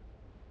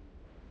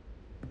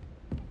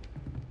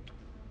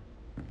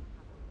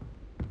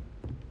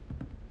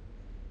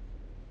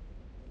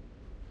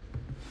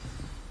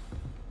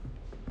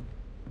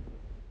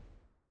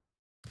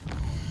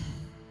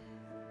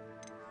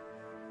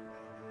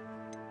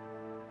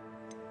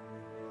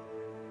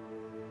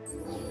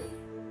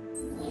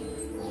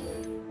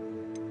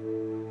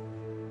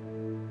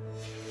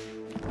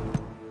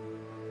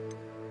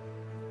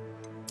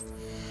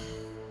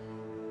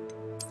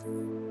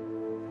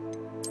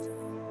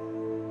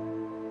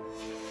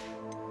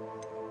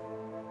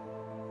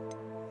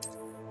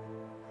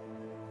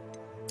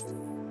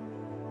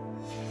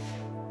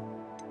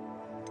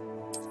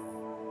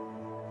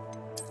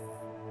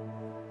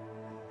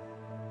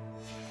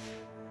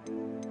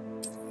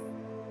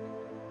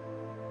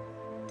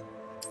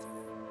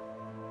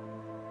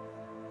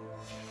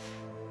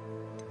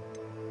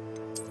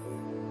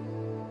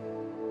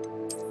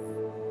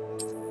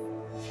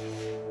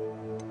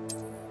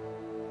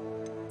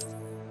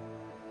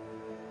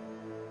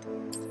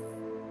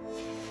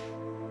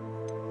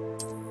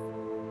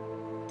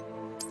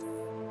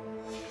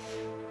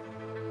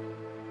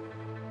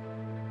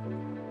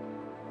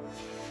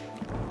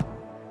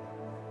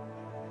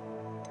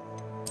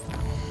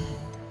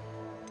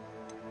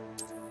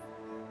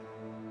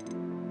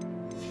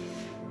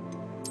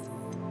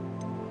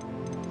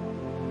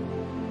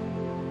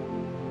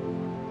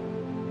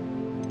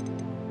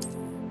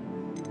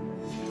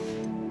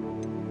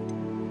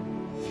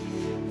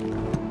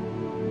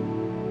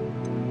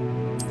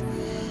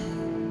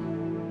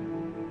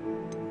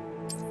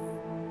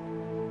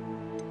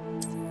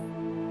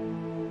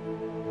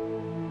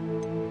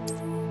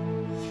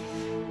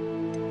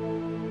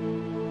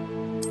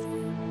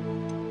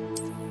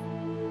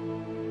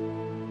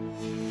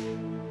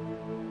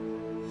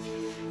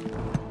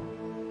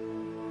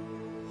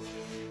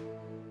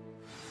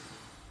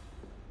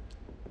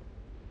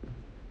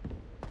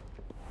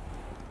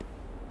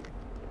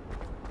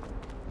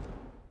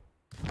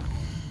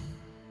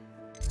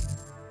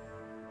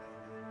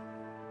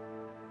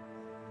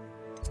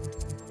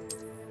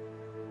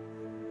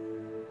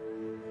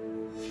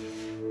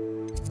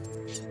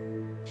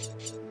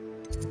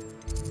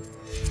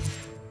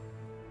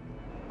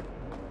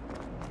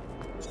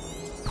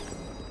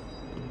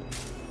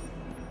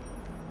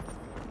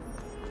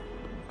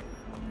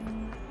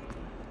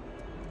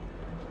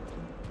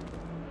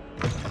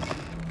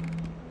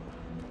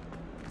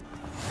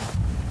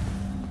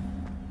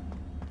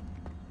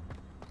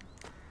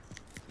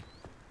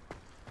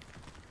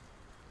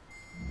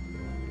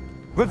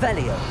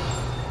 Revelio!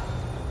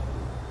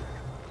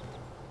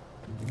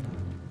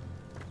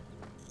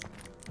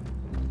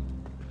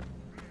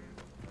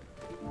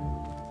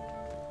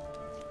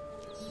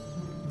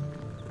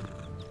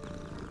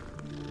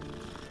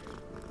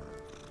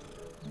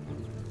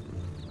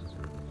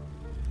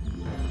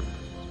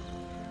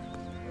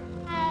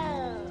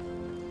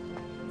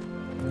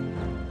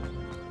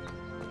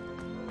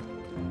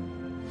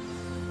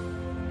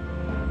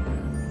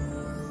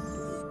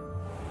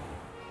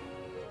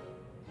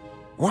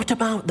 What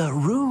about the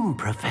room,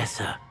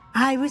 Professor?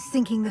 I was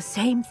thinking the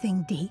same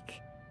thing,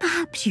 Deke.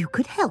 Perhaps you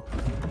could help.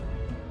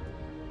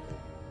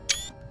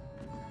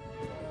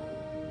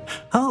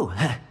 Oh,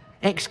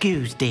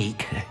 excuse,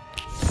 Deke.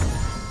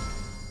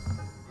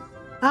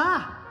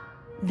 Ah,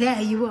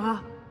 there you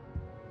are.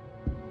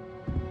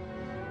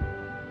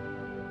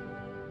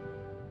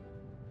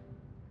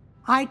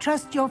 I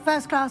trust your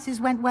first classes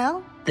went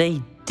well?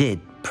 They did,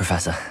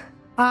 Professor.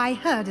 I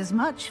heard as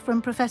much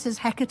from Professors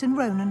Hecat and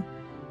Ronan.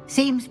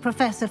 Seems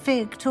Professor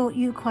Fig taught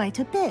you quite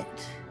a bit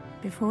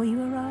before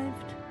you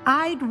arrived.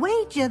 I'd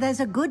wager there's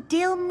a good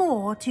deal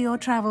more to your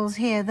travels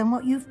here than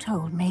what you've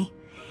told me.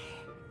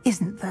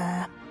 Isn't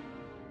there?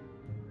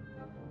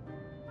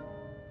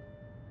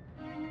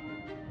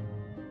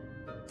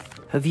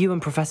 Have you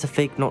and Professor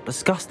Fig not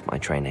discussed my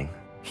training?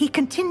 He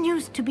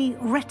continues to be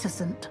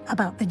reticent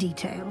about the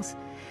details,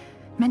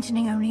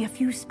 mentioning only a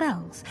few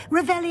spells.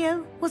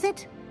 Revelio, was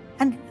it?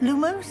 And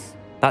Lumos?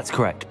 That's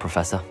correct,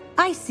 Professor.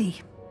 I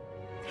see.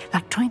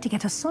 Like trying to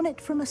get a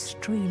sonnet from a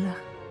streeler.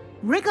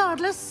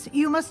 Regardless,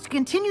 you must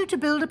continue to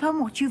build upon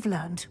what you've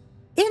learned.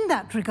 In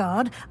that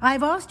regard,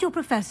 I've asked your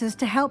professors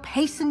to help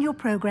hasten your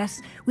progress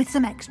with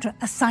some extra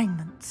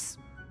assignments.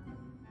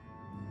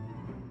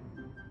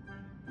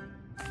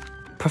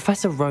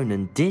 Professor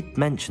Ronan did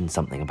mention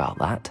something about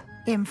that.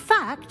 In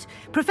fact,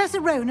 Professor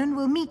Ronan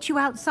will meet you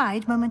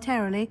outside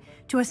momentarily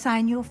to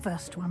assign your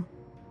first one.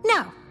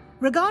 Now,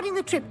 regarding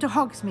the trip to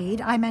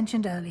Hogsmeade I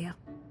mentioned earlier,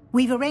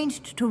 we've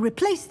arranged to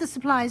replace the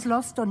supplies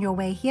lost on your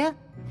way here,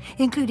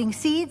 including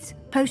seeds,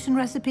 potion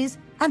recipes,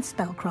 and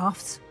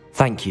spellcrafts.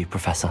 Thank you,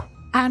 Professor.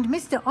 And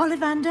Mr.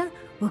 Ollivander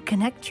will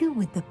connect you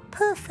with the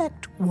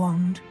perfect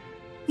wand.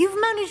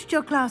 You've managed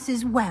your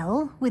classes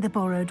well with a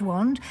borrowed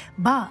wand,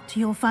 but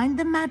you'll find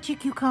the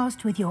magic you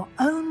cast with your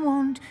own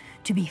wand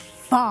to be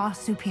far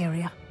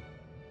superior.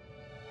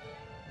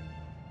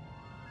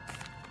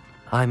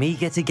 I'm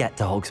eager to get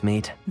to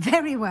Hogsmeade.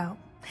 Very well.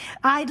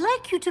 I'd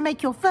like you to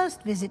make your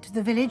first visit to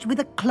the village with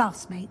a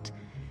classmate.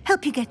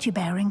 Help you get your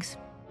bearings.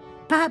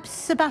 Perhaps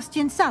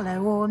Sebastian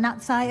Sallow or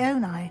Natsai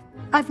Onai.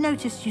 I've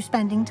noticed you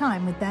spending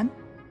time with them.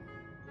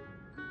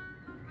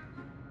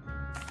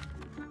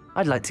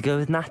 I'd like to go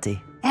with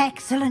Natty.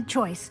 Excellent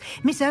choice.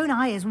 Miss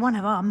Onai is one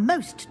of our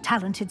most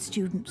talented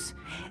students.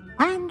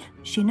 And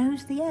she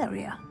knows the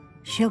area.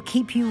 She'll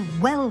keep you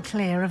well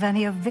clear of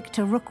any of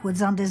Victor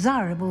Rookwood's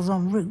undesirables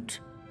en route.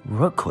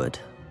 Rookwood?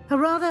 A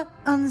rather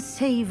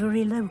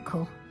unsavory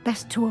local.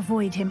 Best to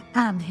avoid him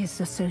and his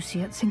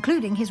associates,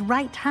 including his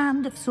right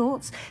hand of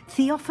sorts,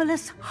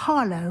 Theophilus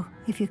Harlow,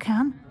 if you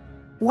can.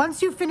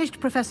 Once you've finished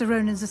Professor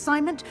Ronan's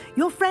assignment,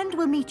 your friend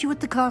will meet you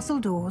at the castle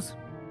doors.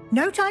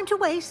 No time to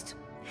waste.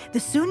 The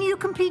sooner you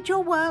complete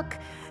your work,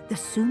 the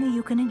sooner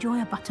you can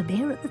enjoy a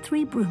butterbeer at the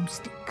Three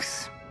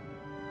Broomsticks.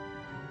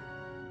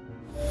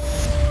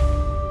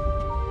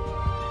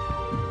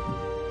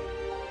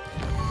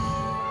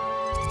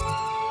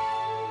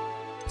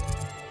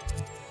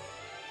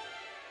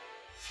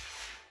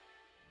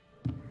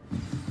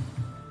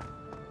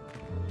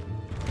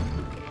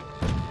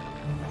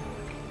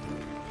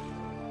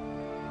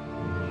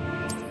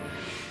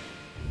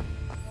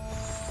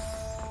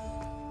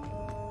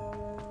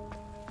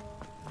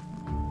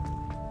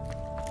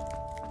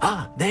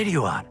 Ah, there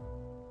you are.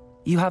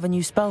 You have a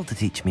new spell to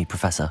teach me,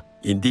 Professor.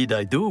 Indeed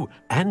I do,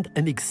 and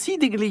an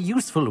exceedingly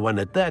useful one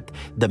at that,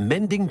 the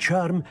mending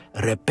charm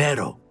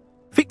Reparo.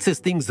 Fixes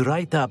things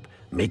right up,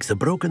 makes a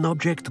broken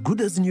object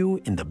good as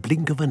new in the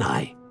blink of an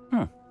eye.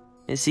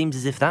 It seems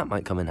as if that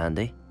might come in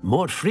handy.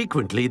 More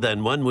frequently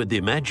than one would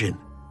imagine.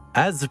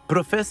 As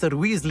Professor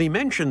Weasley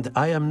mentioned,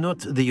 I am not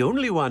the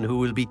only one who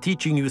will be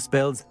teaching you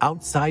spells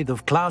outside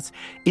of class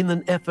in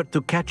an effort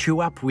to catch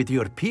you up with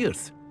your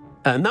peers.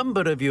 A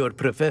number of your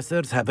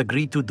professors have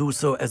agreed to do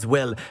so as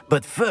well,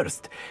 but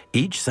first,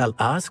 each shall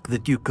ask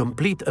that you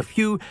complete a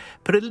few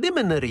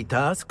preliminary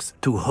tasks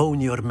to hone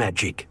your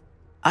magic.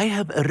 I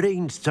have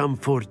arranged some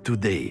for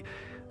today.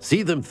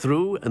 See them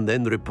through and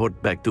then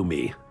report back to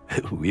me.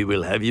 We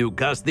will have you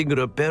casting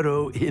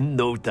Reparo in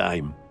no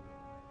time.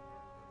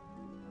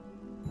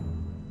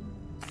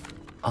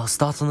 I'll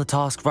start on the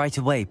task right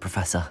away,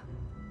 Professor.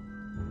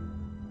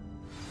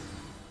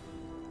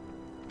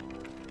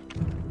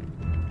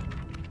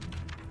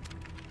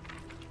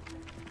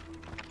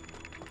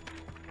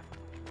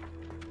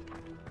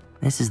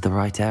 This is the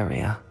right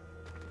area.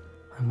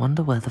 I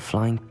wonder where the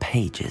flying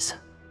page is.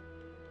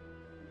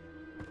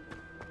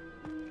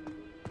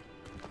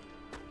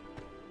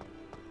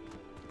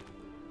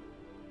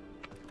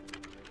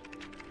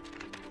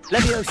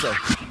 Levioso!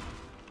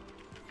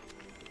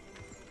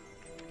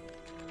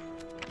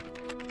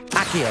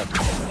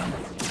 Accio!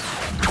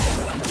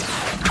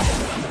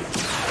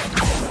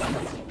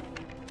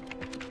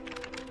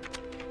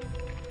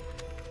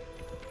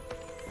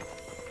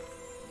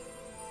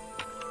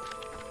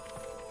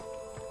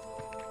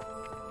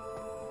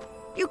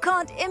 You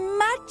can't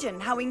imagine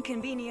how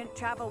inconvenient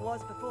travel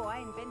was before I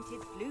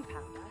invented flu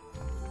powder.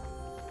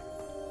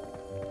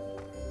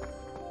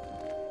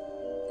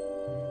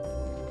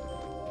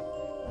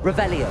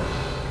 Revelio.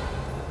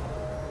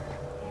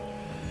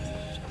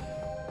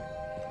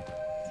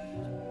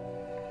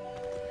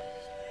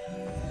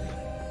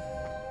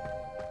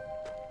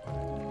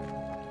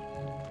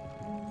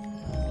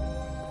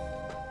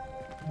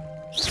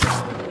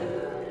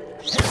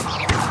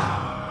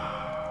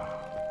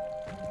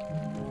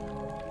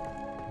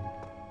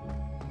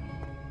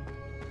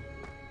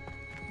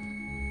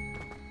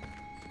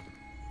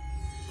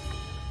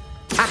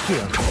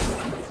 Accio.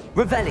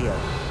 Revelio.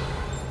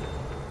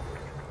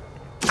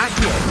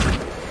 Accio.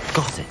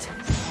 Got it.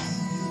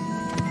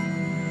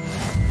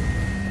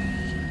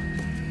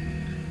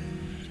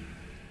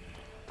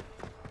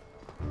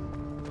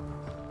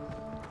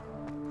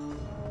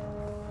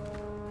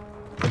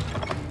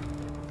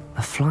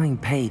 A flying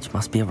page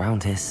must be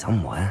around here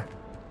somewhere.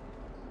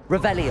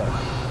 Revelio.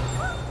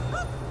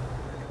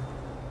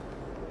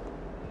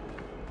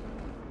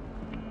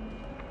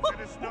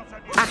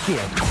 Accio.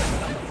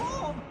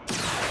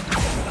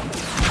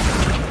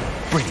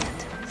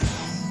 Brilliant.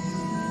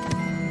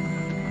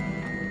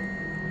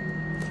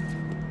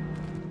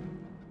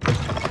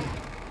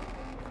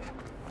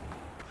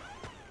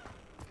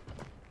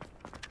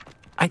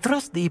 I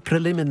trust the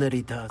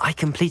preliminary task. I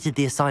completed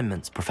the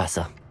assignments,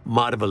 Professor.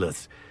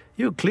 Marvelous.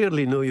 You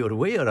clearly know your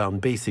way around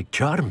basic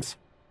charms.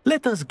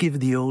 Let us give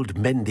the old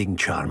mending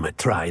charm a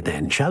try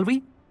then, shall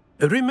we?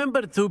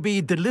 Remember to be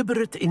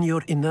deliberate in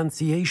your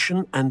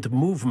enunciation and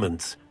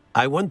movements.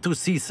 I want to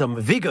see some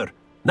vigor.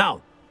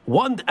 Now,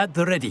 wand at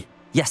the ready.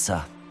 Yes,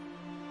 sir.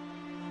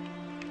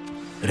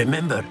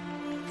 Remember,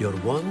 your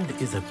wand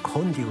is a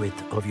conduit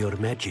of your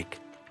magic.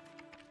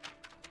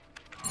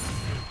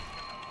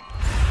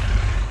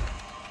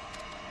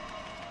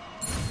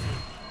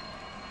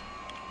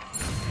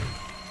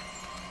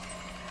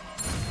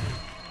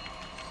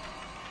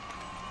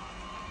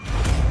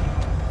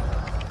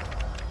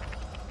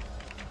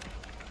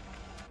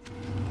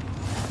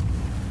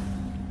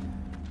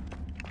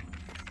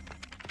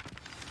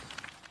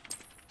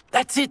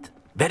 That's it.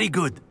 Very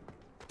good.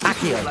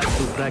 Accio. I'd like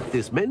to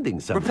practice mending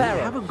something. Reparo.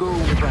 Have a go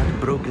with that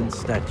broken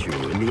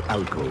statue in the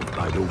alcove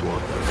by the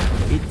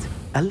water. It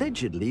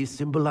allegedly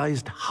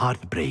symbolized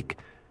heartbreak.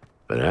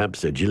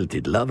 Perhaps a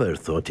jilted lover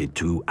thought it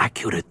too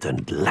accurate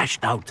and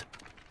lashed out.